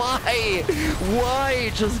gust. Why?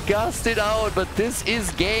 Why? Just gust it out. But this is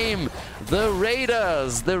game. The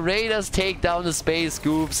Raiders take down the Space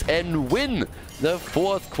Goofs and win the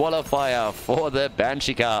 4th qualifier for the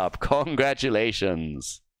Banshee Cup.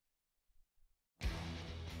 Congratulations.